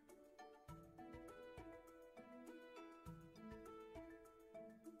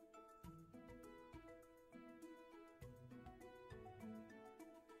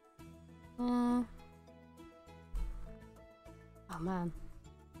 Oh man.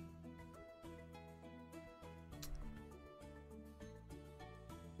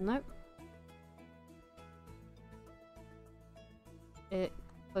 Nope. It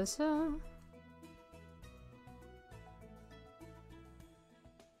closer.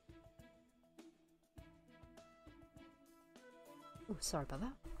 Oh, sorry about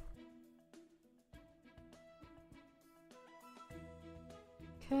that.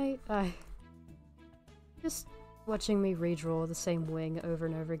 Okay, just watching me redraw the same wing over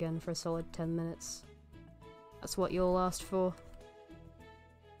and over again for a solid 10 minutes. That's what you all asked for.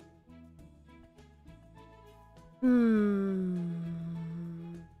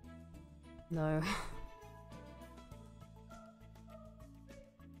 No.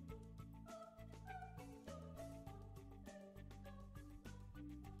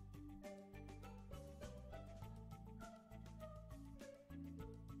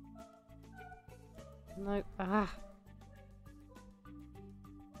 No. Ah.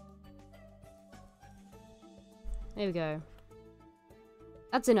 There we go.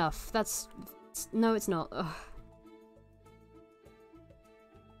 That's enough. No, it's not. Ugh.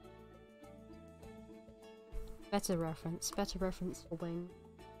 Better reference for wing.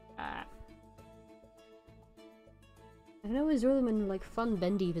 Ah. I can always draw them in like fun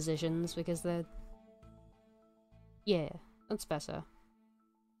bendy positions because they're... Yeah, that's better.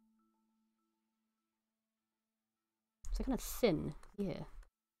 So kind of thin, yeah.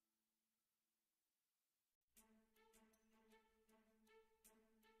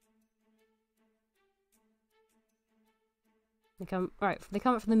 They come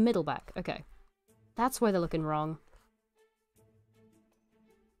up from the middle back. Okay. That's why they're looking wrong.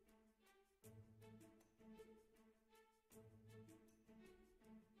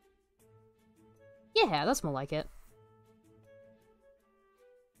 Yeah, that's more like it.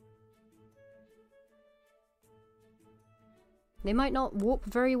 They might not warp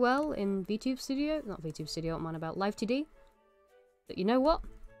very well in VTube Studio. Not VTube Studio, I'm on about Live 2D. But you know what?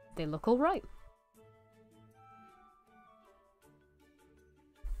 They look alright.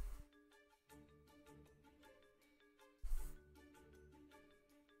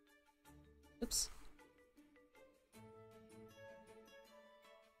 Oops.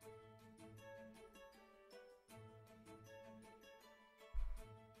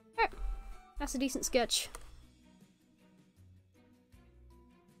 Alright. That's a decent sketch.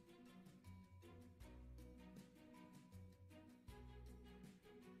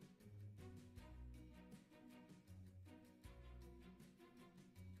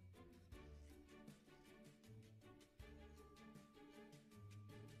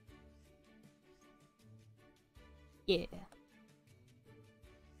 Yeah.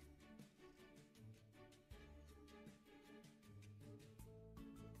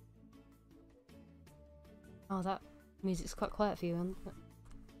 Oh, that music's quite quiet for you, isn't it?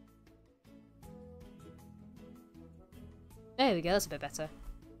 There we go, that's a bit better.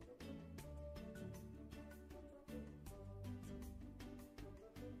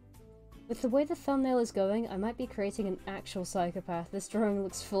 With the way the thumbnail is going, I might be creating an actual psychopath. This drawing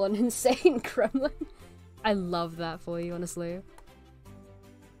looks full on insane gremlin. I love that for you, honestly.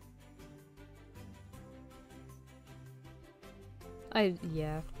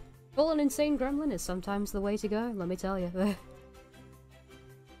 Yeah. Full on insane gremlin is sometimes the way to go, let me tell you.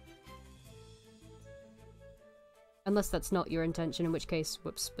 Unless that's not your intention, in which case,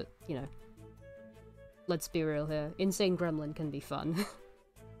 whoops, but, you know. Let's be real here. Insane gremlin can be fun.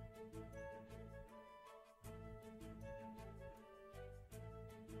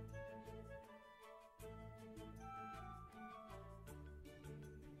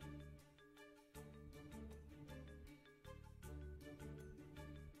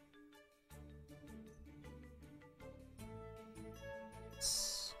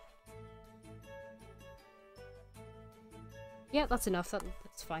 Yeah, that's enough.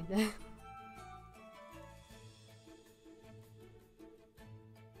 That's fine.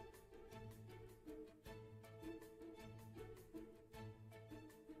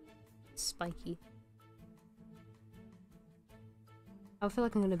 Spiky. I feel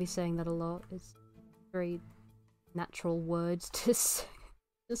like I'm going to be saying that a lot. It's very natural words to say,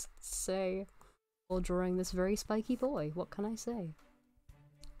 just say while drawing this very spiky boy. What can I say?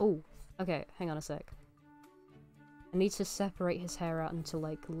 Oh, okay, hang on a sec. I need to separate his hair out into,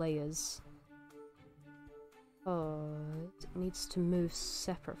 like, layers. Oh, it needs to move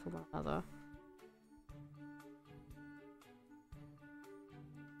separate from one another.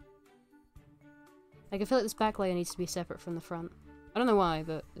 Like, I feel like this back layer needs to be separate from the front. I don't know why,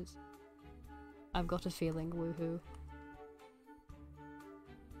 but I've got a feeling, woohoo.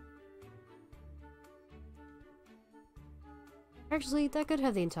 Actually, that could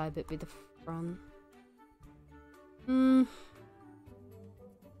have the entire bit be the front.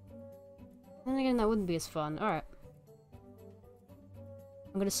 Then again, that wouldn't be as fun. Alright.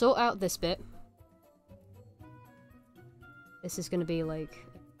 I'm gonna sort out this bit. This is gonna be, like,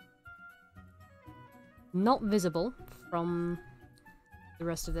 not visible from the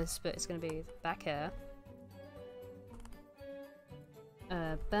rest of this, but it's gonna be back hair.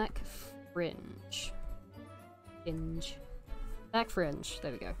 Back fringe. Hinge. Back fringe.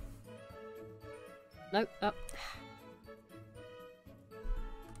 There we go. Nope, up.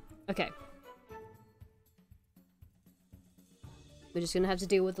 Okay. We're just gonna have to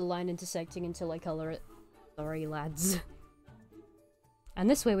deal with the line intersecting until I colour it. Sorry, lads. And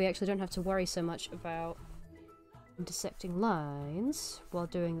this way we actually don't have to worry so much about intersecting lines while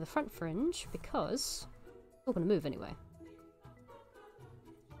doing the front fringe, because it's all gonna move anyway.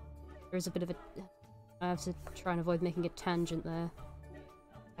 There is a bit of a... I have to try and avoid making a tangent there.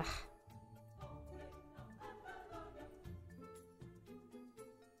 Ah.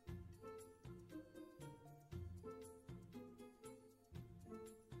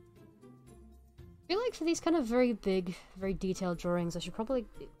 I feel like for these kind of very big, very detailed drawings, I should probably,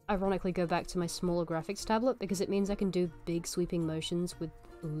 ironically, go back to my smaller graphics tablet, because it means I can do big sweeping motions with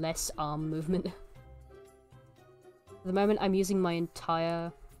less arm movement. At the moment, I'm using my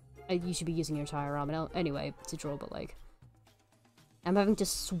entire... you should be using your entire arm anyway to draw, but like... I'm having to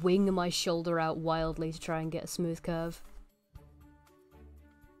swing my shoulder out wildly to try and get a smooth curve.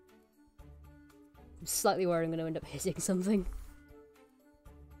 I'm slightly worried I'm going to end up hitting something.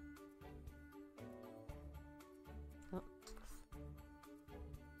 Oh.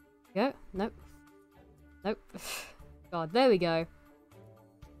 Go. Nope. Nope. God, there we go.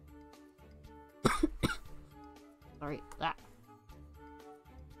 Sorry. Ah.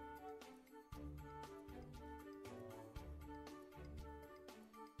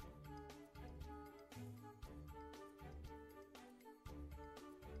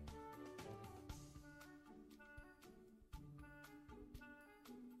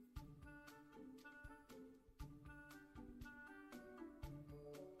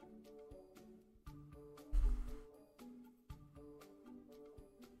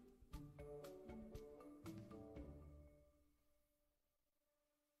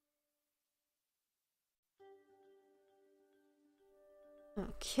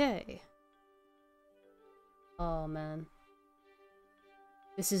 Okay. Oh man.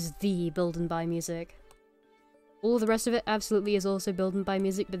 This is the build and buy music. All the rest of it absolutely is also build and buy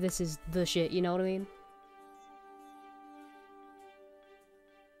music, but this is the shit, you know what I mean?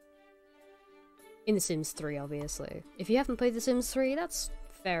 In The Sims 3, obviously. If you haven't played The Sims 3, that's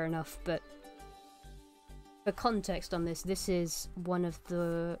fair enough, but for context on this, this is one of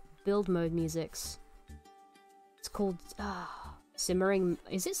the build mode musics. It's called, Simmering...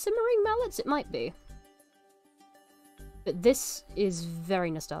 Is it Simmering Mallets? It might be. But this is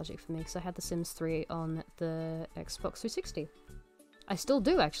very nostalgic for me, because I had The Sims 3 on the Xbox 360. I still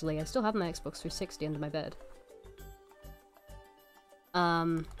do, actually. I still have my Xbox 360 under my bed.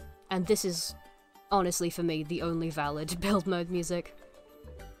 And this is, honestly, for me, the only valid build mode music.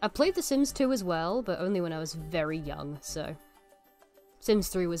 I played The Sims 2 as well, but only when I was very young, so... Sims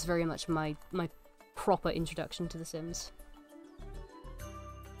 3 was very much my proper introduction to The Sims.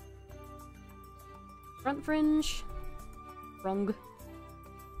 Front fringe. Wrong.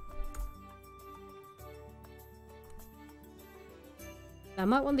 I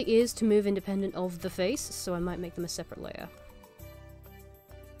might want the ears to move independent of the face, so I might make them a separate layer.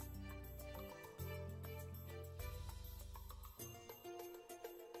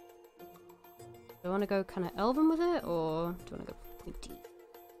 Do I want to go kind of elven with it, or do I want to go pointy?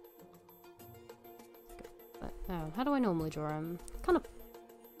 Oh, how do I normally draw them? Kind of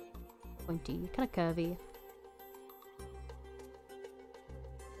pointy, kind of curvy.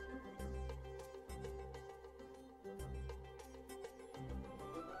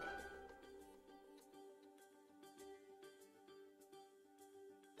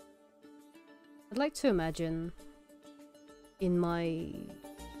 I'd like to imagine in my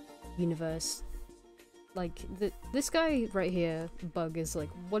universe, like, this guy right here, Bug, is like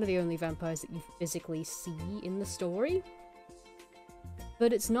one of the only vampires that you physically see in the story.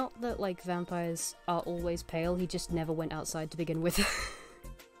 But it's not that, like, vampires are always pale, he just never went outside to begin with.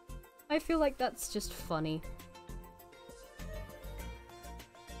 I feel like that's just funny.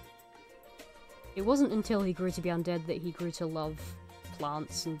 It wasn't until he grew to be undead that he grew to love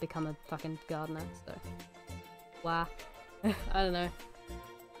plants and become a fucking gardener, so... Wow. I don't know.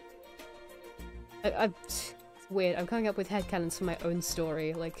 It's weird, I'm coming up with headcanons for my own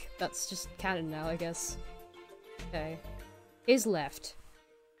story, like, that's just canon now, I guess. Okay. His left.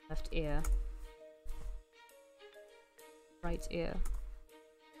 Left ear. Right ear.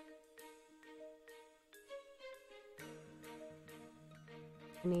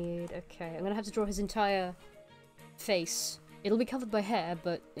 I need... okay, I'm gonna have to draw his entire face. It'll be covered by hair,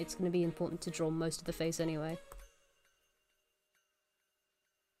 but it's gonna be important to draw most of the face anyway.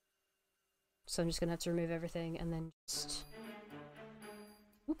 So I'm just gonna have to remove everything and then just...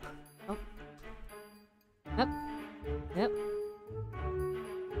 Whoop. Oh. Yep. Yep.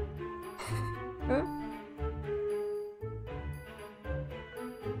 Huh?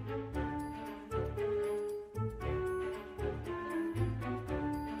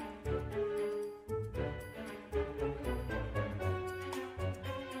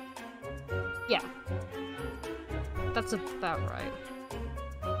 Yeah. That's about right.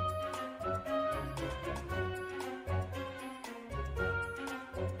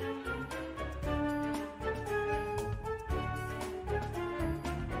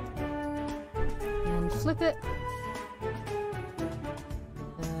 And flip it.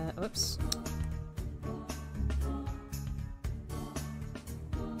 Oops.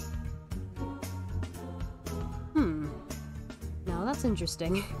 Now that's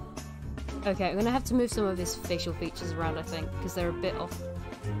interesting. Okay, I'm gonna have to move some of his facial features around, I think, because they're a bit off.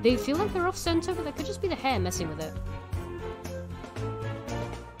 They feel like they're off-center, but that could just be the hair messing with it.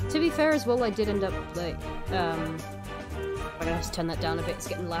 To be fair as well, I did end up, like, I'm gonna have to turn that down a bit, it's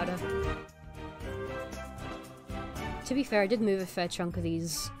getting louder. To be fair, I did move a fair chunk of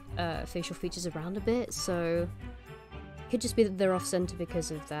these facial features around a bit, so it could just be that they're off-center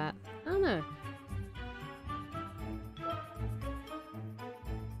because of that. I don't know.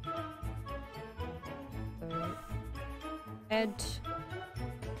 Head.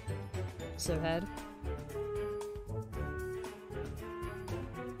 So head.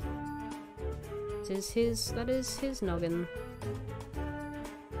 That is his noggin.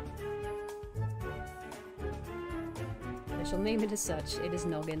 I shall name it as such. It is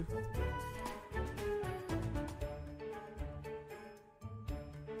noggin.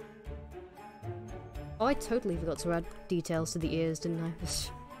 Oh, I totally forgot to add details to the ears, didn't I?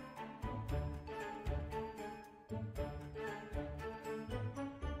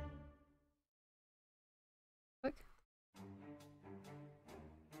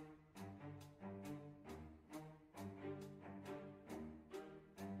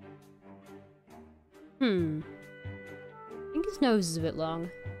 I think his nose is a bit long.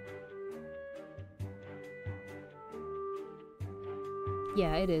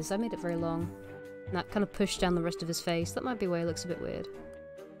 Yeah, it is. I made it very long. And that kind of pushed down the rest of his face. That might be why he looks a bit weird.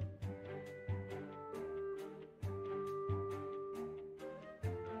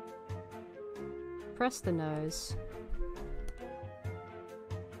 Compress the nose.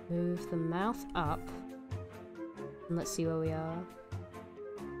 Move the mouth up. And let's see where we are.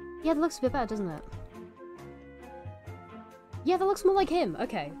 Yeah, that looks a bit better, doesn't it? Yeah, that looks more like him.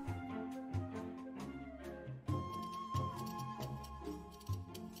 Okay.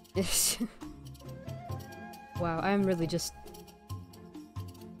 Wow, I'm really just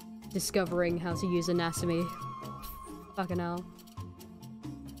discovering how to use anatomy. Fucking hell.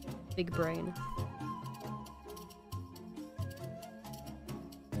 Big brain.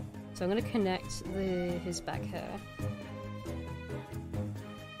 So I'm gonna connect his back hair.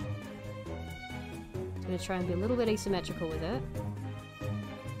 I'm gonna try and be a little bit asymmetrical with it.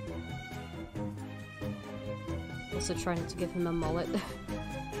 Also trying to give him a mullet.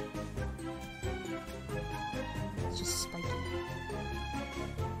 It's just spiky.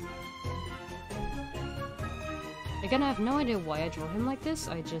 Again, I have no idea why I draw him like this,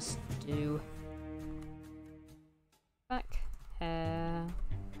 I just do. Back hair.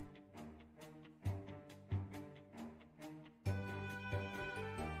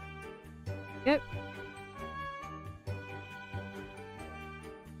 Go.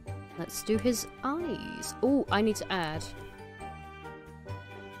 Let's do his eyes. Oh, I need to add.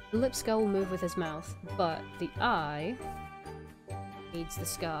 The lip scar will move with his mouth, but the eye needs the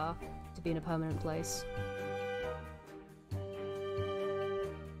scar to be in a permanent place.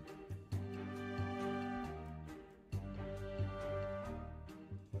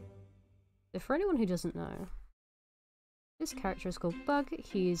 So for anyone who doesn't know, this character is called Bug.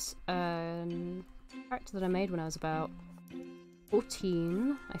 He's a character that I made when I was about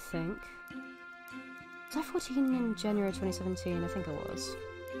 14, I think. Was I 14 in January 2017? I think I was.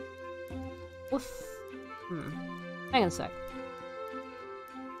 Hang on a sec.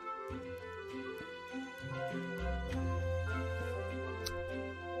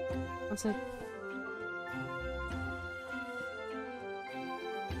 One sec.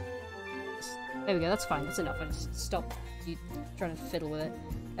 There we go, that's fine, that's enough. I just stopped you trying to fiddle with it.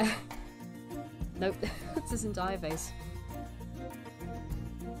 Nope, that's his entire face.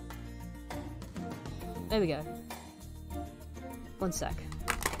 There we go. One sec.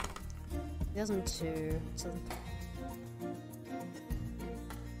 2002.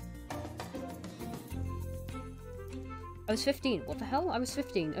 I was 15. What the hell? I was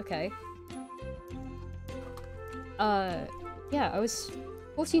 15. Okay. Yeah, I was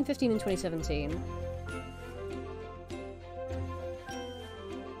 14, 15 in 2017.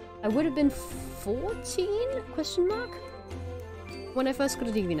 I would have been 14? Question mark? When I first got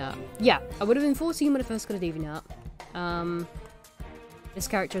a DeviantArt. Yeah, I would have been 14 when I first got a DeviantArt. This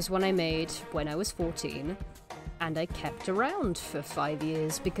character is one I made when I was 14, and I kept around for 5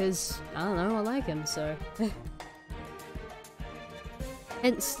 years because, I don't know, I like him, so...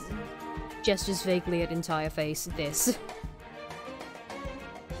 Hence, gestures vaguely at entire face, this.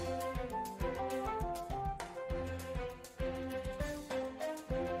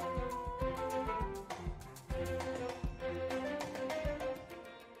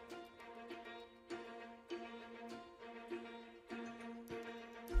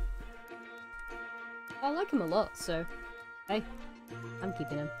 I like him a lot, so hey, I'm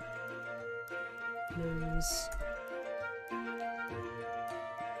keeping him. Nose.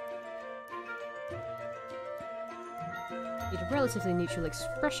 Need a relatively neutral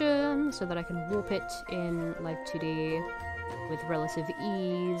expression so that I can warp it in Live 2D with relative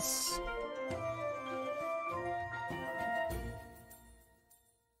ease.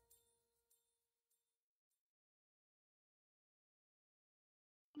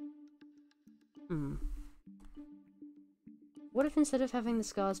 What if instead of having the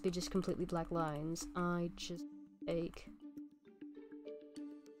scars be just completely black lines, I just take...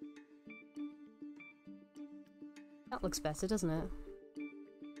 That looks better, doesn't it?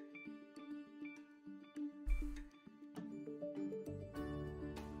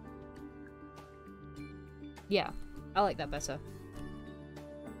 Yeah, I like that better.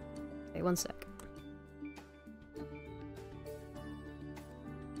 Okay, one sec.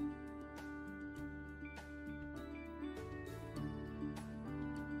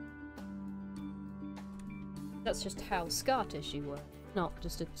 That's just how scar tissue works, not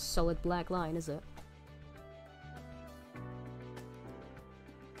just a solid black line, is it?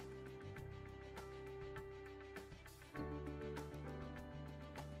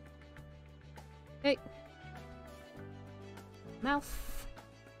 Okay. Mouth.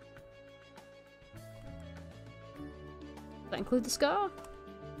 Does that include the scar?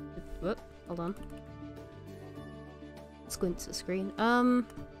 Whoop, hold on. Squint to the screen. Oh,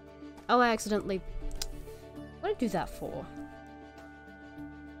 I accidentally... What did I do that for?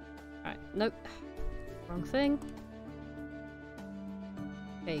 Alright, nope. Wrong thing.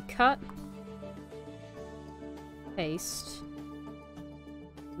 Okay, cut. Paste.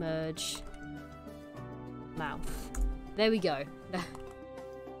 Merge. Mouth. There we go.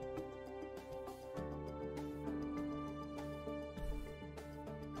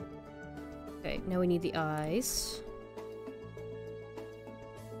 Okay, now we need the eyes.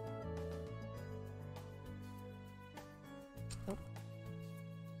 Oh.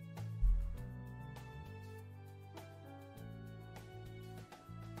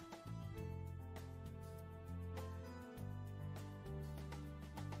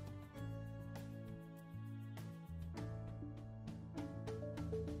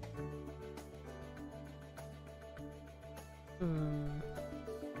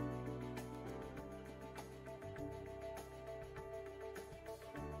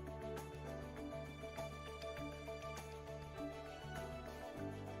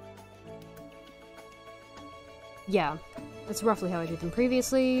 Yeah, that's roughly how I did them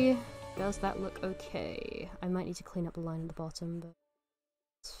previously. Does that look okay? I might need to clean up the line at the bottom, but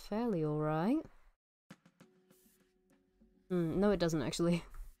it's fairly alright. No it doesn't actually.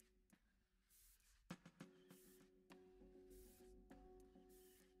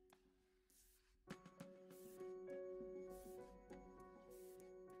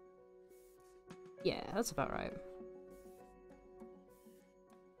 Yeah, that's about right.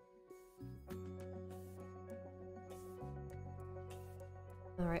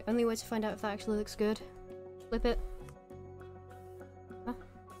 Alright, only way to find out if that actually looks good. Flip it. Huh?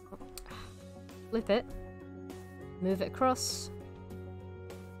 Oh. Flip it. Move it across.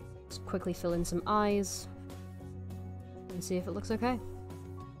 Just quickly fill in some eyes. And see if it looks okay.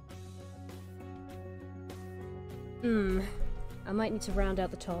 I might need to round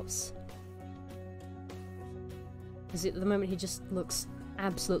out the tops. Because at the moment he just looks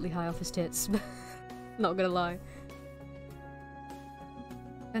absolutely high off his tits. Not gonna lie.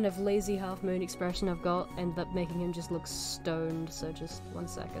 Kind of lazy half moon expression I've got ended up making him just look stoned, so just 1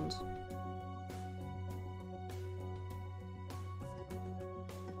 second.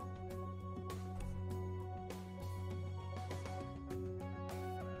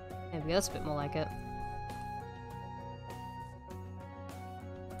 There we go, that's a bit more like it.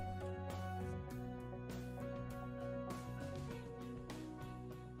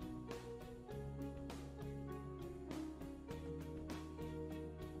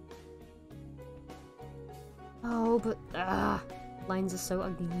 Oh, but lines are so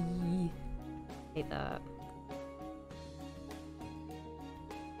ugly. Hate that.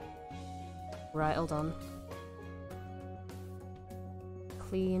 Right, hold on.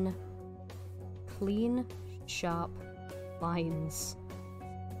 Clean, sharp lines.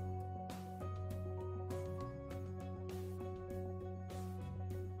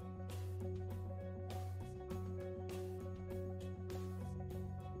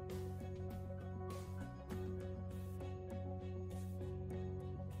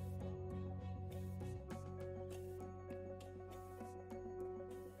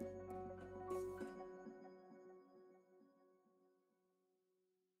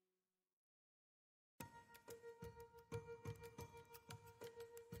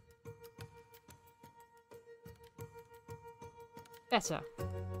 Better.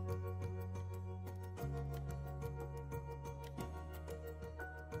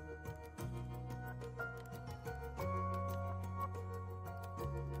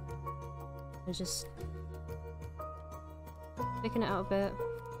 I'm just picking it out a bit.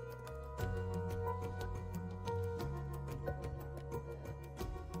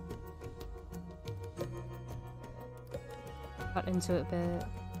 Cut into it a bit.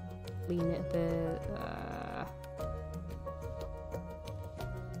 Lean it a bit.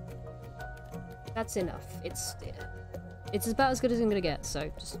 That's enough. It's about as good as I'm gonna get,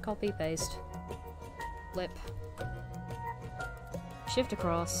 so just copy, paste, flip, shift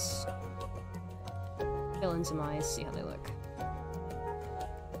across, fill in some eyes, see how they look.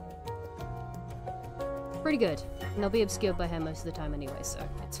 Pretty good. And they'll be obscured by hair most of the time anyway, so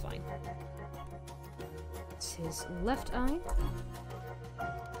it's fine. It's his left eye.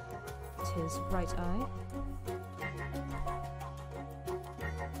 It's his right eye.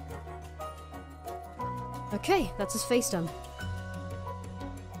 Okay, that's his face done.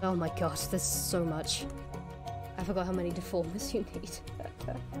 Oh my gosh, there's so much. I forgot how many deformers you need.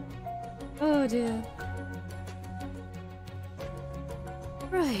 Oh dear.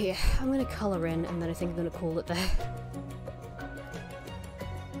 Right, I'm gonna colour in and then I think I'm gonna call it there.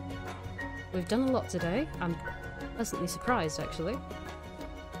 We've done a lot today. I'm pleasantly surprised, actually.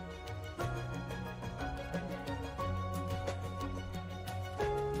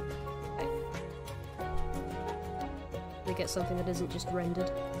 something that isn't just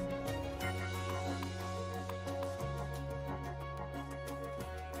rendered.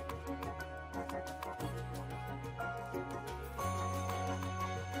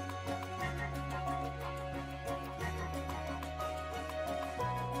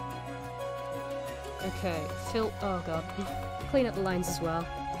 Okay, oh god. Clean up the lines as well.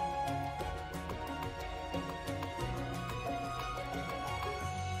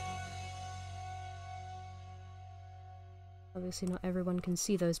 Obviously not everyone can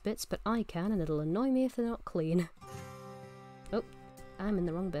see those bits, but I can, and it'll annoy me if they're not clean. Oh, I'm in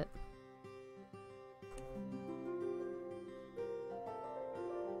the wrong bit.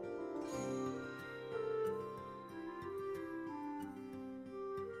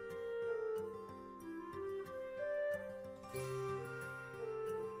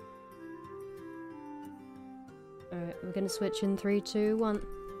 Alright, we're gonna switch in 3, 2, 1.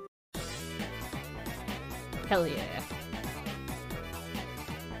 Hell yeah.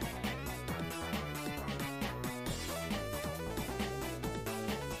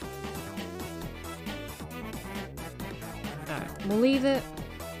 Alright, we'll leave it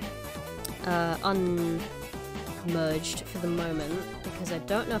unmerged for the moment, because I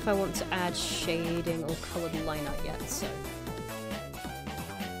don't know if I want to add shading or coloured line art yet, so...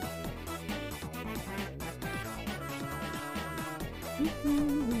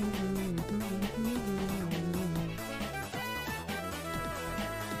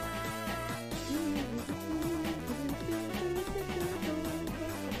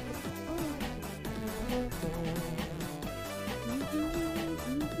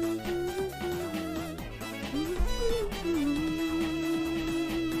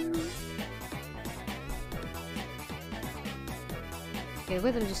 Okay, the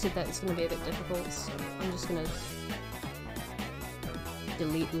way that I just did that is going to be a bit difficult, so I'm just going to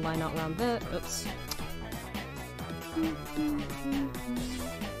delete the line out around there. Oops.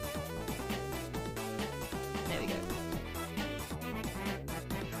 There we go.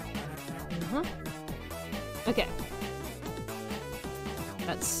 Okay.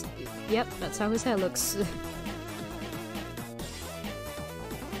 Yep, that's how his hair looks.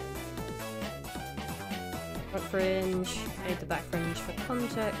 Front fringe, I need the back fringe for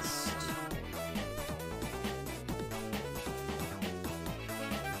context.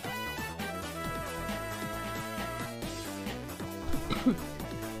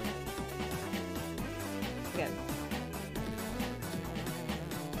 Again.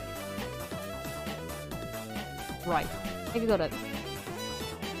 Right, I think I got it.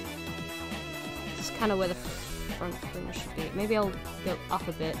 This is kind of where the front fringe should be. Maybe I'll go up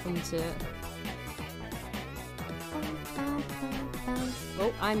a bit into it.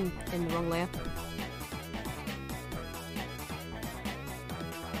 Oh, I'm in the wrong layer.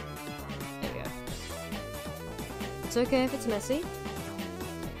 There we go. It's okay if it's messy.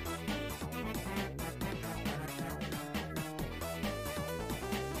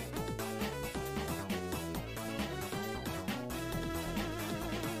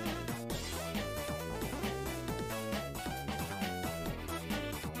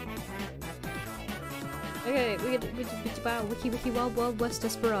 Okay, we did wow, Wiki Wild Wild West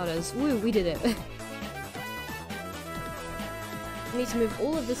Desperados. Woo, we did it. I need to move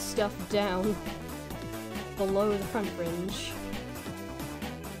all of this stuff down below the front fringe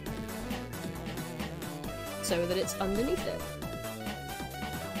so that it's underneath it.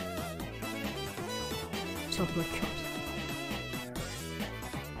 Oh my god.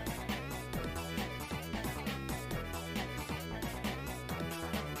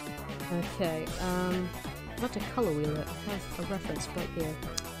 Okay, not to colour wheel it, I have a reference right here.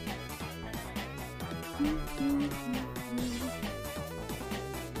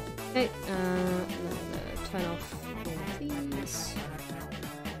 Okay, turn off all of these.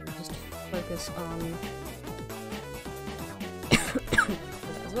 Just focus on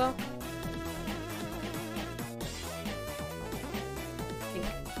that as well.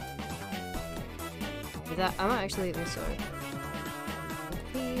 With that, I might actually, oh sorry.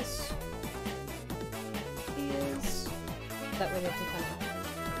 These. That way they can kind of,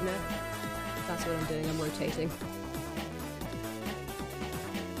 no, that's what I'm doing, I'm rotating.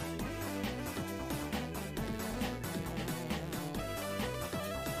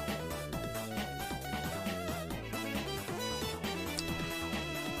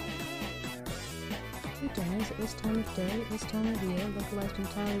 Who dies at this time of day, at this time of year, localized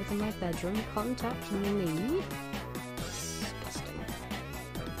entirely within my bedroom, contact me. Disgusting.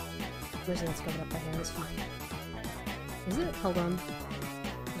 Where's that's covered up by hair, it's fine. Is it? Hold on.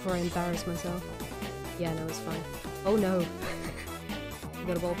 Before I embarrass myself. Yeah, no, it's fine. Oh no! I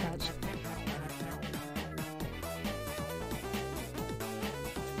got a bald patch.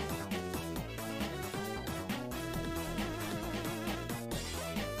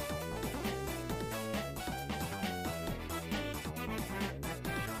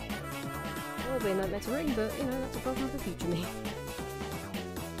 will be a nightmare to ring, but you know, that's a problem for future me.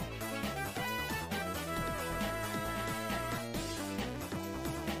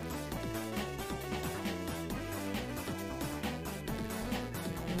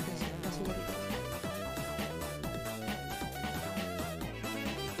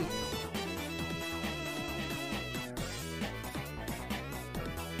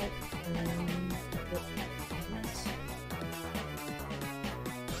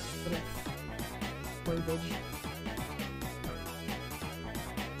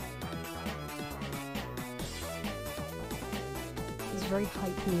 It's very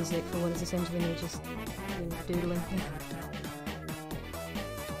hype music for what is essentially me just doodling.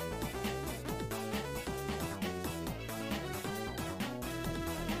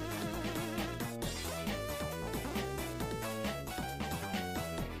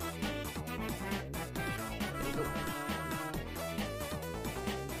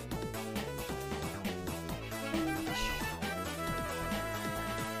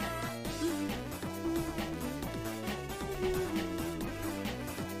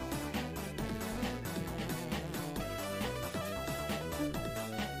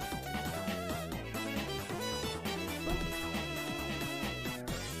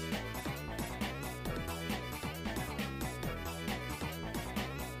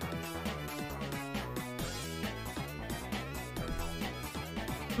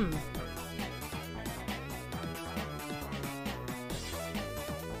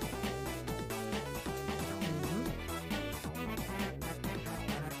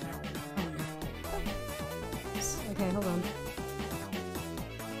 Okay, hold on.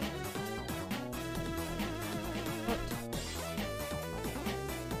 What?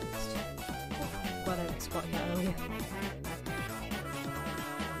 Glad I spotted that earlier.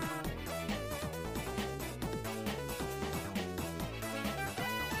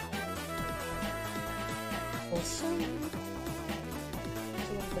 Awesome. It's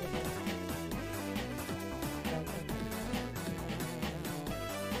a little bit of a...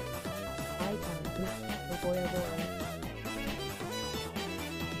 I can't. Oh boy, oh boy.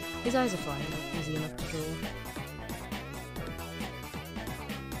 His eyes are fine, like, easy enough to draw.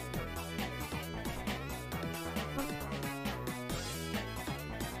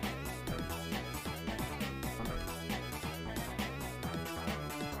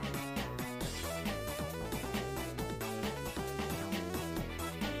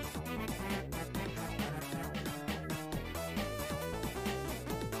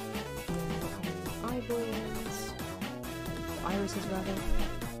 Eyeballs. Irises, rather.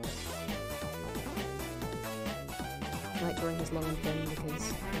 I like drawing his long and thin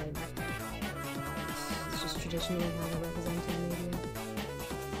because it's just traditionally how they're represented in media.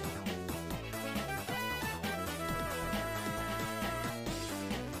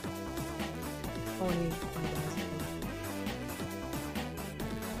 Or new eyebrows.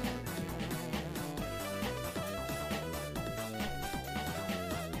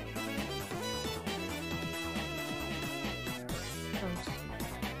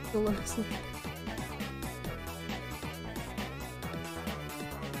 Cool, honestly.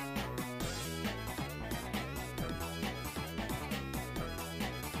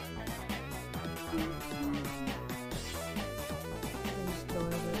 Just go over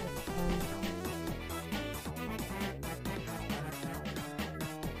it with the pen.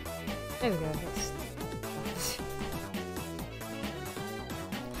 There we go, that's...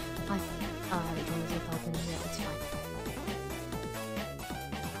 I haven't drawn as a falcon yet, it's fine.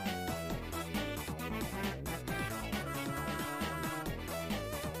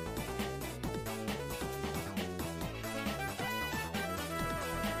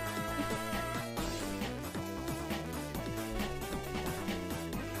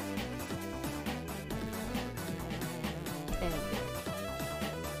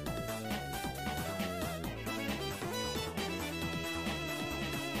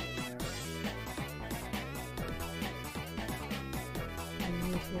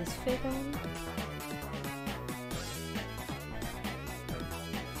 His fig on.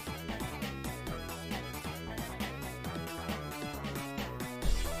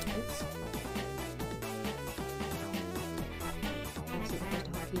 Oops. Absolutely supposed to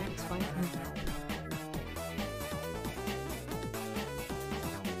hotkey, it's fine.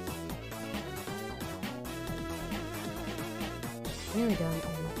 Nearly done, and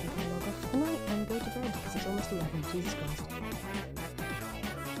then I can log off tonight and go to bed because it's almost 11. Jesus Christ.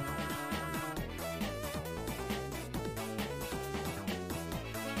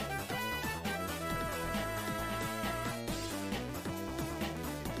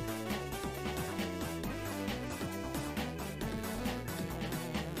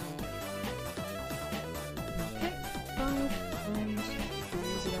 dive and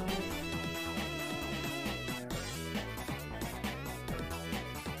easy dive.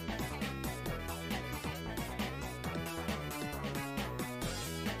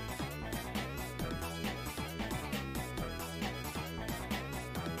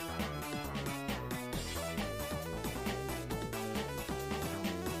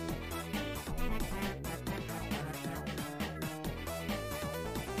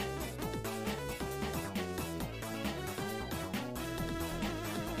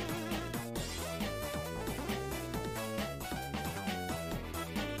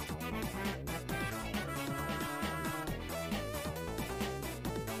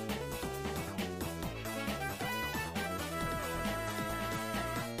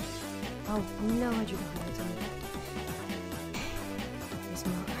 Oh no, I drew the highlights on it. It's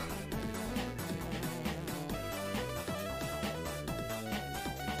not.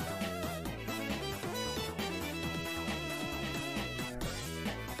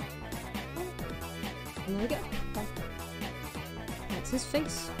 And there we go. That's his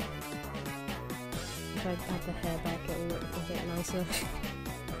face. If I add the hair back, it'll look a bit nicer.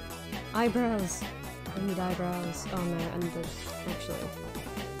 Eyebrows! I need eyebrows. Oh no, and the actually.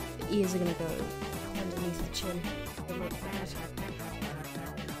 Ears are gonna go underneath the chin. They look bad.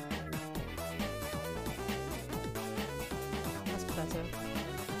 That's better.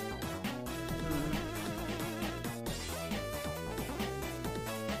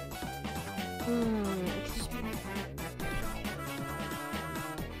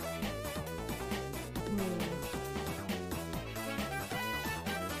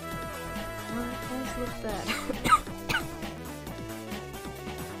 Well, it does look bad.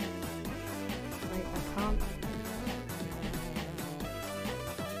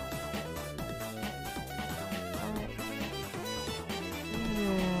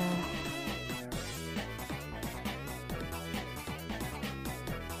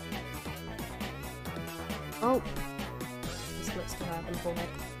 Oh! The splits still have on the forehead.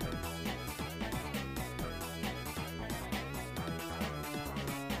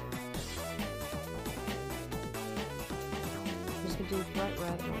 I'm just gonna do bright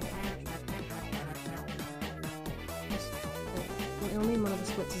red and orange. It'll mean one of the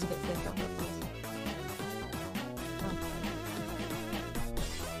splits is a bit thick up that place.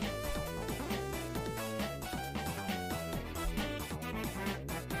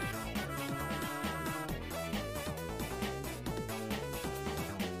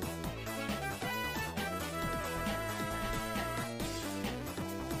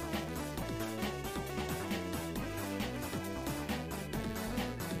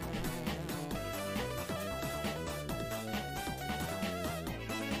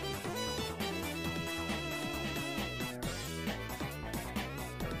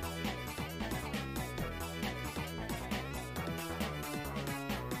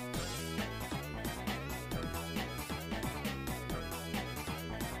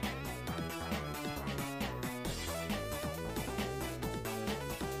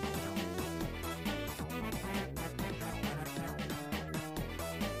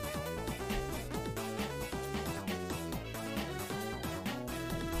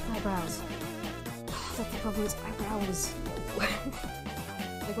 Eyebrows. Oh, that's the problem, it's eyebrows.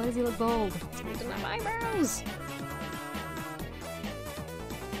 Like, why does he look bald? He doesn't have eyebrows!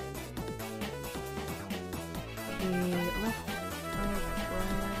 The left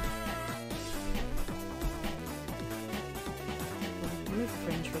eyebrow. Remove the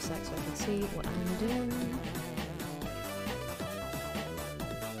fringe for a sec so I can see what I'm doing.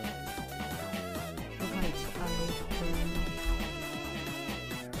 The right eyebrow.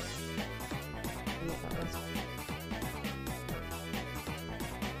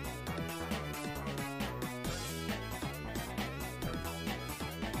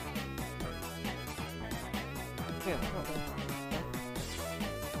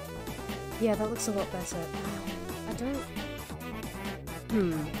 Yeah, that looks a lot better. I don't...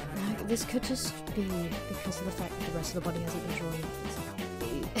 This could just be because of the fact that the rest of the body hasn't been drawn yet.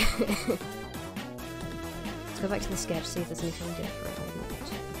 Let's go back to the sketch, see if there's anything different about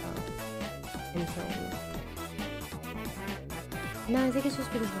anything. No, I think it's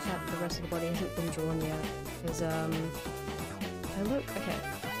just because of the fact that the rest of the body hasn't been drawn yet. Because, I look... Okay.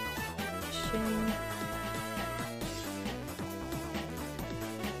 Chin...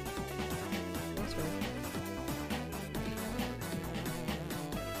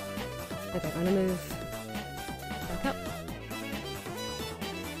 Okay, I'm gonna move back up.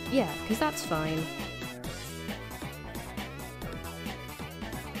 Yeah, because that's fine.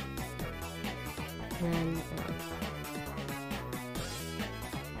 And then...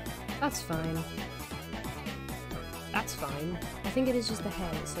 that's fine. That's fine. I think it is just the hair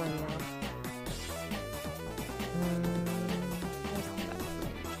that's throwing me off.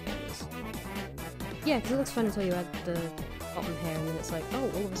 Yeah, because it looks fun until you add the bottom hair and then it's like,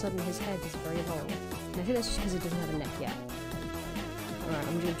 oh, all of a sudden his head is very long. And I think that's just because it doesn't have a neck yet. Alright,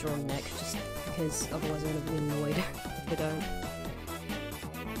 I'm gonna draw a neck just because otherwise I'm gonna be annoyed if they don't.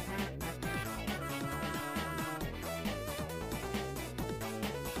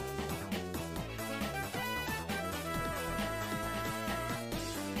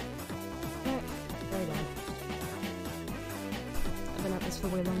 Alright, very done. I've been at this for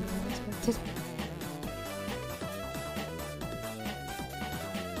way longer than I expected.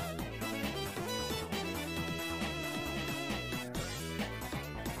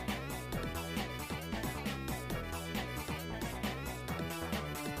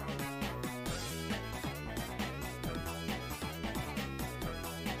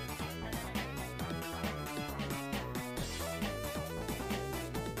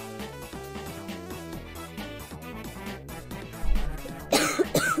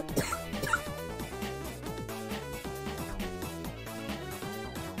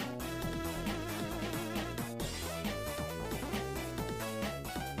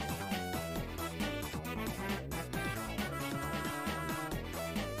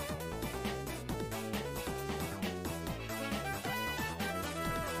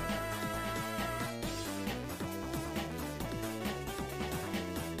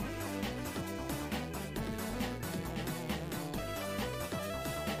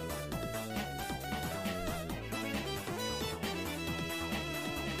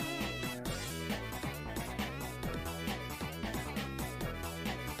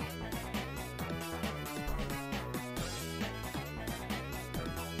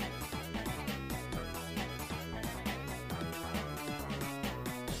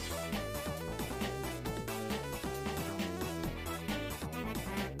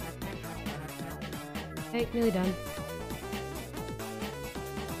 Okay, nearly done.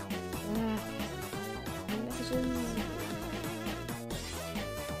 Messages.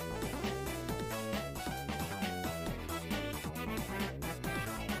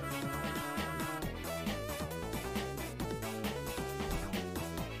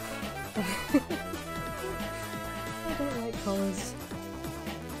 I don't like colours.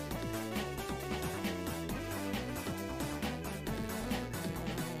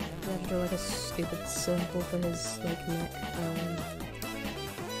 I have to draw like a stupid circle for his like neck.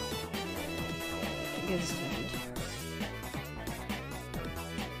 Gives head.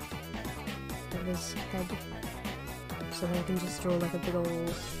 Of his head. So that I can just draw like a big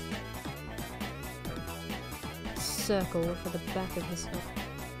old circle for the back of his head.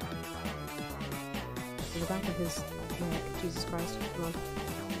 For the back of his neck. Jesus Christ, come on.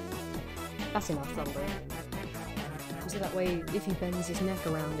 That's enough, that'll do. So that way, if he bends his neck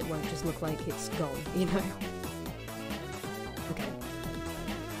around, it won't just look like it's gone, you know? Okay.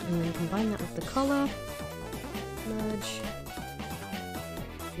 And then combine that with the collar. Merge.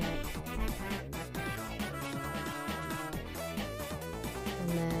 Neck. And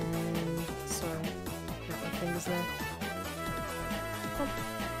then... sorry. Got my fingers there. Pop.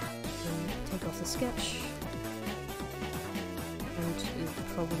 And take off the sketch. And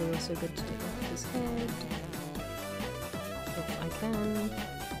it's probably also good to take off his head. If I can.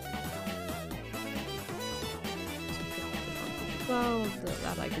 Well,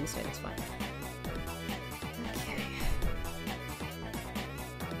 that I can say, that's fine. Okay.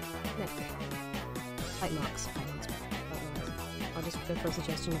 Neck. Bite marks. Bite marks. Bite marks. I'll just go for a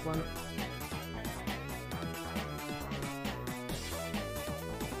suggestion of one.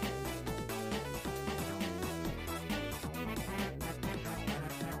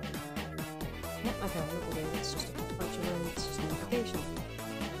 Yep, okay, that will do. It's just a puncture room, it's just an application.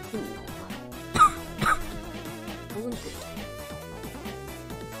 Cool. Cool and good.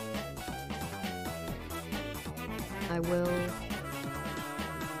 I will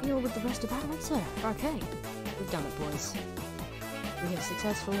deal with the rest of that later. Okay, we've done it, boys. We have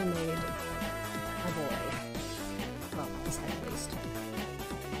successfully made a boy. Well, his head at least.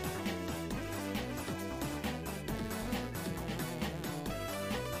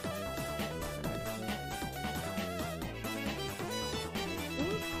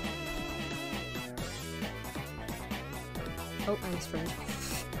 Oh, and his fringe.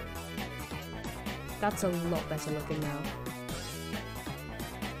 That's a lot better looking now.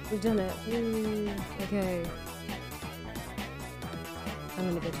 We've done it. Woo. Okay. I'm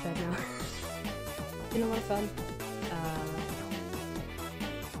gonna go to bed now. Been a lot of fun.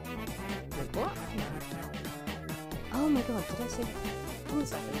 Wait, what? Oh my god, did I say... 1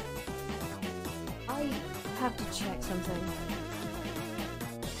 second. I have to check something.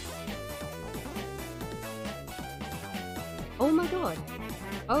 Oh my god!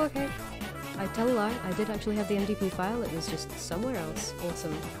 Oh, okay. I tell a lie, I did actually have the MDP file, it was just somewhere else.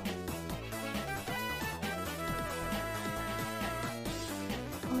 Awesome.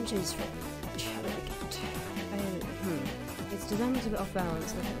 Oranges for shadow cat. Its design was a bit off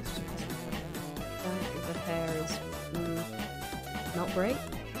balance. I think it's just the hair is not great.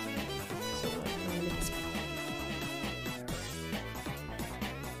 So I'm gonna miss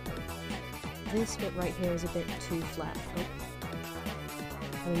this bit right here is a bit too flat. Oh.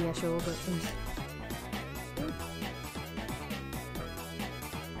 I mean, yeah, sure, but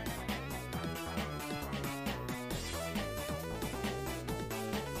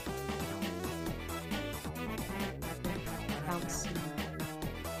bounce.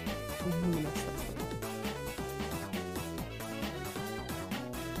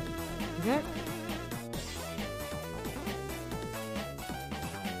 Okay.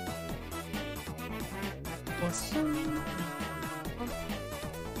 Awesome.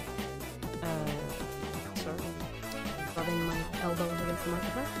 Sorry. Rubbing my elbow against the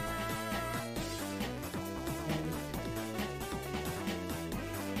microphone. And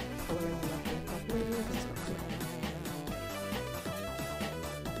coloring the left ear properly because it's not clear.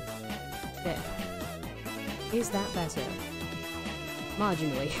 There. Is that better?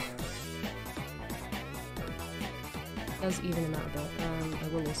 Marginally. Does even him out a bit. I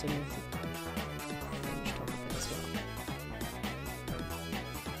will also move the fringe top of it as well.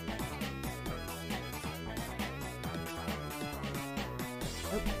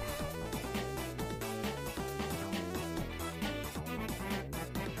 Oh.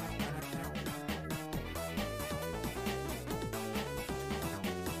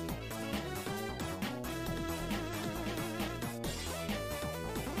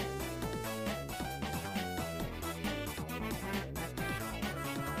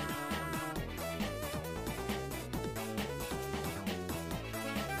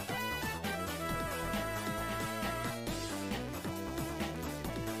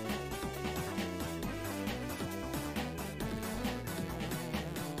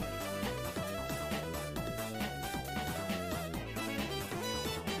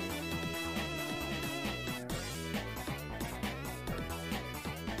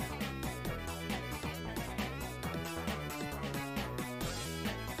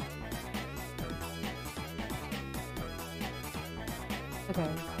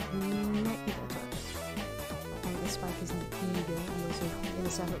 Okay, might be better. The spike isn't eager and also in a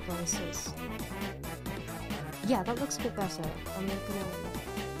separate places. Yeah, that looks a bit better. I'm gonna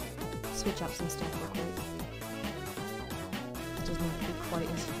switch up some stuff real quick. It doesn't have to be quite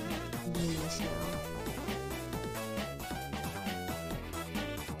as luminous now.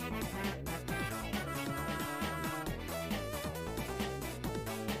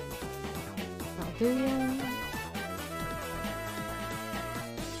 That'll do ya.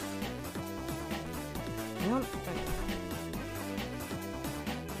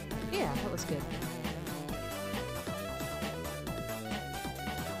 Yeah, that was good.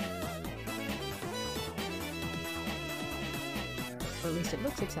 Or at least it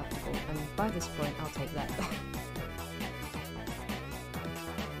looks acceptable, and by this point I'll take that.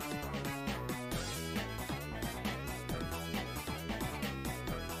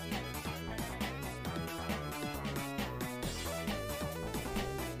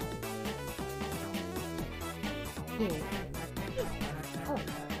 Yeah. Oh.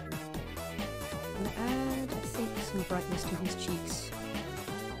 I'm gonna add, I think, some brightness to his cheeks.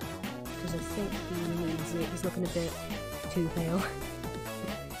 Because I think he needs it. He's looking a bit too pale.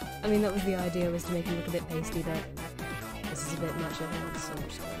 I mean, that was the idea, was to make him look a bit pasty, but this is a bit much, I think, so I'm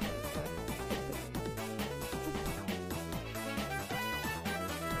just gonna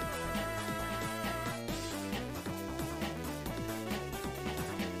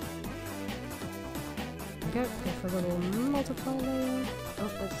go for a little multiply layer. Oh,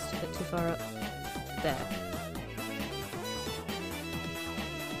 that's a bit too far up. There.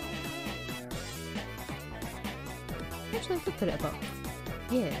 Actually, I could put it above.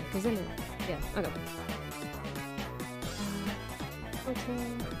 Yeah, because then it... yeah, okay. Filter.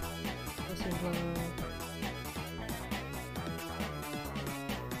 Also blur.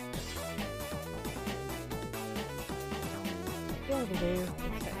 Yeah, will do.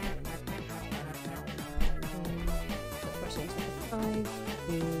 Okay. 5,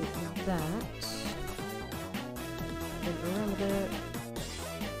 do that, then around a bit,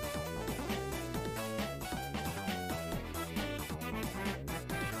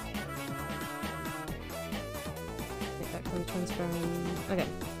 make that kind of transparent, okay.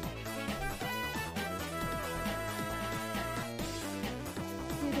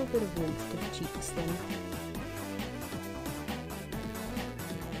 bit of warmth to the cheeks thing.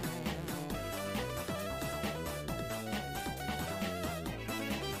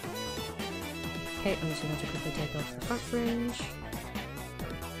 Okay, I'm just going to quickly take off the front fringe.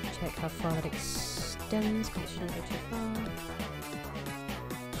 Check how far that extends, because it shouldn't go too far.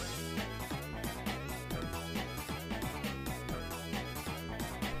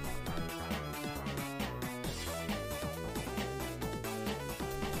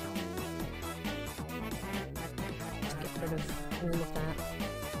 Just get rid of all of that.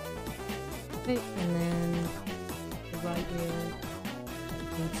 Okay, and then the right ear.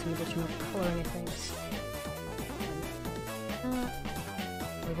 Need some additional colouring, I think.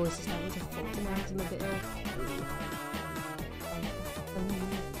 My voice is starting to falter now because I'm a bit ill.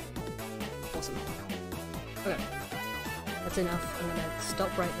 Awesome. Okay. That's enough. I'm gonna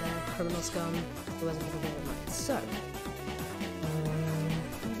stop right there. Criminal scum. Otherwise I'm gonna go all night. So.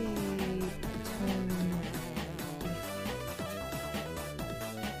 Maybe turn...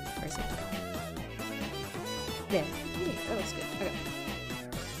 Where is it? There. Yeah, that looks good. Okay.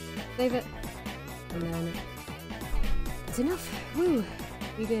 Save it, and then that's enough. Woo!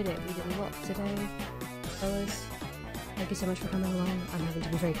 We did it. We did a lot today, fellas. Thank you so much for coming along. I'm having to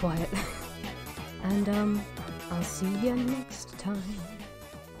be very quiet. And I'll see you next time.